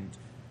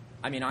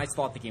 I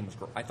thought the game was...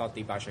 I thought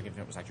the BioShock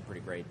Infinite was actually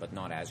pretty great, but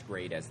not as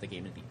great as the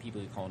game of the...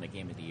 People who call it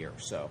Game of the Year,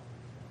 so...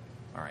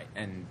 All right,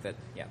 and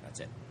that's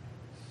it.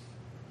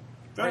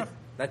 Fair enough.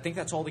 I think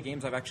that's all the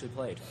games I've actually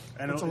played.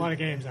 That's a lot of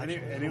games,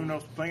 actually. Anyone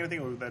else playing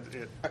anything, or was that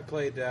it? I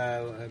played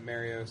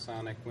Mario,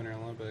 Sonic, Winter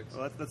Olympics.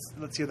 Well,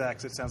 let's hear that,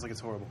 because it sounds like it's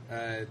horrible.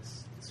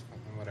 It's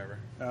whatever.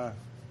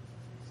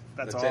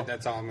 That's all. It.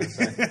 That's all I'm going to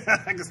say.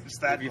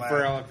 Just that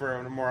for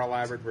a more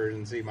elaborate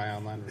version, see my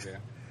online review.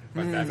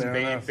 But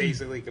that's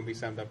basically can be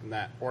summed up in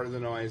that. Order the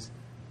Noise.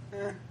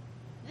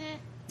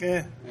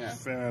 Yeah,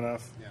 fair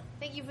enough. Yeah.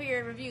 Thank you for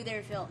your review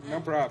there, Phil. No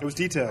problem. It was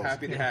detailed.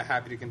 Happy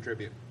to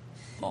contribute.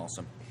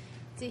 Awesome.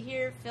 To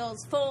hear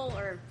Phil's full,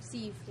 or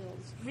see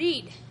Phil's...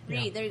 Read.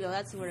 Yeah. There you go.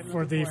 That's the word I'm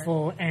For looking the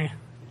full Yeah,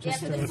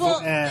 for the the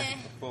full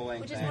Full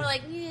length. which is more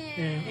like,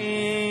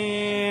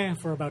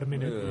 for about a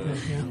minute.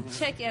 Yeah.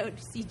 Check out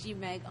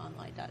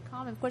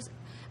cgmagonline.com. And of course,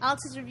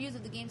 Alex's reviews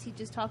of the games he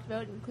just talked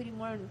about, including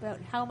more about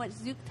how much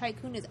Zook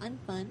Tycoon is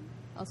unfun.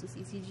 Also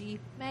see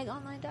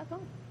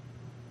cgmagonline.com.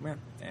 Yeah,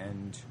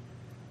 and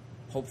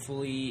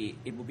hopefully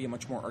it will be a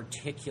much more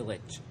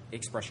articulate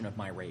expression of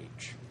my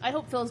rage. I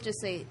hope Phil's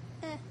just say,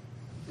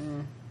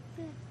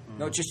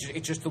 No,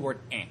 it's just the word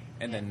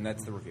and then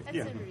that's the review. That's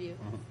the review.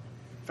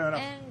 Fair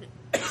enough. And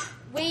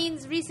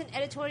Wayne's recent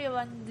editorial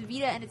on the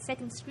Vita and its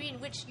second screen,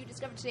 which you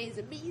discovered today, is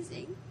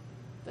amazing.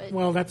 But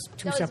Well, that's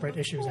two that was separate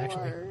issues,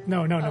 actually. before.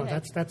 No.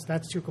 Okay.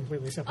 That's two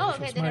completely separate Oh,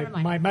 issues. okay, then never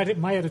mind.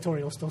 My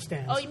editorial still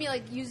stands. Oh, you mean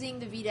like using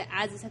the Vita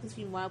as a second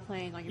screen while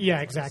playing on your Yeah,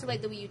 PS4? exactly. So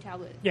like the Wii U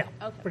tablet. Yeah,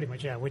 Okay. pretty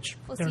much. Yeah, which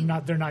We'll they're see.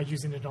 not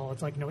using it at all.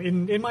 It's like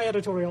in my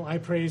editorial, I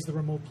praise the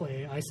remote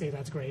play. I say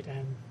that's great,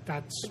 and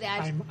that's But the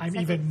actual I'm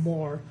second- even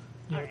more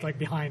Alright. like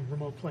behind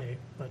remote play.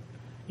 But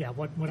yeah,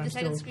 what I'm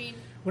second still screen.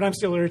 what I'm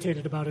still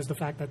irritated about is the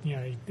fact that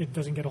it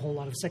doesn't get a whole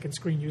lot of second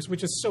screen use,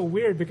 which is so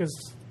weird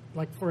because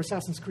like for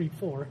Assassin's Creed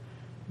 4,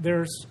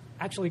 there's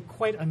actually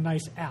quite a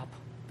nice app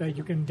that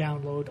you can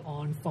download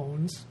on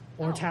phones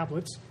or Oh.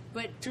 tablets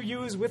But to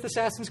use with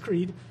Assassin's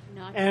Creed.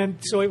 Not- And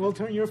so it will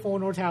turn your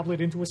phone or tablet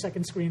into a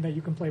second screen that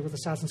you can play with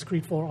Assassin's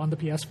Creed 4 on the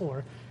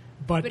PS4.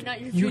 But not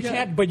your you Vita.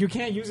 can't. But you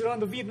can't use it on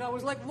the Vita. And I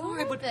was like,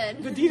 why? But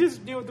then?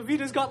 the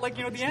Vita's got like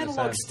the analog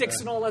sense, sticks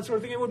and all that sort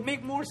of thing. It would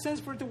make more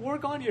sense for it to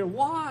work on here.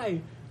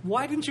 Why?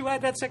 Why didn't you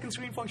add that second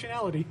screen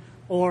functionality?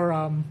 Or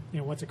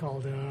what's it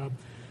called?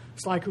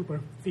 Sly Cooper,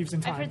 Thieves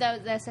in Time. I've heard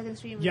that second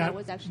screen Yeah,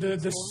 was actually the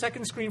useful.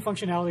 second screen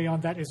functionality on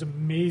that is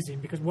amazing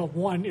because, well,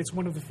 one, it's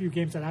one of the few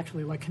games that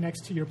actually like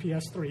connects to your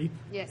PS3.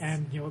 Yes.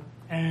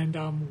 And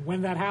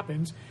when that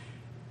happens,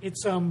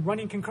 it's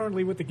running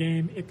concurrently with the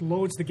game. It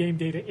loads the game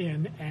data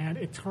in, and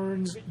it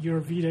turns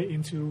your Vita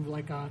into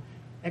like a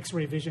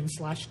X-ray vision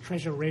 /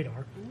 treasure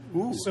radar.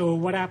 Ooh. So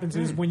what happens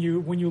is when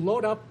you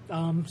load up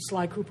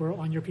Sly Cooper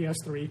on your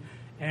PS3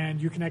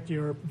 and you connect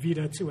your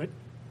Vita to it,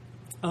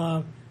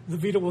 the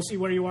Vita will see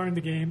where you are in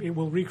the game. It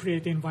will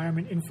recreate the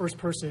environment in first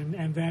person,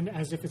 and then,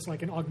 as if it's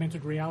like an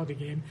augmented reality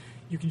game,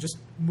 you can just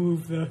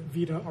move the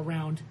Vita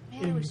around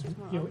Man, I in, wish there was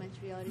more you know,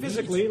 augmented reality.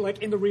 physically, like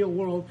in the real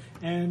world.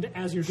 And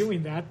as you're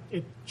doing that,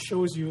 it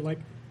shows you like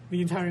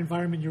the entire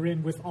environment you're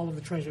in with all of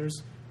the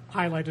treasures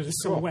highlighted as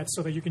silhouettes,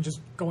 so that you can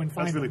just go and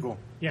find That's really them. cool.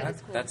 Yeah,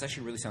 That's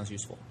actually really sounds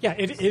useful. yeah,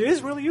 it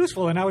is really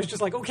useful, and I was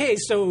just like, okay,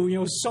 so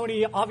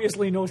Sony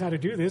obviously knows how to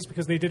do this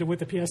because they did it with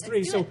the PS3.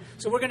 Let's do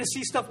So we're going to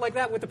see stuff like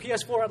that with the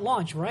PS4 at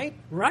launch, right?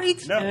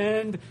 Right? No.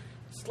 And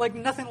it's like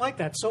nothing like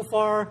that so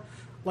far.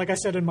 Like I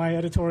said in my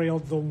editorial,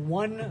 the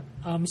one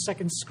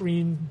second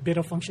screen bit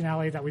of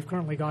functionality that we've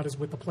currently got is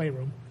with the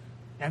Playroom,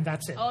 and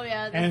that's it. Oh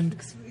yeah, that and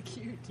looks really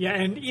cute. yeah,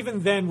 and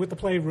even then with the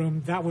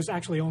Playroom, that was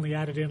actually only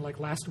added in like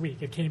last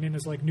week. It came in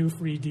as like new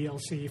free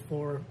DLC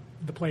for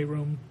the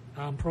Playroom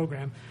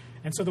program.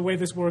 And so the way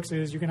this works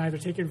is you can either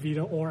take your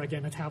Vita or,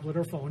 again, a tablet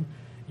or phone.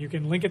 You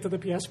can link it to the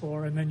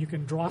PS4, and then you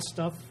can draw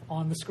stuff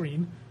on the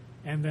screen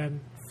and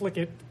then flick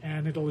it,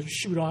 and it'll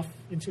shoot off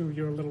into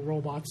your little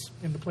robots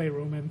in the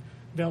Playroom, and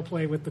they'll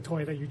play with the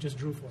toy that you just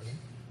drew for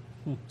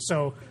them.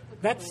 So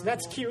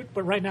that's cute,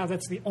 but right now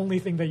that's the only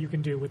thing that you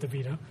can do with the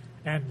Vita.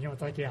 And,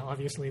 it's like, yeah,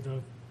 obviously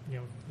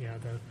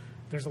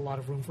there's a lot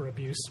of room for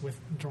abuse with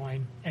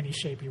drawing any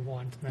shape you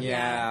want. And then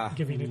Yeah.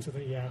 giving it to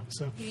the,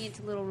 so, Giving it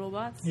to little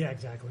robots. yeah,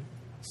 exactly.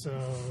 So,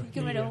 You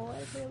can write a whole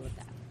idea with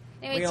that.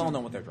 Anyway, We so all know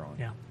what they're drawing.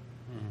 yeah.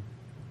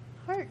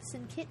 hearts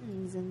and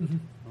kittens and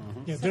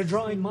Yeah, they're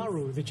drawing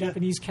Maru, the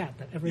Japanese cat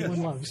that everyone Yes.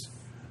 loves.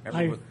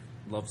 Everyone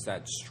loves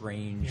that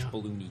strange Yeah.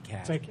 balloony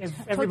cat. It's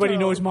like everybody Totoro.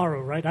 knows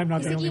Maru, right? I'm not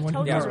He's the a only cute one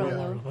who knows Totoro,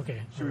 Maru. though.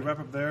 Okay. Should we wrap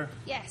up there?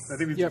 yes. I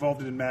think we've Yep.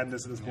 evolved into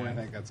madness at this Yeah, point. I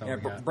think that's all yeah,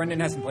 we got. Brendan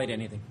hasn't played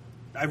anything.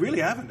 I really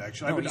haven't,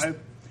 actually. No,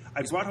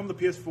 I brought home the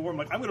PS4. I'm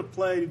like, I'm going to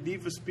play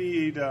Need for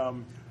Speed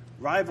Rivals.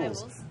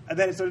 Rivals. And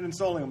then it started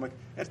installing. I'm like,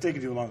 that's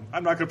taking too long.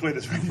 I'm not going to play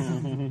this right now.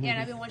 Yeah, and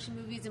I've been watching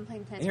movies and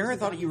playing Plants And here I vs.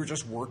 thought you were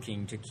Zombies. just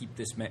working to keep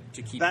this That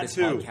this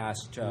too.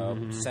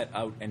 podcast set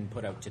out and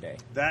put out today.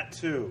 That,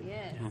 too.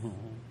 Yeah.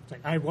 It's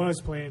like I was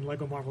playing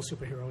Lego Marvel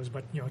Superheroes,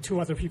 but two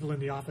other people in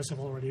the office have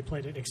already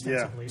played it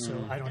extensively, so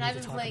I don't And need I've to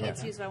been talk playing about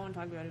it too, that. so I won't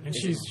talk about it. And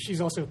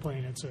she's also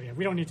playing it, so yeah,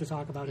 we don't need to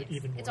talk about it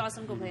even more. It's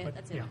awesome. Go play it. But,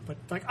 That's it. yeah, but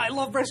like I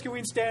love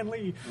rescuing Stan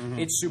Lee.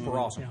 It's super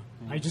awesome.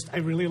 Yeah, I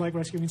really like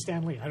rescuing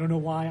Stan Lee. I don't know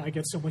why I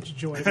get so much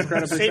joy from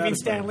Incredibly saving satisfying.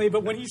 Stan Lee,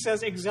 but when he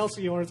says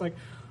Excelsior, it's like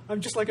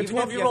I'm just like a Even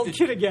if you 12-year-old have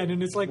to- kid again,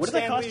 and it's like What did that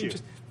Stan cost Lee you?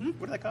 just. What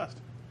did that cost?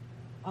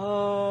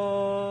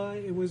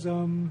 It was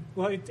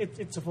well,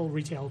 it's a full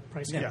retail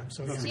price game, Yeah.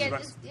 so Yeah. Yeah,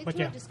 Right. it But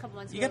came out yeah. just a couple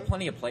months You ago. get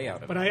plenty of play out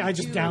of it. But I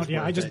just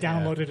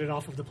downloaded it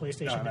off of the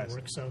PlayStation Oh, nice.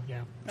 Network, so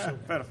yeah. Yeah, So,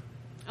 fair enough.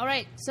 All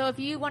right, so if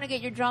you want to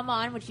get your drama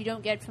on, which you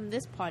don't get from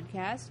this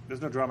podcast,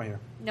 There's no drama here.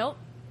 nope.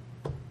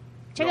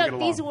 Check Don't out get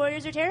These along.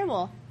 Warriors Are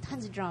Terrible.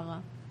 Tons of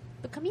drama.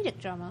 But comedic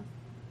drama.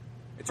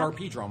 It's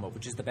RP drama,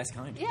 which is the best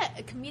kind. Yeah,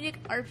 a comedic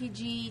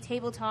RPG,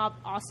 tabletop,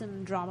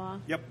 awesome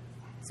drama. Yep.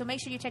 So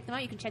make sure you check them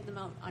out. You can check them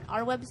out on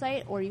our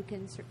website, or you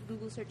can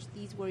Google search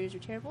These Warriors Are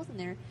Terrible, and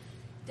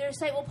their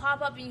site will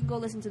pop up, and you can go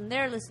listen to them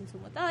there, listen to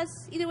them with us.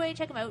 Either way,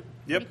 check them out.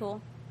 Yep. Pretty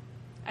cool.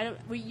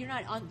 You're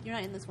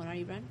not in this one, are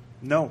you, Bren?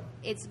 No.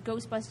 It's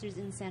Ghostbusters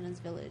in Santa's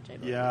Village, I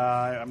believe.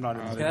 Yeah, I'm not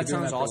in Okay, this. been that doing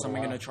sounds that for a awesome. I'm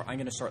while. gonna try. I'm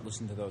gonna start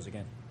listening to those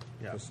again.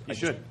 Yeah, 'Cause you I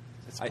should.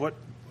 just- Support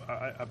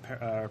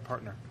a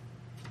partner.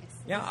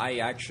 Yeah, I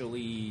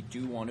actually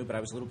do want to, but I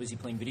was a little busy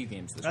playing video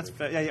games this That's week.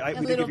 fair. Yeah, A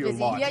we did little give you busy.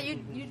 a lot. Yeah,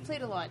 you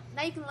played a lot.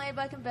 Now you can lay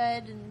back in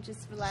bed and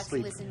just relax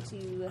Sleep. and listen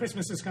to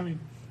Christmas is coming,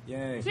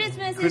 Yay.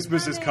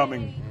 Christmas is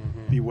coming.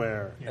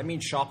 Beware. That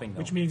means shopping, though.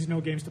 which means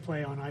no games to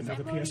play on either the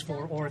I've already PS4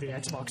 done or the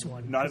that. Xbox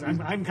One. Not- 'Cause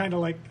I'm kind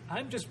of like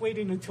I'm just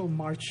waiting until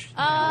March.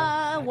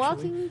 actually.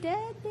 Walking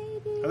Dead,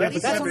 baby. Oh, Yeah,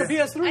 but that's on the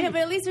PS3. I know,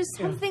 but at least there's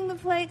something to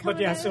play coming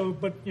But yeah,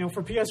 out.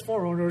 for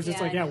PS4 owners, it's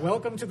Yeah, like I know.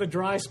 welcome to the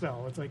dry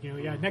spell. It's like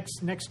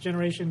next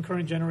generation,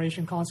 current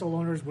generation console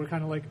owners, we're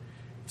kind of like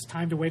it's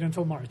time to wait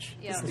until March.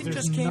 Yeah. This Because thing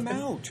there's just came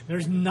nothing- out.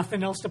 There's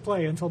nothing else to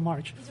play until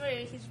March.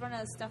 He's run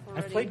out of stuff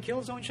already. I've played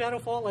Killzone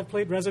Shadowfall. I've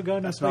played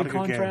Resogun. That's I've not played a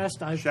good game.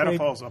 Contrast. I've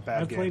Shadowfall's a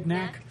bad I've game. played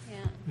Knack. Yeah.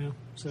 Yeah,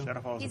 so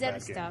Shadowfall is He's a out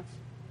bad of game. stuff.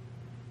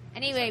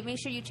 Anyway, make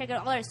sure you check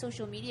out all our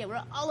social media.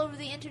 We're all over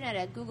the internet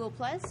at Google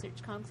Plus,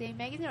 search Comics Game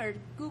Magazine, or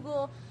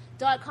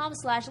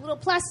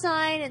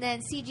google.com/sign and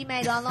then CG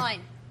Mag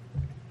Online.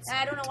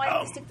 I don't know why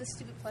they stick the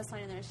stupid plus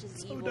sign in there. It's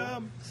just So evil.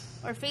 dumb.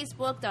 Or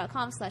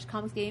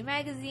facebook.com/Comics Game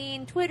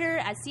Magazine, Twitter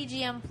at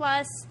CGM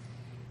Plus.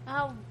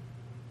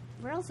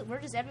 Where else? We're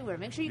just everywhere.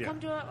 Make sure you Yeah.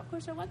 come to, of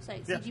course, our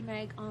website, Yeah.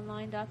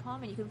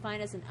 cgmagonline.com, and you can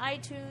find us in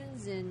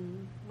iTunes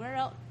and where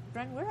else?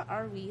 Bren, where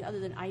are we other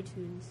than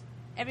iTunes?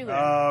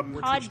 Everywhere.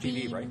 We're Twitch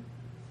TV, Podbean. right?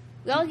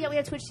 Well, yeah, we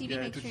have Twitch TV. Yeah,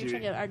 Make Twitch sure you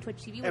check TV. out our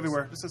Twitch TV.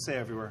 Everywhere. Let's just say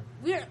everywhere.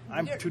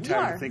 I'm We're, too we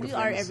tired are, to think of We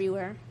are things.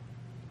 everywhere.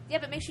 Yeah,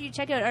 but make sure you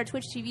check out our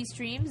Twitch TV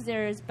streams.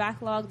 There's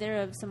backlog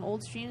there of some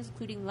old streams,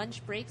 including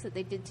lunch breaks that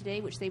they did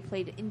today, which they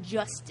played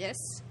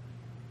Injustice.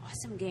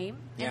 Awesome game.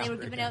 And Yeah, they were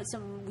great giving game. out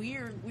some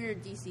weird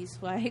DC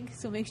swag,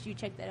 so make sure you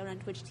check that out on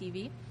Twitch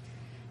TV.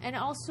 And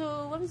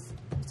also, what was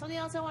something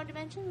else I wanted to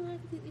mention? I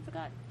completely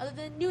forgot. Other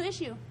than new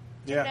issue.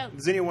 Check it Yeah, out.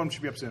 the Zinnia one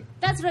should be up soon.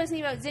 That's what I was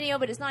thinking about Zinio,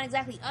 but it's not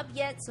exactly up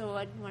yet, so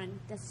I didn't want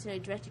to necessarily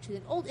direct you to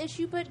an old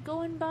issue, but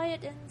go and buy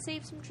it and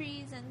save some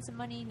trees and some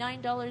money.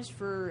 $9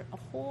 for a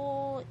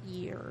whole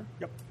year.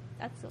 Yep.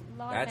 That's a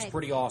lot. That's of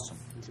pretty awesome.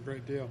 It's a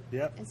great deal.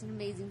 Yep. It's an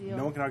amazing deal.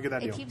 No one can argue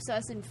that It deal. keeps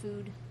us in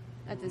food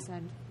at this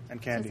end.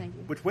 And candy. So thank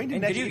you. Which Wayne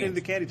didn't And actually video get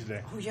into games. candy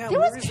today. Oh yeah, There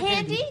where was is the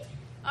candy?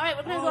 All right,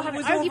 we're going to go Oh, have it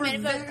an was over argument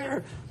about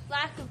there. the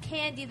lack of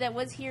candy that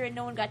was here and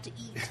no one got to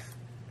eat.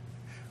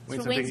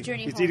 Wayne's for Wayne's big-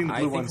 journey He's home. eating the I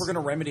blue think ones. we're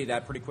going to remedy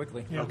that pretty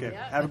quickly. Yeah. Okay.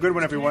 Yeah. Have a good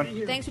one, everyone.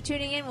 Thanks for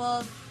tuning in.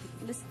 We'll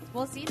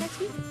see you next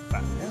week.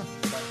 Bye. Yeah.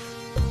 Bye.